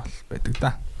дотроо байдаг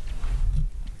да.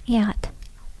 Яагаад?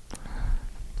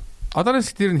 Одоо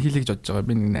нэс тэр нь хийлгэж бодож байгаа.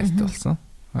 Би нэг найзтай болсон.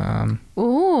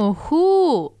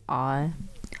 Хүү.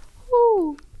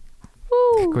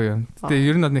 Тэгэхгүй юм. Тэгээ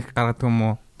ер нь бол нэг гаргадаг юм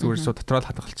уу? Зүгээр шууд дотроо л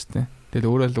хадгалчихдээ. Тэгэл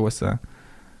өөрөө л угаасаа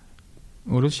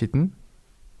өөрөө шиднэ.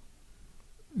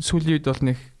 Сүүлийн үед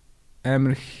бол нэг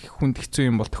амар хүнд хэцүү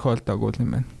юм бол тохиолдоогүй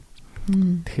юм байна.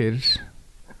 Тэгэхээр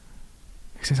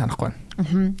ихсэн санахгүй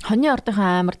байна. Хоньны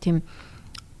ордынхаа амар тийм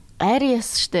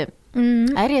Ариас штэ.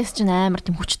 Ариас ч амар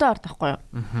тийм хүчтэй орд байхгүй юу?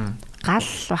 Гал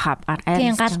хавгаар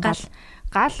Ариас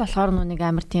гал болохоор нүг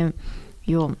амар тийм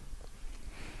юу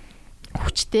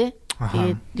хүчтэй.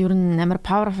 Тэгээд ер нь амар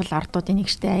powerful ардуудын нэг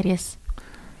штэ Ариас.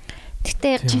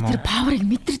 Гэтэ чи тэр паверыг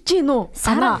мэдэрч гин үү?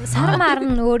 Сар маар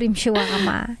нь өөр юм шиг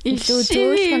байгаамаа. Илүү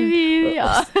зөөлхөн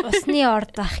усны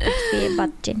орд ах гэж би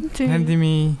бодож байна.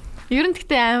 Хандими. Ер нь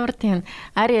гэтээ амар тийм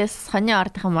Ариас хоньны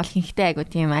ордынхан бол хинхтэй айгу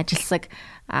тийм ажилсаг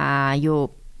юу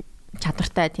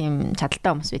чадвартай тийм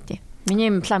чадaltaй хүмүүс байт.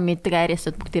 Миний план мэддэг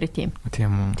Ариасууд бүгдээрээ тийм.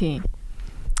 Тийм үү. Тийм.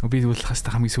 Би зөвлөх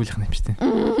хэвээр хамгийн сүүлийнх нь юм шүү дээ.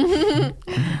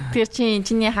 Тэр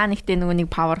чиний хаа нэгтээ нөгөө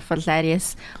нэг powerful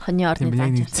Aries хоньны ордны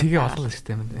зааж. Цэгээ олох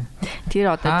хэрэгтэй юм дээ.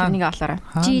 Тэр одоо тэрнийг олоорой.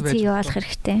 Чи цэгээ олох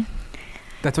хэрэгтэй.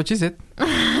 That's what she said.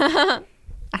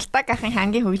 Алтаг ахын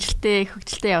хангийн хөгжилтэй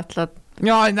явдлууд.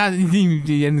 Яа ийм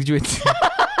янаж байт.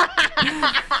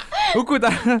 Үгүй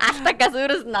да. Алтагаас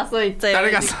өөрөөс нь асуу ийцээ.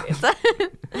 Дараагаас.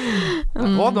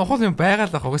 Гол нохол юм байгаа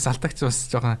л ахгүйс алтагч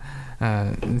бас жоохон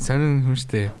сонин хүн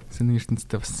штэ. Сонин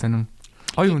ертөнцтэй бас сонин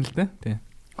гоё хүн л дээ. Тийм.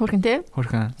 Хөрхөн тий?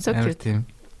 Хөрхөн. Амар тийм.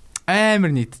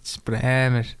 Амар нийтч бүр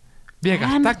амар. Би яг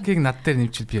алтагийг над дээр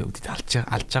нэмчил би өдөд алж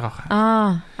байгаа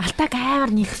хаа. Алтаг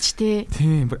амар нийтч тий.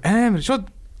 Тийм бүр амар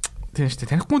шууд тийм штэ.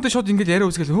 Танихгүйдээ шууд ингээд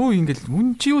яриа үсгэл хөө ингээд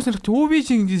үн чи юу сонирх өө би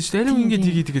чи ингээд штэ. Алин ингээд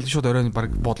тгий тэгэл шууд оройн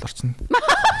баг буудлаа орчихно.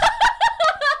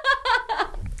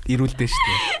 Ирүүлдэ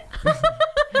штэ.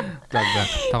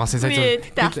 Тагаас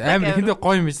амар хиндэ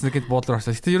гоё юм биш гэд буудлаар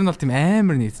орсон. Гэтэ ер нь бол тийм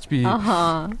амар нийцч би.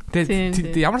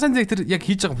 Тэгээд ямар сан зэрэг тэр яг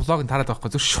хийж байгаа блог нь тараад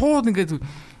байхгүй. Зөв шууд ингээд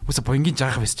үсэ бонгийн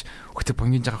жаах байсч. Хөөе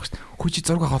бонгийн жаах байсч. Хөөе чи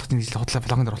зураг авах гэж нэг худлаа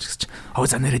блогонд оруулах гэж. Хөө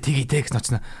за нэрэ тгий тэ гэж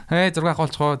ноцно. Зураг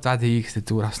авахолцгоо. За тгий гэсэн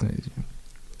зүгээр авсан.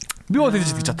 Би бол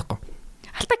тэгж чадахгүй.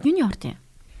 Алтак юуны орд юм?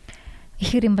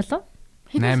 Ихэр юм болов?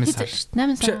 8 сар.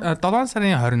 7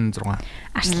 сарын 26.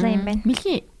 Арслан юм байна.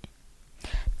 Мэлхий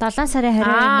 7 сарын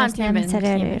 22-наас 8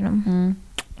 сарын 22.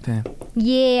 Тийм.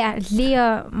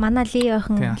 Лио, манай Лио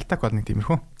хэн. Тийм, Алтак бол нэг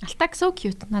тиймэрхүү. Алтак so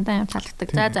cute. Надад юм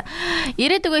таалагддаг. За.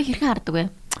 Ирээд өгөө хэрхэн хардаг вэ?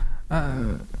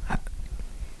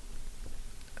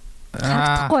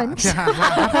 Хатахгүй байна.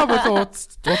 Хаа болоо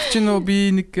удаж нөө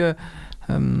би нэг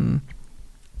 2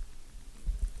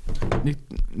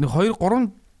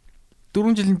 3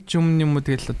 4 жилийн өмнө юм уу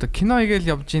тэгэл одоо кино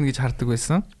хийгээл явж гин гэж хардаг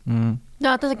байсан.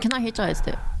 За одоо кино хийж байгаа юм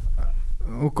тест.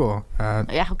 Үгүй.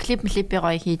 Яг клип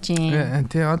гоё хийж гин.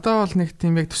 Тий одоо бол нэг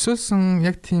тийм яг төсөөлсөн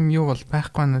яг тийм юу бол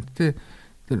байхгүй байна тий.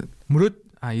 Тэр мөрөөд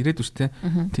ирээд үстэй.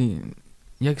 Тий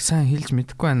яг сайн хэлж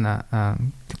мэдэхгүй байна.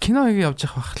 Кино хийгээ явж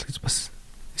явах байх л гэж бас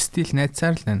стил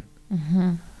найцаар л байна.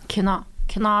 Кино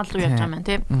руу явж байгаа юм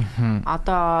тий.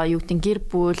 Одоо юу гэдэг гэр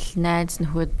бүл, найз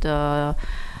нөхөд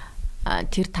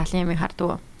тэр талын юм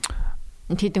хардаг.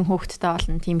 Тэдэн хөөхттэй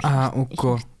болно тийм их.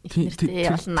 Үгүй.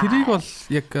 Тэрийг бол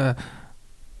яг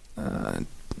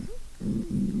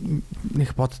нэг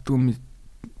боддгоо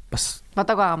бас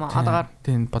бодог байгаа мó одоогоор.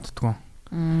 Тийм боддгоо.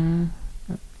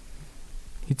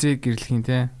 Хизээ гэрлэхийн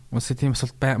те. Уусаа тийм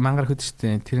асуулт мангар хөд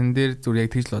штэ. Тэрэн дээр зүр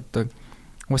яг тэгж л боддог.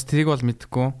 Уус тэрийг бол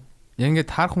мэдэхгүй. Яг ингээд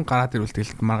таар хүн гараад ирвэл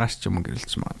тэгэл маргааш ч юм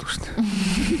гэрэлж магадгүй штэ.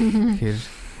 Тэгэхээр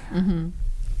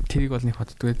тэрийг бол нэг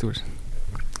боддгоо зүгээр.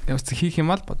 Ямарч хийх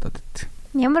юм аа бодоод байт.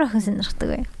 Ямар охин сонирхдаг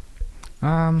вэ?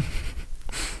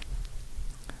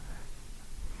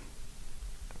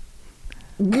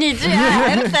 Ниж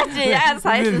яа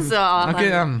сайнсоо.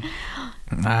 Окей.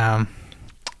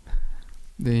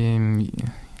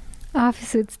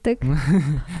 Офис үздэг.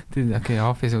 Тийм окей,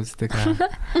 офис үздэг.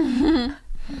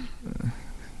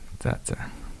 За.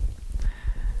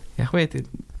 Яг вэ тэгээд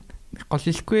гол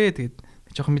хэлэхгүй тэгээд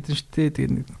жоохон мэдрэмжтэй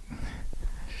тэгээд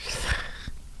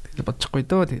бодчихгүй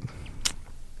дөө тэгээд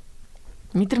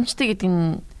мэдрэмжтэй гэдэг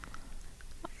нь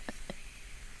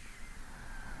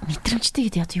мэдрэмжтэй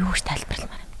гэдэг яг юу гэж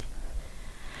тайлбарламаар юм бэ?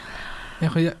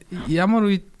 Яг ямар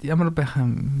үед ямар байх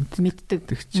юм мэддэг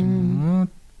ч юм уу.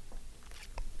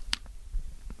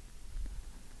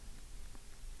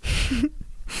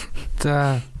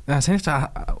 За санийч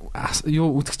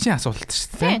юу үтгэгчийн асуулт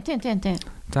шүү дээ. Тийм.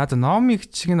 За номик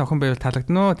шиг н охин байвал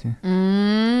таалагдана уу тийм.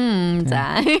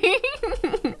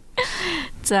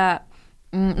 За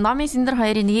номи синдер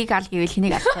хоёрын нэгийг ал гэвэл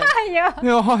хэнийг алах вэ?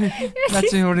 Йоо. Наа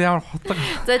чи ямар хотго.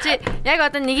 За чи яг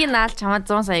одоо нэгийг наалж чамд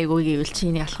 100 сая өгөө гэвэл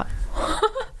чи хэнийг алах вэ?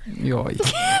 Йоо.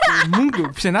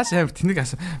 Мөнгө биш наас амар тэнэг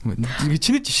асан.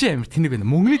 Чиний жишээ амар тэнэг байна.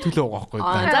 Мөнгөний төлөө байгаа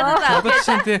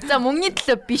байхгүй. За мөнгөний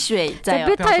төлөө биш вэ. За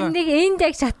бид хоёр нэг энд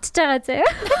яг шатчихж байгаа заяа.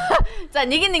 За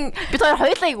нэг нь бид хоёр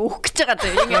хоёулаа өгөх гэж байгаа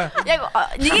заяа. Яг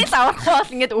нэгийг л аврахгүй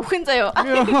бол ингээд өхөн заяа.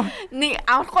 Нэг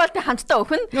аврахгүй бол хамтдаа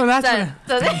өхөн. За.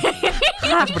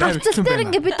 Процесс дээр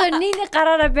ингээд бид хоёр нэг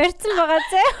гараараа барьсан байгаа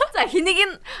заяа. За хэнийг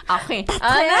нь авах юм.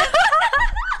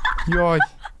 Йоо.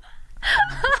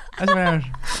 Асмаар.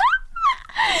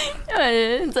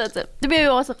 За. Би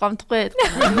юу ч гомдохгүй.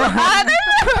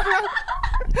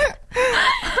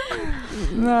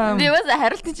 Наа. Би бас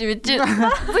хариулт чи мэдэж байна.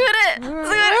 Зүгээр.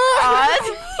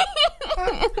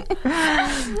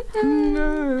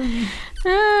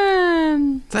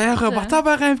 За яг бата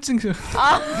байгаа юм чинь.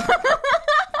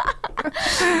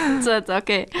 За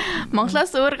окей.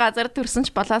 Монголоос өөр газар төрсөн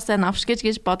ч болоосаа навш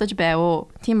гэж бодож байв уу?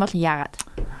 Тийм бол яагаад?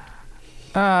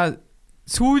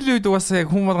 Сүүлийн үед бас яг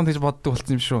хүн болгонд тэгж боддог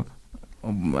болсон юм шүү.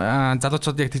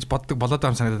 Залуучууд яг тэгж боддог болоод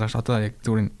байгаа юм санагдаад байна. Одоо яг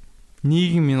зүгээр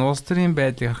нийгмийн улс төрийн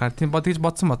байдлыг харахаар тийм тэгж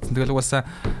бодсон. Тэгэл угаасаа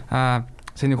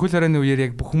саяны хөл хорионы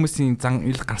үеэр яг бүх хүмүүсийн зан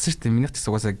ил гарсан шүү дээ. Минийх ч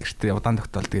угаасаа гэртээ удаан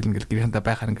тогтоол тэгэл ингээл гэрхэнтэй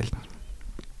байхаар ингээл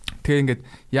тэгээ ингээд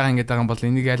яга ингээд байгаа юм бол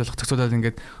энийг айлуулах зохицуулаад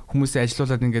ингээд хүмүүсээ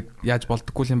ажилуулад ингээд яаж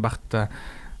болдоггүй юм бахта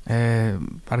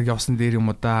баг явсан дээр юм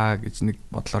уу да гэж нэг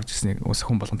бодлоор жиснийг уус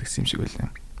хүн болгонд тэгсэн юм шиг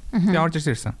байлаа. Тэгээ орж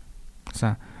ирсэн.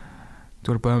 За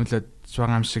зүгээр боомлоод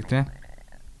байгаа юм шиг тийм.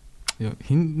 Юу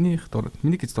хиннийх дураад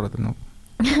миний гэж дураад байна уу?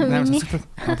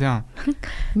 Тийм.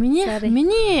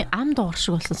 Миний ам дуур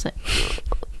шиг болсон сая.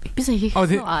 Би сая хийх.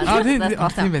 Тийм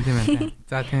байна.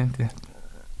 За тийм.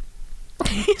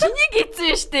 Чиний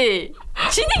гизэн штэ.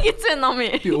 Чиний гизэн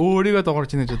номи. Би өөрийгөө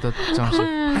дуурж ийнэ гэж бодож байгаа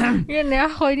юм шиг. Яг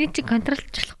яг хоёрыг чи контролж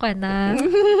болохгүй байна.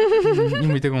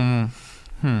 Юм гэдэг юм.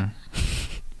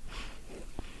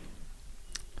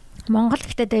 Монгол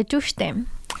ихтэй дайжгүй штэ.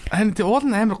 Харин тий уул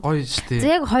нь амар гоё штэ.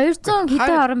 Яг 200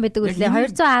 хэдэн орон байдаг үлээ.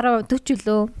 210 40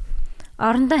 лөө.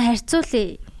 Орондоо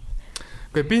харьцуулъя.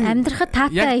 Гэхдээ би амьдрахад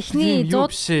таатай ихний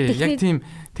 100 яг тийм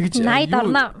тэгж 80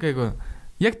 орно. Гээгөө.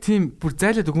 Яг тийм бүр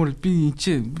зайлаад өгмөр би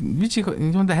чи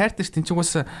юунда хайртай ш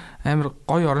тэнчгээс амар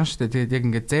гоё орон штэ. Тэгээд яг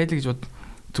ингээд зайлаа гэж бод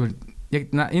зүгээр яг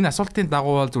энэ асуултын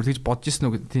дагуу бол зүгээр тэгж бодож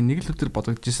ирсэн үү. Тийм нэг л өдөр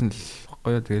бодогдож ирсэн л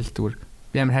гоё. Тэгээд зүгээр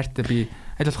би амар хайртай би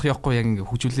аль болох явахгүй яг ингээд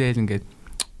хөгжүүлээл ингээд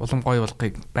улам гоё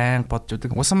болохыг байн бодж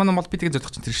өгдөг. Усан маань бол би тэгээд зорих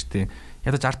чинь тэр штэ.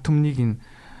 Ядаж ард түмнийг энэ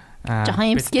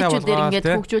жоохон юм скетчүүдээр ингээд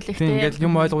хөгжүүлэх тийм ингээд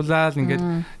юм ойлгуулаад ингээд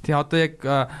тий одоо яг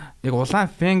улаан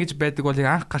фэн гэж байдаг бол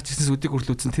яг анх гарч ирсэнс өдийг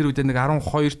хүртэл үзсэн тэр үедээ нэг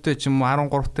 12-тэй ч юм уу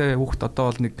 13-тэй хүүхэд одоо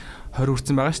бол нэг 20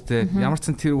 хүрсэн байгаа шүү дээ. Ямар ч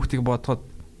сан тэр хүүхдийг бодоход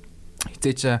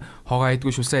хизээч хогоо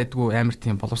айдгүй шүсээ айдгүй амар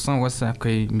тийм боловсон угаасаа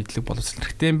окей мэдлэг боловсрол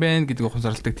хэрэгтэй юм байна гэдэг ухаан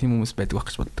зарлдаг тийм хүмүүс байдаг байх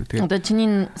гэж боддог. Тэгээд одоо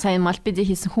чиний сайн малпиди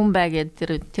хийсэн хүн бай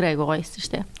гэдэг тэр айгуу гоё хийсэн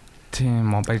шүү дээ.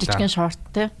 Тийм баярлалаа. Жижигэн шорт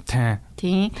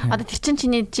тийм. Одоо тэр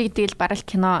чиний чиг тэгэл барал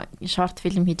кино шорт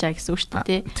фильм хийж байгаа гэсэн үг шүү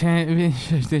дээ. Тийм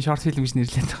би шорт фильм гэж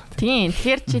нэрлээд байгаа. Тийм.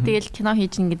 Тэгэхээр чи тэгэл кино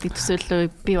хийж ин гэдэг төсөөллөө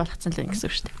бий болгоцсон л гэсэн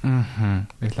үг шүү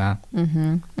дээ. Баярлалаа.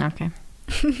 Окей.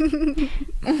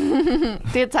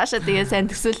 Тэгээ цаашаа тэгээ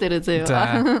сайн төсөөлөөрөө зөө.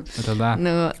 Баярлалаа.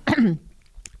 Нөгөө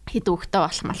хэд өгтөө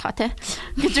болох тий.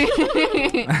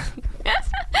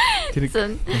 Гэж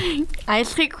тэр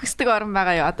аялахыг хүсдэг орн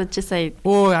байгаа юу? Одоо чи сая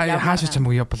хаашаа ч юм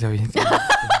уу явбал явъя.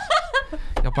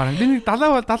 Япан би нэг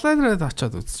далайраад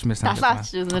очиод үзчихмээр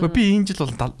санагдав. Би энэ жил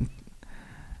бол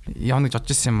явна гэж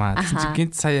бодож ирсэн юм аа. Тэгсэн чинь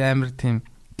гинт сая амар тийм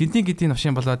гинтийн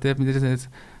новшин болоо тий. Би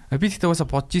тэгтээ уусаа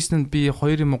бодож ирсэн нь би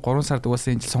 2 юм уу 3 сард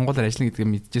уусаа энэ жил сонгуулиар ажиллана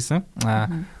гэдгийг мэдчихсэн.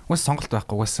 Уусаа сонголт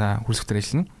байхгүй уусаа хөрсөлтөөр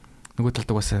ажиллана. Нөгөө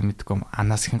талд угаасаа мэдгүй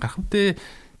анаас их гарах үү.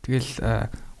 Тэгэл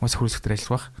уус хөрсөлтөөр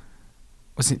ажиллах бах.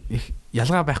 Уус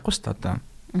ялгаа байхгүй шүү дээ одоо.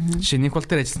 Жишээ нь инх бол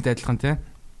дээр ажилласантай адилхан тийм.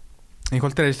 Инх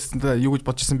бол дээр ажилласантай юу гэж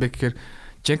бодож ирсэн бэ гэхээр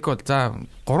Женко бол за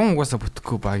 3 угаасаа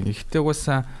бүтэхгүй ба. Ихтэй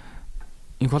угаасаа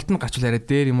инх болд нь гарчвал арай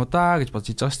дээр юм уу да гэж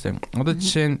бодож байгаа шүү дээ. Одоо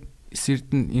жишээ нь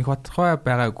Эрдэнэ инх хотхой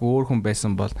байгаагүй өөр хүн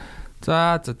байсан бол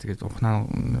за тэгээд ухнаа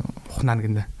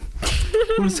гэнэ.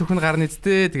 Хүн сүхэн гарны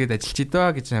зтэй тэгээд ажиллаж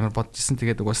идөө гэж амар бодож ирсэн.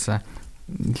 Тэгээд угаасаа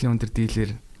нэлийн өндөр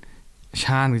дийлэр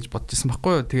шаана гэж бодож ирсэн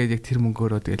байхгүй юу. Тэгээд яг тэр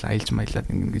мөнгөөрөө тэгээд аялж маялаад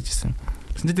ингэж ирсэн.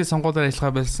 Тэгсэн чинь сонгуулиар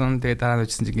ажиллагаа байсан. Тэгээд дараа нь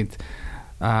үжсэн чинь гинт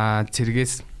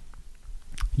цэргээс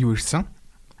юу ирсэн?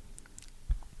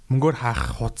 Мөнгөөр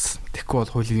хаах хуц. Тэгэхгүй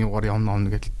бол хуулийн югаар явна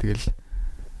гэдэг тэгэл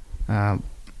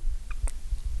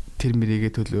тэр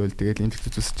мэрийгээ төлөөл тэгэл эмчилж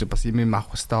үзүүлсэн чинь бас юм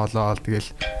авах хэрэгтэй болоо.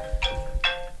 Тэгэл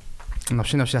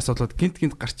навшин асуудлууд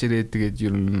гинт гарч ирээд тэгээд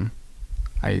ер нь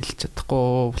аялж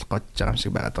чадахгүй болох гэж байгаа юм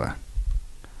шиг байгаад байгаа.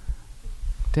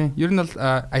 Тэ ер нь бол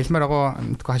аялмаар байгаа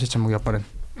мэдгүй хаашаа ч юм уу явбаар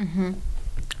байна.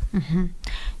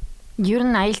 Ер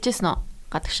нь аялж ирсэн үү?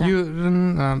 Гадагшаа. Ер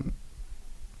нь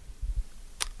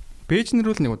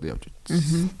Бээжнэр үл нэг удаа явж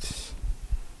үзсэн.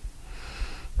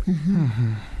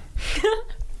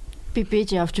 Би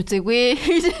Бээж явж үзээгүй.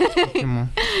 Тийм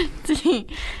үү?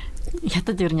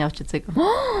 Хятад ер нь явж үзээгүй.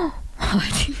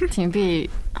 Тийм би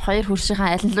 2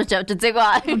 хөршийнхаа аль нь л явж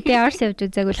үзээгүй. Би Орос явж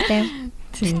үзээгүй л дээ.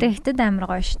 Тэгтээ Хятад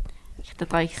амар гоё шүү дээ. Хятад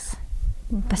гоё гэсэн.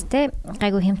 Бас тэ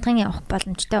гайгүй хямдхан явах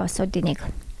боломжтой усуудын нэг.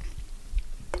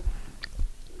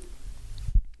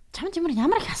 Чамд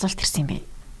ямар их асуулт ирсэн юм бэ?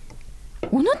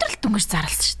 Өнөөдөр л дөнгөж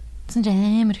зарлсан шүү дээ. Тэгсэн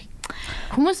чинь амар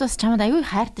хүмүүс бас чамд аюу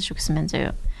хайртай шүү гэсэн байна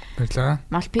заяа. Баярлалаа.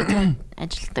 Малпид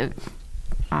ажилтдаг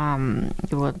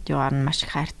юу маш их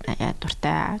хайртай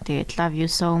дуртай. Тэгээд love you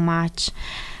so much.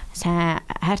 Сайн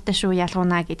хайртай шүү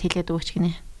ялгуунаа гэд хэлээд өгч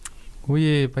гинэ.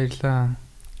 Үе баярлалаа.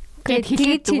 Гэт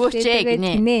хэлээд өгөөч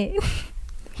гинэ.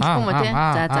 Хэлэхгүй тий.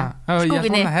 За.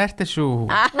 Ялгуунаа хайртай шүү.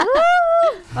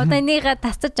 Одоо энийг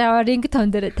тасцаж аваа ринг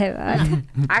тон дээр тавиа.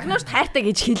 Агнуушд хайртай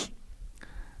гэж хэл.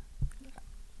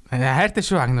 Хайртай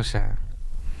шүү Агнуушаа.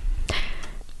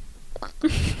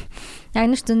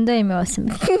 Агнуш зөндөө юм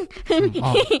явуулсан байна.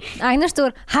 Агнуш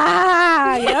зүгээр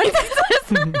хаа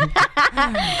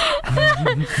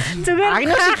зүгээр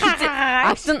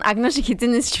Агнуш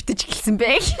хизэнээс шүтэж эхэлсэн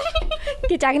бэ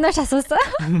гэж Агнуш асуусан.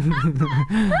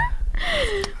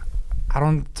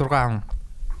 16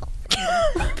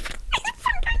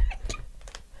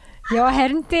 Яа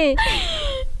харин тий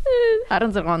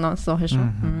 16 оноос хойш.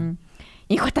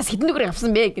 Их хатас хэдэн нүгээр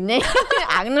авсан бэ гинэ.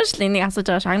 Агнуш л энийг асууж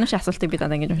байгаа ш. Агнушийн асуултыг би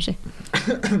дандаа ингэж уншия.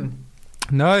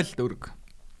 0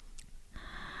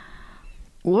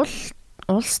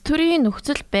 Улс төрийн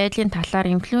нөхцөл байдлын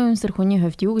талаар инфлюенсер хүний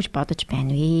хувьд юу гэж бодож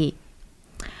байна вэ?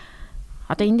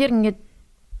 Одоо энэ дэр ингээд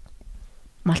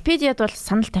Малпедиад бол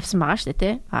санал тавьсан байгаа шүү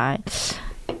дээ, тий.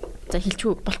 За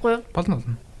хэлчихв болохгүй юу? Болно.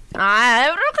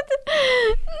 Аврах.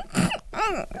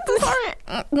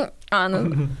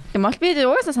 Молби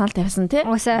угаасаа санал тавьсан тий.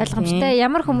 Угаасаа ойлгомжтой.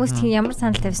 Ямар хүмүүст ямар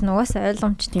санал тавьсан угаасаа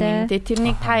ойлгомжтой. Тэгээ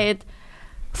тэрнийг таад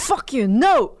fuck you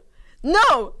no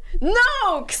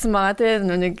гэсэн маа тий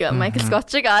нэг Майкл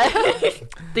Скотт шиг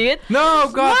тэгээд No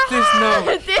god please no.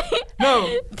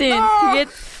 Тэгээд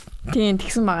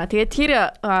тэгсэн байгаа. Тэгээд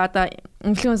тэр одоо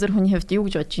инфлюенсер хүний хувьд юу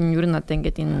гэж бодож ин ер нь одоо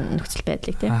ингээд энэ нөхцөл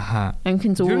байдлыг тий.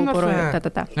 Амхин зөв буруу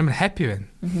та. Амар happy байна.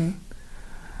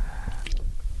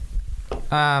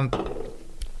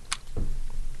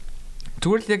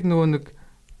 Зүгээр л яг нөгөө нэг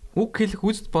үг хэлэх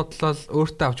үзэл бодлол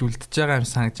өөртөө авч үлдчихэж байгаа юм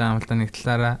санагдаж байгаа юм л да нэг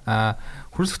талаараа.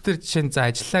 Хүрсэхтэр жишээ нь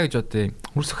за ажиллаа гэж бодъё.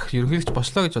 Хүрсэх ерөнхийлөгч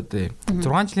болчлоо гэж бодъё.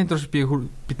 6 жилийн турш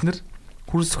бид нар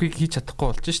хүрсэхийг хийж чадахгүй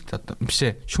болж шít одоо биш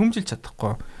ээ шүүмжилж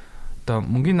чадахгүй. Одоо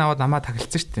мөнгөний наваад намаа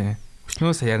тахилцсан шít.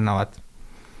 Өчнөө саяар наваад.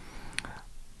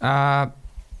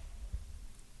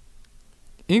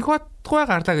 Инх батгүй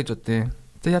гарлаа гэж бодъё.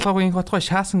 За ялгаагүй инх батгүй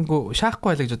шаахгүй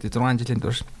байлаа гэж бодъё 6 жилийн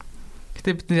турш.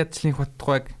 Гэтэ бид нар ядчлын инх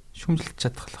батгүйг шүүмжилж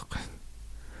чадах байхгүй.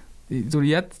 Зүр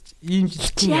яд ийм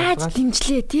жижиг яаж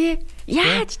дэмжлээ тий?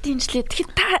 Яаж дэмжлээ?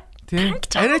 Тэгэхээр та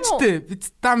арайчтай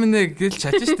бид та минь гэлж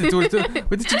чадж штэ зүгээр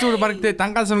бид чи зүгээр баг тэ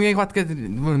дангаан сумгийн хот гэдэг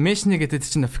мешн гэдэг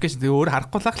чинь notification өөр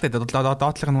харахгүй л ахлаа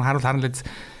доотлох нь харна л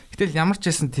гэтэл ямар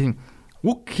ч байсан тийм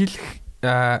үг хэлэх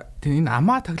тийм энэ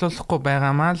амаа таглуулахгүй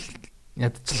байгаамаа л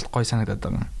ядчлал гой санагдаад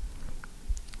байгаа.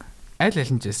 Аль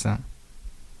нь ч байсан.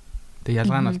 Тэг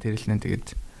ялгаа нь бол тэрэлнэ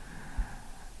тэгээд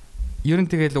ер нь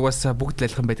тэгэл угаасаа бүгд л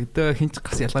айлхан байдаг дөө хинч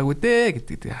гас ялгаагүй дээ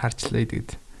гэдэг харчлаа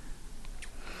тэгээд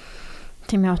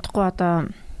тийм явахгүй одоо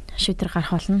шийдвэр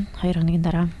гарах болно 2 хоногийн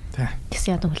дараа.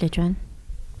 Тэгсэн ядан хүлээж байна.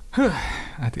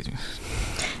 Тэгэж.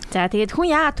 За тэгээд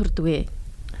хүн яагаад төрдөг вэ?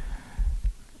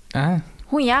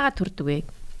 Хүн яагаад төрдөг вэ?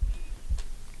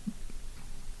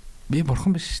 Би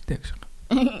бурхан биш шүү дээ.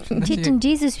 Чи чинь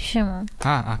Jesus биш юм уу?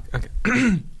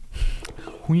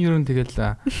 Хүн ер нь тэгэл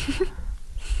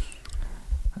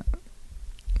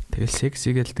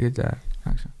сексигээл тэгээд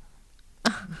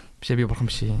биш би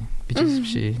бурхан биш. Би Jesus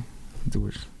биш.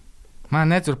 Зүгээр. Маа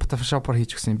найз зур фотошопор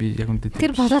хийж өгсөн би яг үндэ.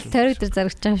 Тэр болол тойрог дээр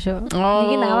зарагч байгаа шүү.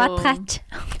 Нэг нь аваад гаач.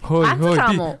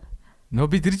 Хөөе. Нөө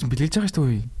би тэр чинь бэлгэж байгаа шүү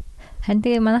дээ. Хан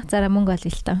тэгээ манайх зараа мөнгө олъё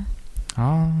л та.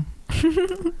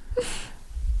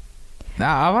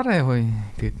 Аваарай хөөе.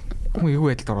 Тэгээд хүн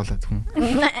эвгүй байдалд оруулаад хүн.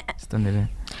 Стан нэрээ.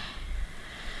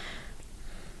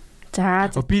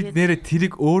 За би нэрээ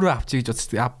тэрийг өөрөө авчиж гэж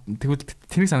бодсон. Тэгвэл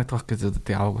тэрийг санагдах гэж одоо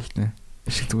аваг болтනේ.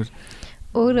 Биш зүгээр.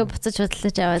 Өөрөө буцаж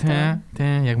бодлож аваад.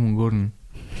 Тийм яг мөнгөөр нь.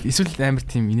 Эсвэл амар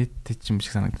тийм инээдтэй ч юм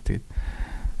шиг санагдав тэгээд.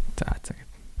 За гэд.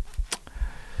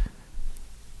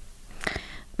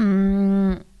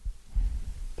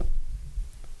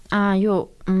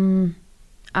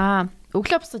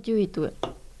 Өглөө босоод юу хийдэг вэ?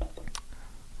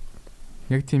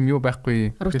 Яг тийм юу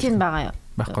байхгүй. Рутин байгаа юу?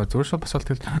 Байхгүй. Зүгээр шууд босоод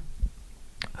тэгэл.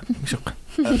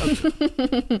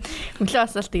 Өглөө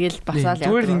босоод тэгэл босоод явдаг.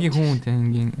 Зүгээр ингийн хүн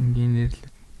тийм ингийн нэрлээ.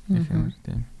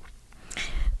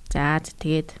 За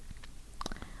тэгээд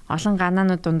олон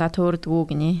ганаанууд дундаа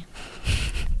төөрдгүү гинэ.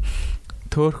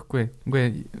 Төөрөхгүй.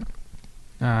 Үгүй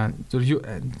зүр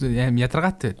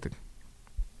ядаргаатай байдаг.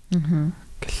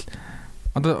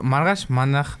 Одоо маргааш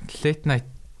манайх late night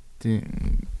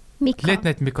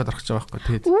микод орох гэж байгаа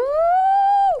байхгүй тэгээд.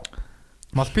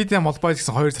 Молбидиа молбой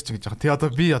гэсэн 2 цочин гэж байгаа. Тэгээ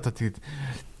одоо би одоо тэгээд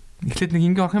эхлээд нэг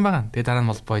ингээ орох юм байгаа. Тэгээ дараа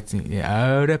нь молбой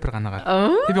рэпер ганаагаар.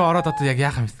 Тэгээ би ороод одоо яг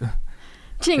яах юм бэ?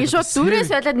 Чи ингээ шууд зүрээс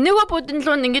байлаад нөгөө будин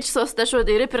руу ингэж суустаа шууд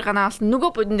рэпер ганаа болсон.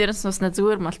 Нөгөө будин дээр нь сууснаа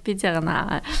зүгээр молбидиа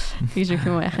ганаа. Тэгж их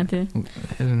юм яахан тий.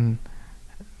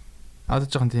 Одоо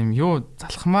жоохон тийм юу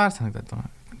залхмаар санагдаад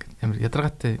байгаа. Амар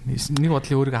ядаргаатай нэг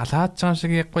бодлын өөрийгөө алаад байгаа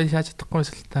шиг яг гоё шааж чадахгүй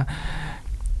эсвэл та.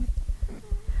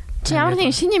 Чи ямар нэг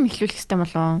шинэ юм ихлүүлэх хэрэгтэй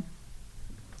болов?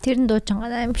 Тэр нь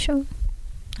дуучингаа юм шүү.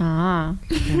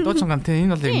 Дуучингаа тийм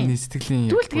энэ бол миний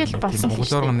сэтгэлийн тэгвэл тэгэл болсон.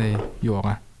 Монголоргоны юу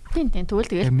байгаа. Тийм тэгвэл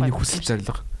тэгэл миний хүсэл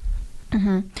зорилго.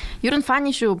 Ер нь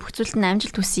фаны шүү бүх зүйлд нь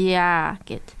амжилт хүсье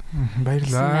гэд.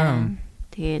 Баярлалаа.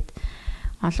 Тэгээд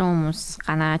олон хүмүүс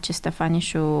ганаач Стефани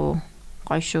шүү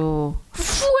гоё шүү.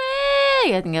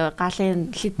 Гэт ингээ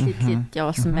галын лид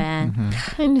явуулсан байна.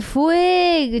 Энэ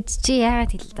фүэ гэж чи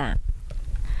яагаад хэл та?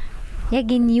 Яг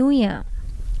энэ юу юм?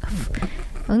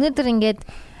 Өнөөдөр ингээд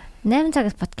 8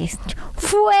 цагаас подкаст чи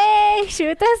фүэ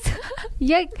шүтээс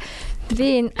яг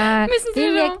би яг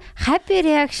happy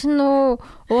reaction уу,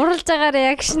 уралж байгаа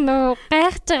reaction уу,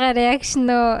 гайхаж байгаа reaction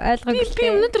уу ойлгоогүй. Би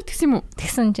өнөөдөр тэгсэн юм уу?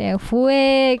 Тэгсэн чи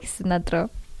фүэ гэсэн над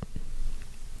руу.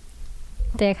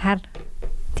 Тэг хар.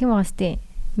 Тийм уус тий.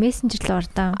 Мессенжер л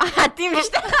ордоо. Тийм биш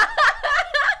үү?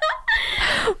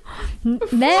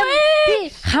 Би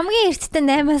хамгийн эртдээ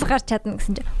 8-аас гарч чадна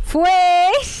гэсэн чи. Фүэ.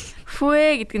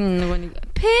 фүэ гэдэг нь нөгөө нэг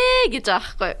пэ гэж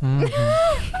аахгүй.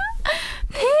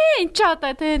 Пэ энэ ч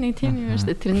одоо тэ нэг тийм юм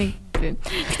шүү дээ. Тэрнийг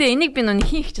гэтээ энийг би нүг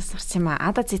хийх гэж сурсан юм аа.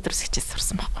 Ада цитрус хичээс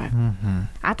сурсан байхгүй юу?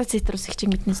 Ада цитрус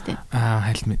хичээн мэднэс дээ.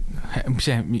 Харин биш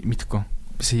мэдхгүй.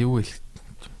 Биш юу вэ?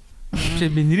 Биш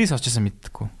би нэрээс очсон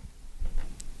мэддэггүй.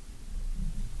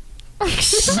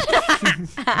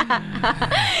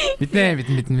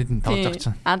 Мэднэ тоож авч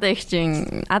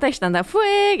чинь. Ада их дандаа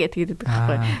фүэ гэдэг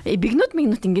байхгүй. Бигнут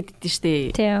ингэж идэв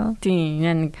штэ. Тийм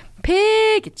яа нэг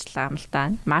пэ гэж лаам л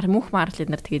та. Мөнх марл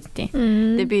эднэр тэгээд тийм.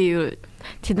 Тэгээ би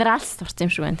тэд нар алс сурсан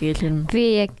юм шиг байна. Тэгээл юм.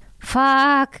 Би яг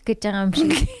fuck гэж байгаа юм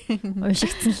шиг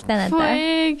уншигдсан л та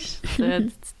надад.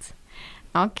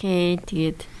 Окей,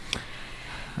 тэгээд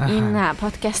энэ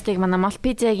подкастыг манай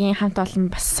Малпизагийн хамт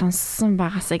олон бас сонссон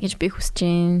байгаасаа гэж би хүсэж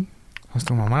байна.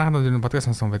 Сонсдог маа. Манай хамт энэ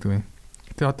подкаст сонссон байдаг юм.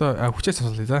 Тэгээ одоо хүчээ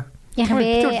сонсолъё за. Яхан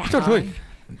бэ?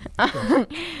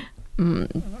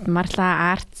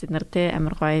 Марла арт зэнэр тэ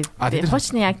амар гоё.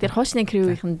 Хуучны яг тэр хуучны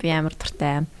кривийнхэнд би амар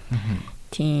дуртай.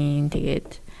 Тийм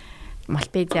тэгээд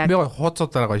Малпизиаг би гоё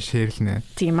хуудасуудаараа гоё шеэрлэнэ.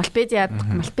 Тийм Малпизиаг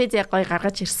гоё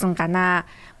гаргаж ирсэн Ганаа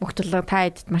мөхтөлөг та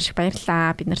эдд маш их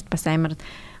баярлалаа. Биднэрт бас амар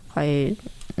гоё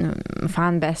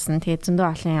фан байсан. Тэгээд зөндөө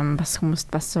олон юм бас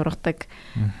хүмүүст бас сургадаг,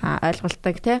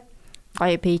 ойлголдог тий.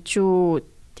 Гоё пэйжүү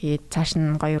тэгээд цааш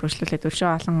нь гоё өргөжлүүлээд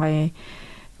өшөө олон гоё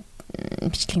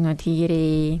бичлэгнүүд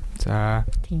хийгээрэй. За.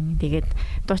 Тийм тэгээд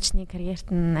дуучны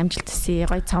карьерт нь амжилт хүсье.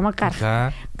 Гоё цомог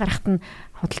гарахт нь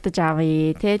худалдаж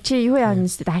авъя. Тэ чи юу яа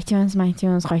нэстэ iTunes гоё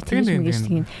тийм гэж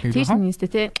тийм. Тийш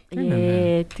нэстэ тэ.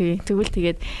 Тэгвэл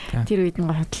тэгээд тэр үед нь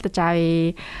гоё худалдаж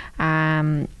авъя.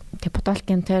 Тэг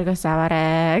потолкын тэргээс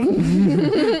аваарай.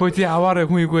 Хөөе тий аваарай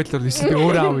хүн игвэл эсвэл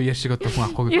өөрөө авъя яшиг одоо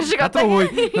хүн авахгүй.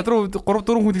 Надруу 3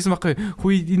 4 хүн гэсэн байхгүй.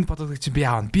 Хөөе энэ потолкыг чи би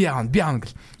аавна гэл.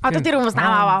 Одоо тэр хүмүүс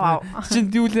аваа. Чин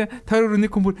диүүлээ тойроор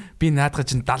нэг хүн бүр би наадах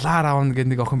чинь 70-аар аавна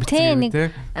гэдэг нэг охин бичсэн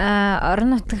тий.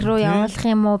 Орон нутг руу явуулах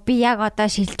юм уу? Би яг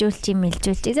одоо шилжүүлж юм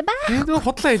мэлжүүлж. Тийм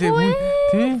худлаа хэлээ хүн.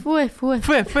 Тий.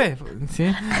 Фэ.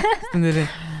 Тий.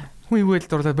 Нэрээ хүн ивэл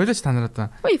дурлаа болооч та нараа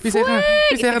та. Би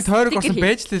сайхан тойрог орсон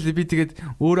байж л би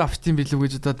тэгээд өөрөө авчтiin билүү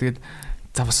гэж одоо тэгээд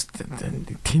за бас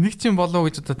тэнэг чинь болоо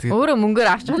гэж одоо тэгээд өөрөө мөнгөөр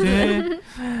авч байна.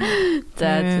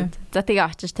 За тэгээ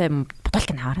очиж та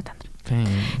бодолк нь аваарай та нар.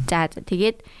 За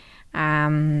тэгээд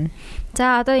за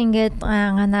одоо ингээд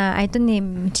Ганаа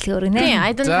айдууны мэдлэг өргөнэ. Тийм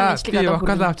айдууны мэдлэг одоо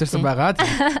вокал авчирсан байгаа.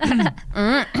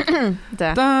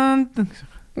 За.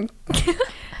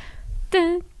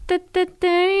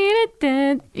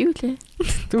 Юу лээ?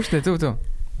 Түүштэй зөв.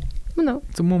 Мөн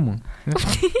үү? Мөн.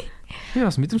 Би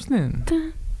бас мэдрэмжнэ.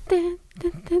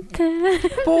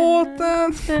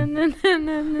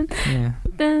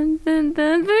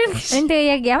 Энд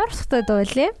яг ямар утгатай дуу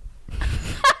лээ?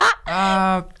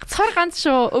 Цар ганц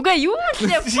шүү. Үгүй юу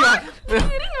лээ?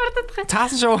 Тэрийг мартаад байгаа.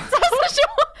 Цаасан шүү.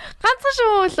 Ганцхан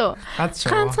шүү лөө.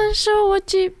 Ганцхан шүү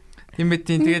чи. Тийм байт.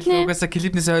 Тэгээд угаасаа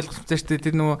клипнээс ойлгосон шүү дээ.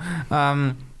 Тэр нөгөө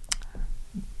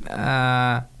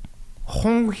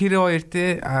хүн хэрэг хоёр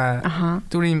те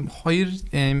түрийн хоёр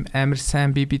амар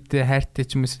сайн бибитэй хайртай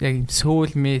ч юм уу яг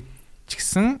сөүлмэт ч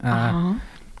гэсэн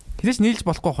хэзээ ч нийлж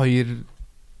болохгүй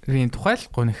хоёрын тухай л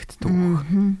гонигддаг.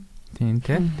 Тийм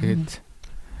те тэгээд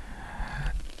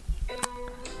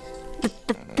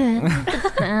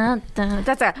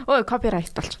за ой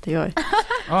копирайт болчихсон юу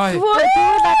ой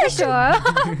дуулаад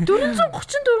шүү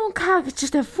 434k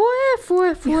гэж тэ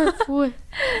фүэ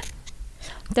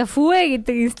Тэ фүэ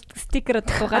гэдэг стикер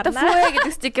утгах гарна. Фүэ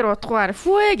гэдэг стикер утгах.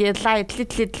 Фүэ гэдэг лайт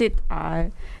лид.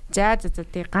 За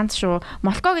тий ганц шүү.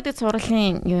 Молко гэдэг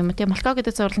цувралын юу юм те молко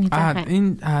гэдэг цуврал нь хязгаар.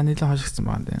 Энэ нийлэн хожигдсан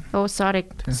байна. Oh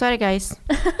sorry guys.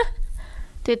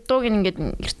 Тэгээд дууг ингээд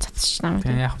ирц цацчих намайг.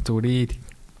 Тэгээ яг зүрээ.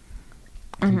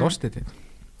 Дууштай тий.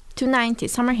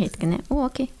 290 summer hit гэнэ. Oh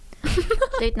okay.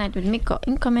 Late night with Miko.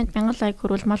 Энэ комент 1000 лайк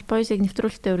хүрвэл Малпойсыг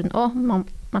нэвтрүүлэлтээ өрнө. Оо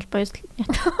Малпойс.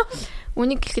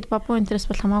 Үнийг хэлэхэд бабу интерес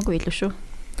бол хамаагүй илүү шүү.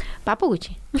 Бабу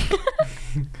гэж.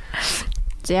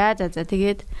 За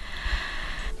тэгээд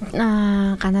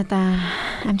Канада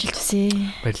амжилт хүсье.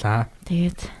 Баярлаа.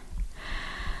 Тэгээд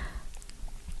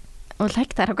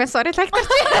лайк тараагүй sorry лайк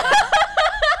тарч.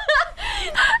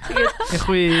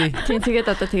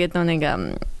 Тэгээд одоо тэгээд нэг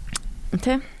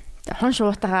тэ хон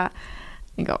шуутаага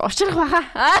ингээ очрох баха.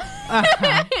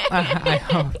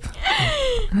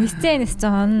 Нисцэн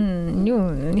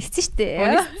юу нисцэн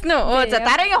штэ. Оо за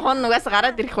дараагийн хон нугаас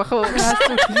гараад ирэх бах уу.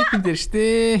 Клипэн дээр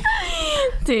штэ.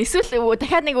 Тэг эсвэл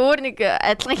дахиад нэг өөр нэг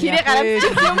адилхан хэрэг гараад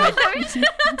ирэх юм байна.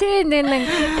 Тэг нэг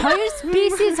хоёр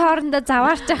species хоорондоо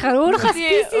заваарч яхаар өөрийнхөө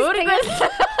species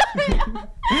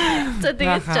за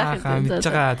тэгээд жаахан мэдж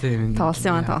байгаа тийм.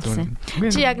 Тоолсон.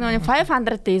 Чи яг нөгөө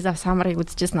 500 Days of Summer-ыг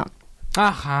үзчихсэн үү?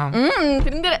 Ахаа.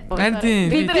 Тэрэн дээр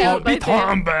би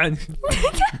тоон байна.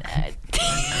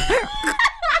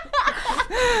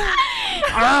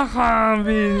 Ахаа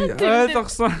би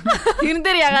ойлгосон. Тэрэн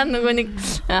дээр ягаад нөгөө нэг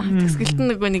төгсгөлтөн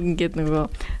нөгөө нэг ингээд нөгөө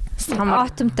самар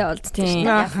автомтай болдсон шүү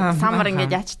дээ. Самар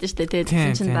ингээд яачдаг шүү дээ.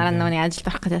 Тэгээд чинь дараа нөгөө нэг ажилд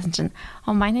орох гэсэн чинь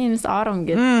my name is Orm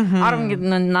гэдэг. Orm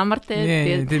гэдэг намар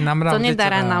тэгээд зуны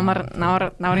дараа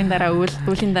намрын дараа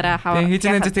үүлийн дараа хавар.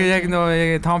 Тэгээд хийж байгаа яг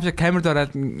нөгөө том шиг камерд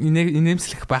ороод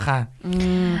инээмслэх байхаа.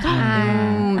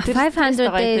 500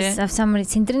 Days of Summer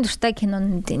Синдрийн дуртай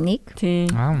кинонд нэг.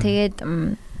 Тэгээд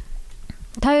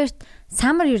та хоёрт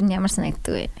Summer юу нь ямар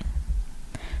санагддаг вэ?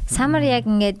 Summer яг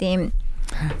ингээд ийм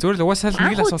зүгээр л угаасаа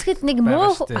нэг л асуулт. Үзэхэд нэг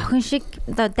муу охин шиг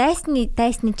одоо дайсны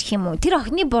гэх юм уу? Тэр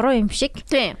охины буруу юм шиг.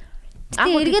 Тийм.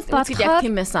 Тэгээд эргээд бодохоор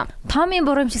тийм байсан. Томын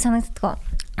буруу юм шиг санагддаг.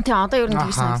 Тийм одоо юу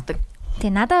нэг санагддаг.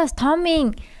 Тийм надад бас Том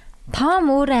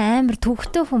өөрөө амар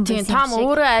төвхтэй хүн байсан. Тийм Том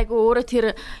өөрөө айгу өөрөө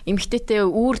тэр эмгтээтэй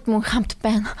үрд мөн хамт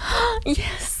байна.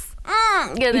 Yes.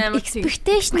 Гэдэг амар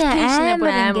expectation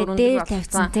амар ингээд дээр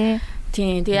тавьсан тий.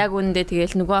 Тийм тэг яг үүндээ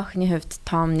тэгэл нөгөө охины хувьд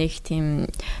Том нэг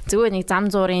тийм зүгээр нэг зам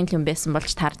зуурын юм байсан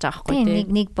болж таарж байгаа хгүй тий.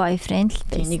 Нэг boyfriend л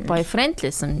байсан. Нэг boyfriend л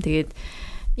байсан. Тэгээд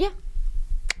яа.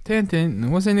 Тийм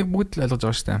нөгөөсөө нэг бүгд л ойлгож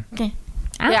байгаа шүү дээ. Тийм.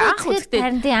 Анх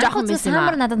үзэхдээ жоохон байсан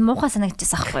Самар надад муухай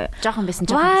санагдчихсан аахгүй юу? Жоохон байсан.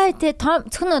 Вай тий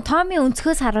зөвхөн Томын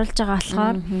өнцгөөс харуулж байгаа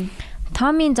болохоор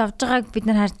Томын зовж байгааг бид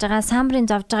нар харж байгаа,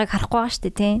 Самрын зовж байгааг харахгүй байгаа шүү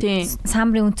дээ тий.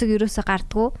 Самрын өнцөг ерөөсөө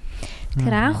гардггүй.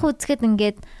 Тэгэхээр анх үзэхэд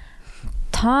ингээд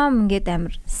Том ингээд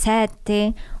амар сайд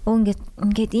те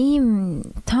ингээд ийм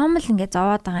Том л ингээд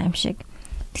зовоод байгаа юм шиг.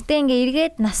 Гэтэ ингээд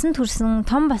эргээд насанд хүрсэн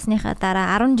Том басныхаа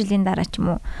дараа 10 жилийн дараа ч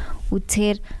юм уу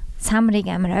үзэхээр Самрыг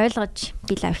амар ойлгож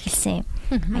билав эхэлсэн юм.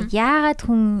 Яагаад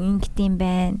хүн ингэт юм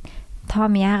бэ?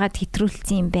 Том яагаад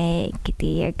хэтрүүлсэн юм бэ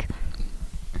гэдгийг яг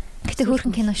гэтэ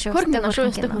хөөрхөн кино шүү.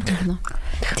 Хөөрхөн кино.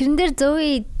 Тэрэн дээр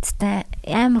Зои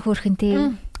амар хөөрхөн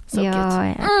те.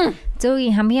 Яа.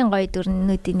 Зои хамгийн гоё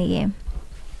дүрнүүдийн нэг юм.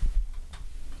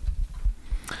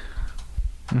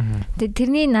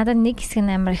 Тэрний надад нэг хэсэг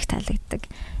амар их таалагддаг.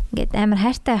 Ингээд амар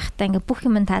хайртай байхдаа ингээд бүх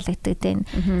юм таалагддаг тийм.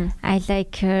 I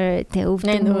like her тэ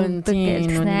өвдөн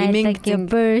I like your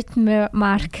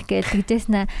birthmark гэж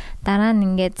тэгжсэн дараа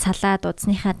нь ингээд салаад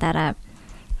удсныхаа дараа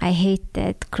I hate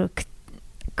that crooked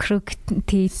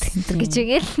teeth гэж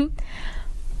игээл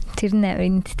тэр нь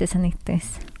үнэтэй санагддаг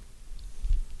байсан.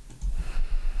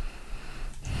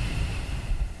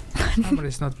 Summer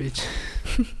is not beach.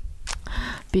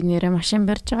 Би нэрээ машин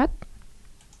барьж агаад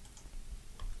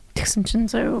тэгсэн чинь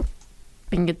заяа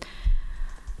би ингээд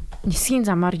нисгийн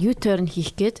замаар U-turn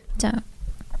хийх гээд за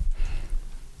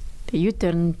тэгээ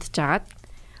U-turn-д жагаад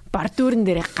бар дүүрэн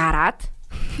дээрээ гараад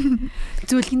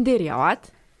зүлгэн дээр яваад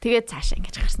тэгээд цаашаа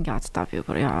ингэж гарсан гэж боддоо би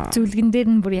бүр яа зүлгэн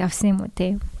дээр нь бүр явсан юм уу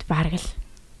те бараг л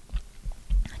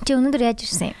чи өнөөдөр яаж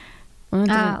ирсэн юм?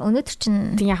 Өнөөдөр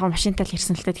чинь тийм яг машинтай л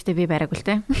ирсэн л та. Гэхдээ би бариагүй л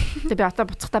те. Тэгээ би отоо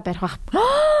буцахтаа барих байх.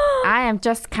 I am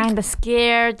just kind of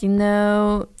scared, you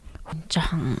know.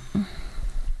 Жохон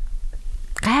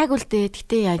гайгүй л дээ.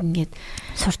 Гэхдээ яг ингээд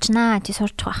сурчнаа. Чи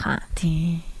сурч байхаа.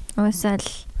 Тийм. Уусаал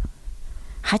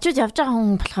хажууд явж байгаа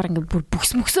хүн болохоор ингээд бүр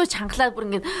бүксмөксөө чангалаад бүр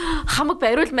ингээд хамаг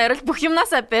бариул бүх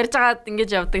юмнасаа барьж агаад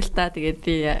ингээд явдаг л та. Тэгээд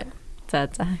би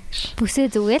за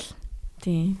бүсээ зүгэл.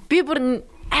 Тийм. Би бүр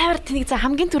амар тэнийг за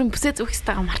хамгийн түрүүн бүсээ зүүх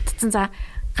хэвээр мартцсан. За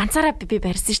ганцаараа би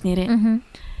барьсан ш нэрээ.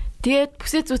 Тэгээд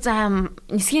бүсээ зүү зам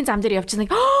нисгийн зам дээр явчихсан.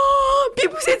 Би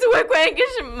бүсээ зүгээгүй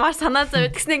ингэж маш санаа зав.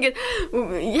 Тэгснэ ингээд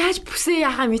яаж бүсээ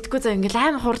яхаа мэдгүй зав ингээд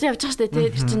амар хурдан явж байгаа штэ.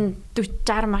 Тэгээд тэр чин 40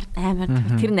 60 март амар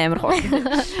тэр нь амар хурдан.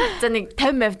 За нэг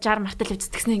 50 60 мартал явж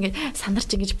тэгснэ ингээд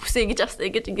сандарч ингэж бүсээ ингэж авсан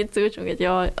ингэж ингээд зөөж ингээд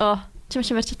ёо чи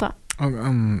маш барьж таа.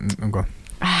 Үгүй.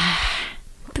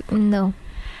 No.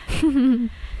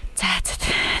 За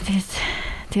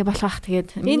тэгээ болох бах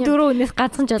тэгээд энэ дөрөв өнөөс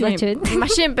ганцхан жолооч байна.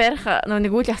 Машин барих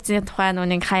нэг үйл явцны тухай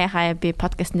нэг хаяа би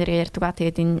подкаст нэр ярьдаг ба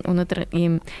тэгээд энэ өнөөдөр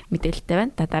ийм мэдээлэлтэй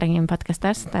байна. Дараагийн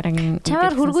подкастаас дараагийн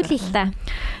чамаар хургуулъя л та.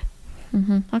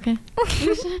 Окей.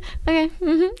 Окей.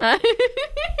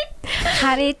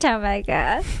 Хари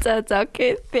чамайга. За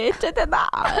окей. Бэчэдэ на.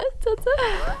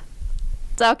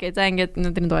 За окей. За ингээд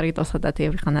өнөөдрийн дугаарыг дуусгадаа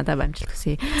тэгээ би ханадаа бамжилт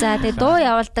хүсье. За тэгээ дуу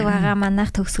явуулдаг байгаа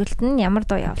манайх төгсгөлт нь ямар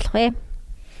дуу явуулах вэ?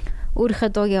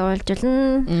 Өөрийнхөө дууг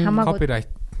явуулжулна. Хамаагүй.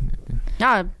 Copyright.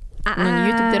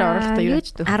 YouTube дээр оруулахдаа юу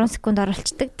гэж 10 секунд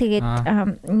оруулцдаг. Тэгээд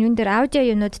юун дээр аудио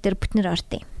юунууд дээр бүтнээр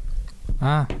ортё.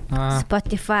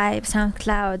 Spotify,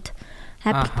 SoundCloud,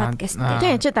 Apple Podcast.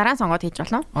 Тэгээ чи дараа сонгоод хийж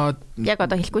болно. Яг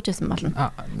одоо хэлэхгүй ч байсан болно.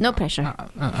 No pressure.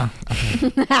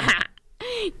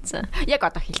 За яг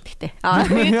одоо хэлтэгтэй.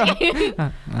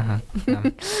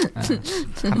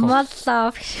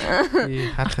 Маллав.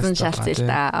 Харсан шаалцээ л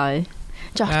да.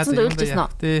 Чи орцсон үйлжсэн үү?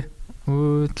 Тий.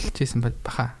 Үйлжсэн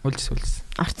баха. Үйлжсэн.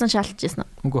 Орцсон шаалцжсэн үү?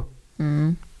 Үгүй.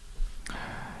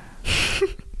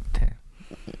 Тий.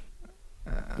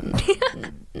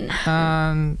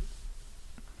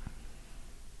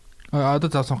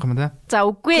 Одоо заасан юм да. За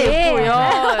үгүй ёо.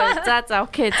 За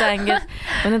окей. За ингээд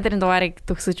өнөөдрийн дугаарыг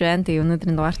төгсөж байна. Тэгээ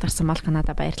өнөөдрийн дугаар тарсан Мал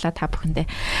Канада баярлалаа та бүхэндээ.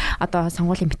 Одоо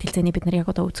сонгуулийн мэтгэлцээний бид нар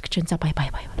яг одоо үзэж байна. За бай.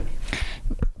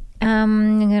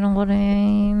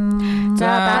 За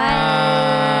бай.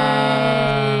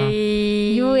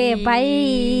 Юу бай.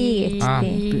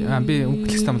 Би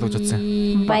үгэлэхтэй мэл гэж утсан.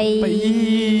 Бай.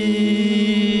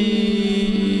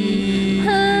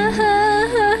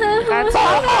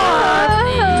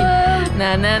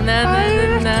 На